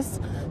justice.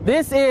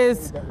 This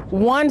is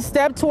one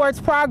step towards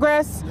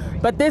progress,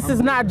 but this is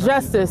not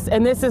justice,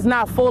 and this is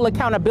not full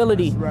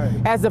accountability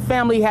as the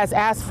family has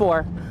asked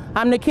for.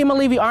 I'm Nakima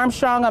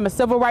Levy-Armstrong. I'm a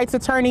civil rights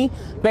attorney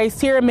based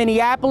here in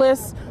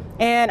Minneapolis,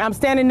 and I'm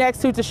standing next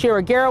to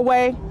Tashira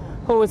Garraway,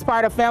 who is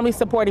part of Family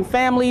Supporting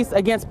Families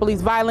Against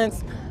Police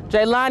Violence,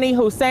 Jaylani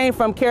Hussein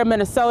from CARE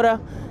Minnesota,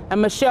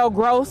 and Michelle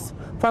Gross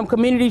from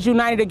Communities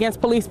United Against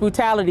Police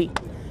Brutality.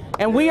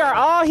 And we are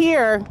all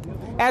here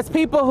as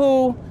people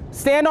who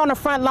stand on the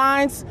front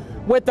lines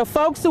with the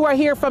folks who are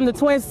here from the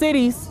Twin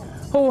Cities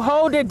who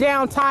hold it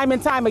down time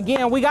and time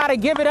again. We got to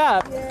give it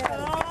up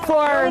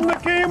for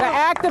the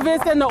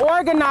activists and the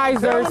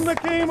organizers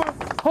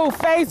who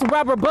face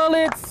rubber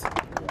bullets,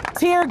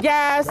 tear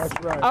gas,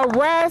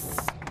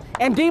 arrests,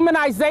 and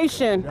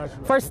demonization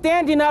for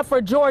standing up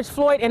for George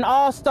Floyd and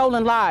all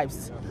stolen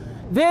lives.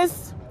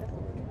 This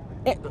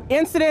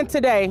incident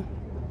today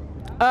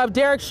of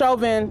Derek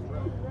Chauvin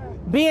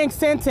being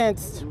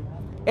sentenced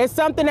is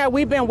something that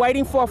we've been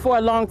waiting for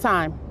a long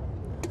time.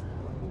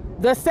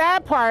 The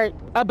sad part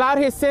about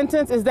his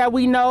sentence is that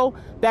we know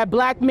that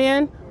black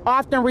men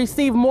often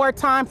receive more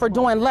time for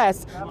doing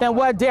less than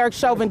what Derek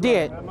Chauvin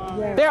did.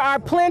 There are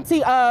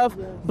plenty of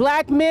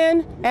black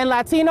men and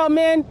Latino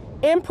men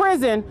in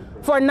prison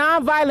for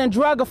nonviolent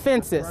drug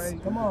offenses.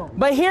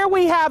 But here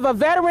we have a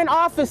veteran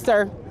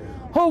officer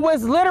who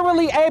was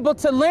literally able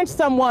to lynch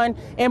someone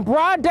in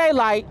broad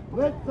daylight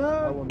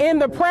in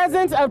the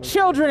presence of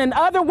children and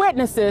other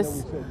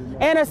witnesses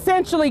and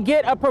essentially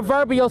get a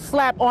proverbial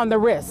slap on the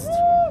wrist.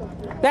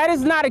 That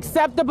is not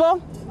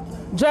acceptable.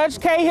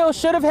 Judge Cahill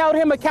should have held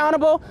him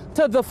accountable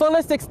to the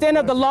fullest extent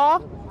of the law.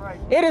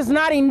 It is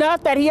not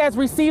enough that he has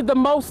received the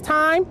most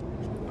time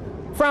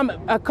from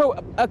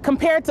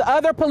compared to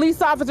other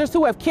police officers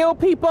who have killed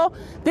people.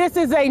 This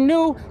is a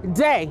new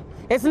day.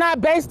 It's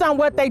not based on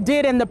what they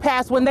did in the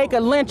past when they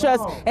could lynch us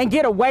and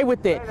get away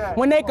with it,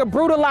 when they could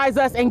brutalize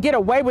us and get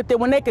away with it,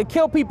 when they could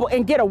kill people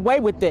and get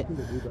away with it.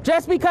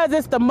 Just because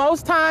it's the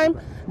most time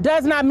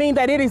does not mean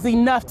that it is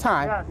enough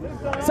time.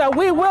 So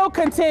we will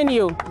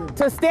continue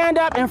to stand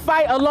up and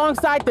fight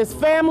alongside this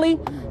family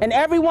and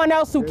everyone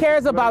else who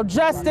cares about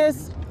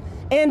justice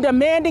in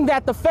demanding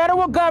that the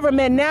federal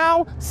government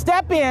now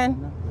step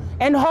in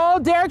and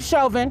hold Derek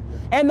Chauvin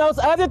and those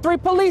other 3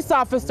 police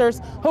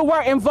officers who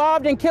were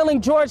involved in killing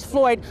George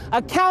Floyd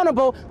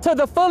accountable to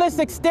the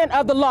fullest extent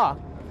of the law.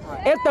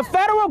 If the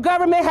federal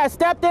government had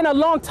stepped in a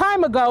long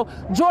time ago,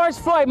 George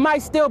Floyd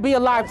might still be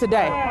alive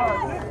today.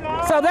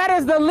 So that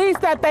is the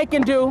least that they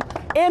can do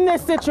in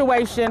this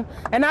situation.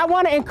 And I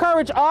want to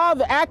encourage all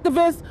the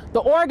activists, the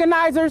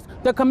organizers,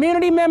 the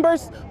community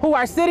members who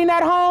are sitting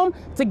at home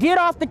to get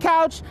off the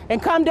couch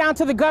and come down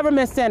to the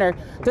government center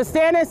to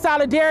stand in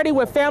solidarity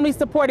with Family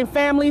Supporting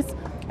Families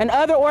and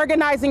other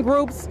organizing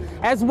groups,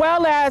 as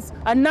well as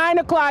a 9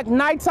 o'clock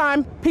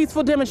nighttime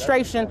peaceful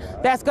demonstration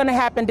that's going to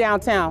happen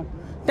downtown.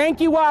 Thank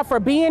you all for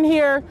being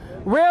here.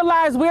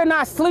 Realize we're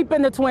not sleeping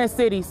in the Twin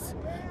Cities,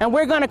 and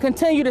we're going to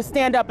continue to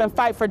stand up and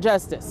fight for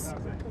justice.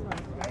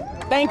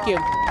 Thank you.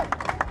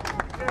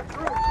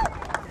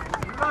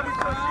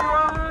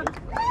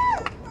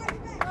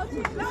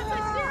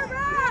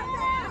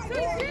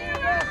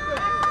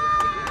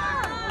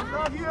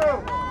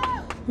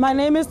 My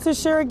name is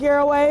Tashira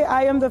Garraway.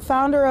 I am the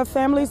founder of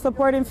Family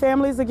Supporting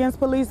Families Against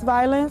Police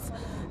Violence.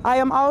 I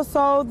am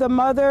also the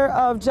mother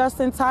of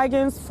Justin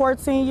Tigan's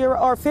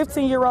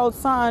 15-year-old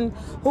son,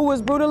 who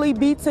was brutally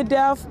beat to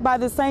death by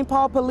the St.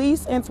 Paul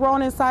police and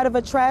thrown inside of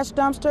a trash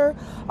dumpster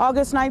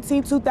August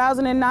 19,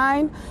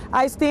 2009.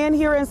 I stand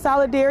here in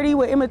solidarity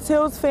with Emmett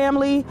Till's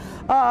family,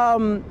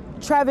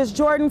 Travis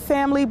Jordan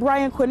family,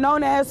 Brian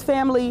Quinonez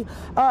family,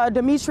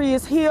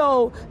 Demetrius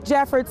Hill,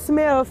 Jefford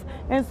Smith,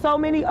 and so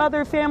many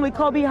other family,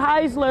 Kobe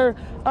Heisler,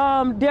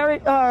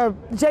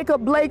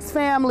 Jacob Blake's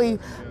family,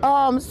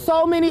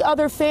 so many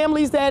other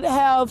families that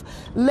have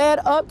led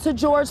up to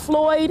George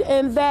Floyd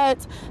and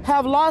that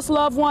have lost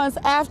loved ones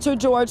after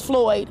George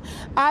Floyd.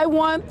 I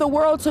want the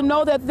world to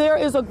know that there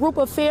is a group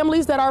of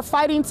families that are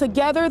fighting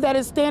together, that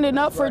is standing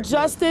up for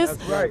justice,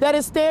 that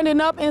is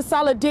standing up in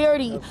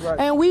solidarity.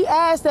 And we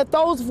ask that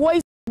those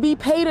voices be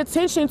paid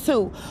attention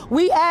to.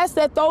 We ask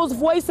that those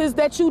voices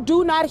that you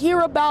do not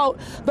hear about,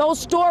 those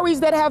stories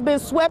that have been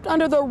swept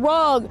under the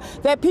rug,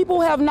 that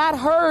people have not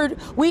heard,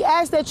 we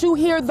ask that you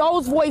hear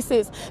those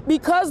voices.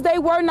 Because they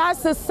were not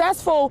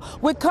successful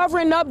with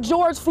covering up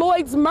George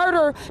Floyd's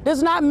murder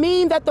does not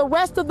mean that the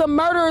rest of the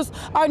murders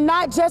are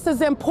not just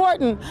as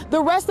important.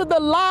 The rest of the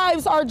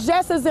lives are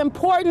just as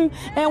important,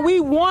 and we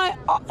want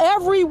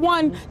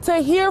everyone to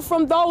hear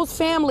from those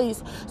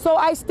families. So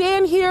I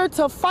stand here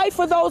to fight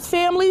for those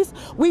families.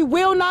 We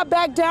will not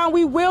back down.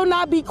 We will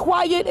not be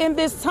quiet in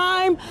this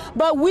time,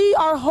 but we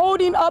are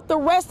holding up the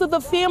rest of the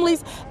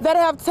families that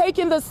have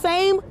taken the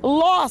same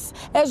loss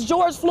as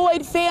George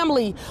Floyd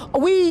family.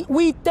 We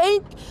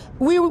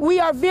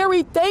are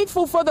very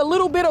thankful for the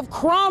little bit of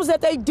crumbs that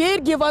they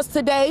did give us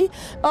today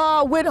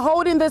with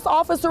holding this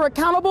officer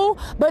accountable.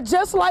 But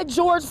just like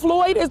George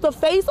Floyd is the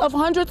face of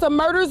hundreds of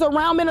murders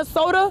around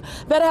Minnesota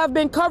that have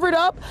been covered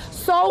up,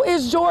 so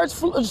is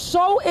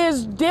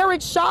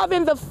Derek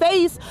Chauvin the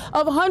face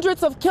of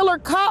hundreds of killer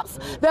cops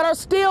that are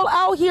still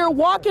out here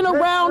walking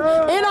around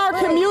in our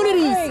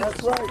communities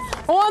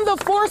on the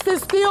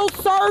forces, still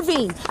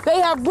serving.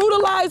 They have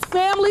brutalized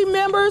family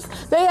members.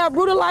 They have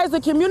brutalized the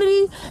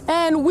community,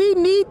 and we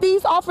need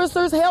these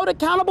officers held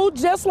accountable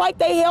just like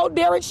they held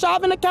Derek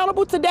Chauvin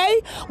accountable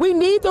today. We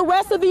need the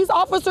rest of these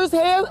officers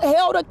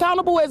held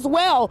accountable as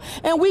well.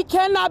 And we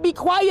cannot be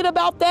quiet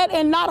about that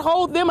and not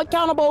hold them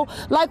accountable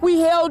like we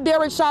held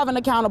Derek Chauvin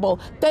accountable.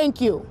 Thank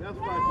you.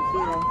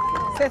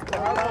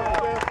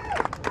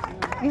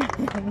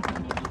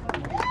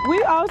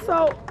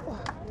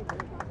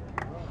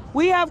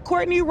 We have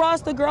Courtney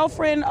Ross, the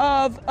girlfriend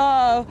of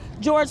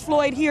George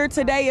Floyd, here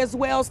today as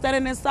well,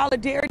 standing in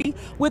solidarity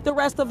with the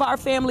rest of our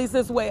families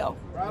as well.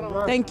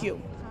 Thank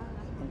you.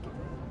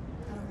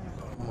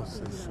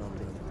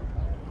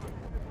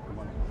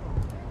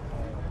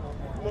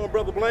 Come on,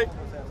 Brother Blake.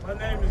 My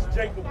name is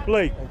Jacob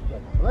Blake.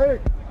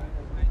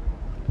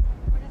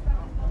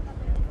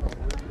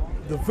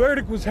 The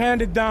verdict was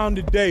handed down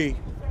today,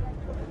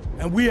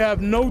 and we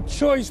have no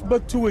choice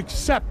but to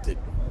accept it.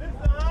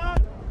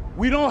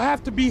 We don't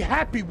have to be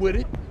happy with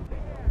it,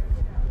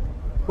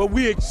 but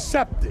we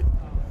accept it.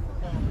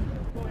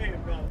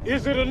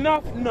 Is it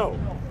enough? No.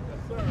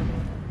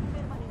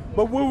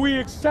 But when we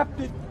accept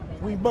it,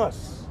 we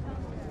must.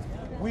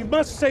 We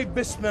must say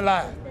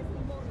Bismillah.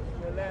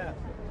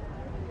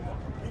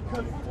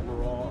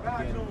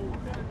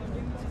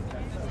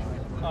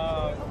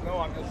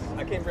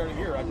 I came barely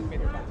here. I just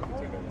made it about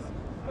 2 minutes.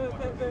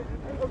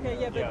 Okay,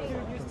 yeah,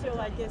 but you still,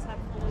 I guess, have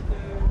to follow the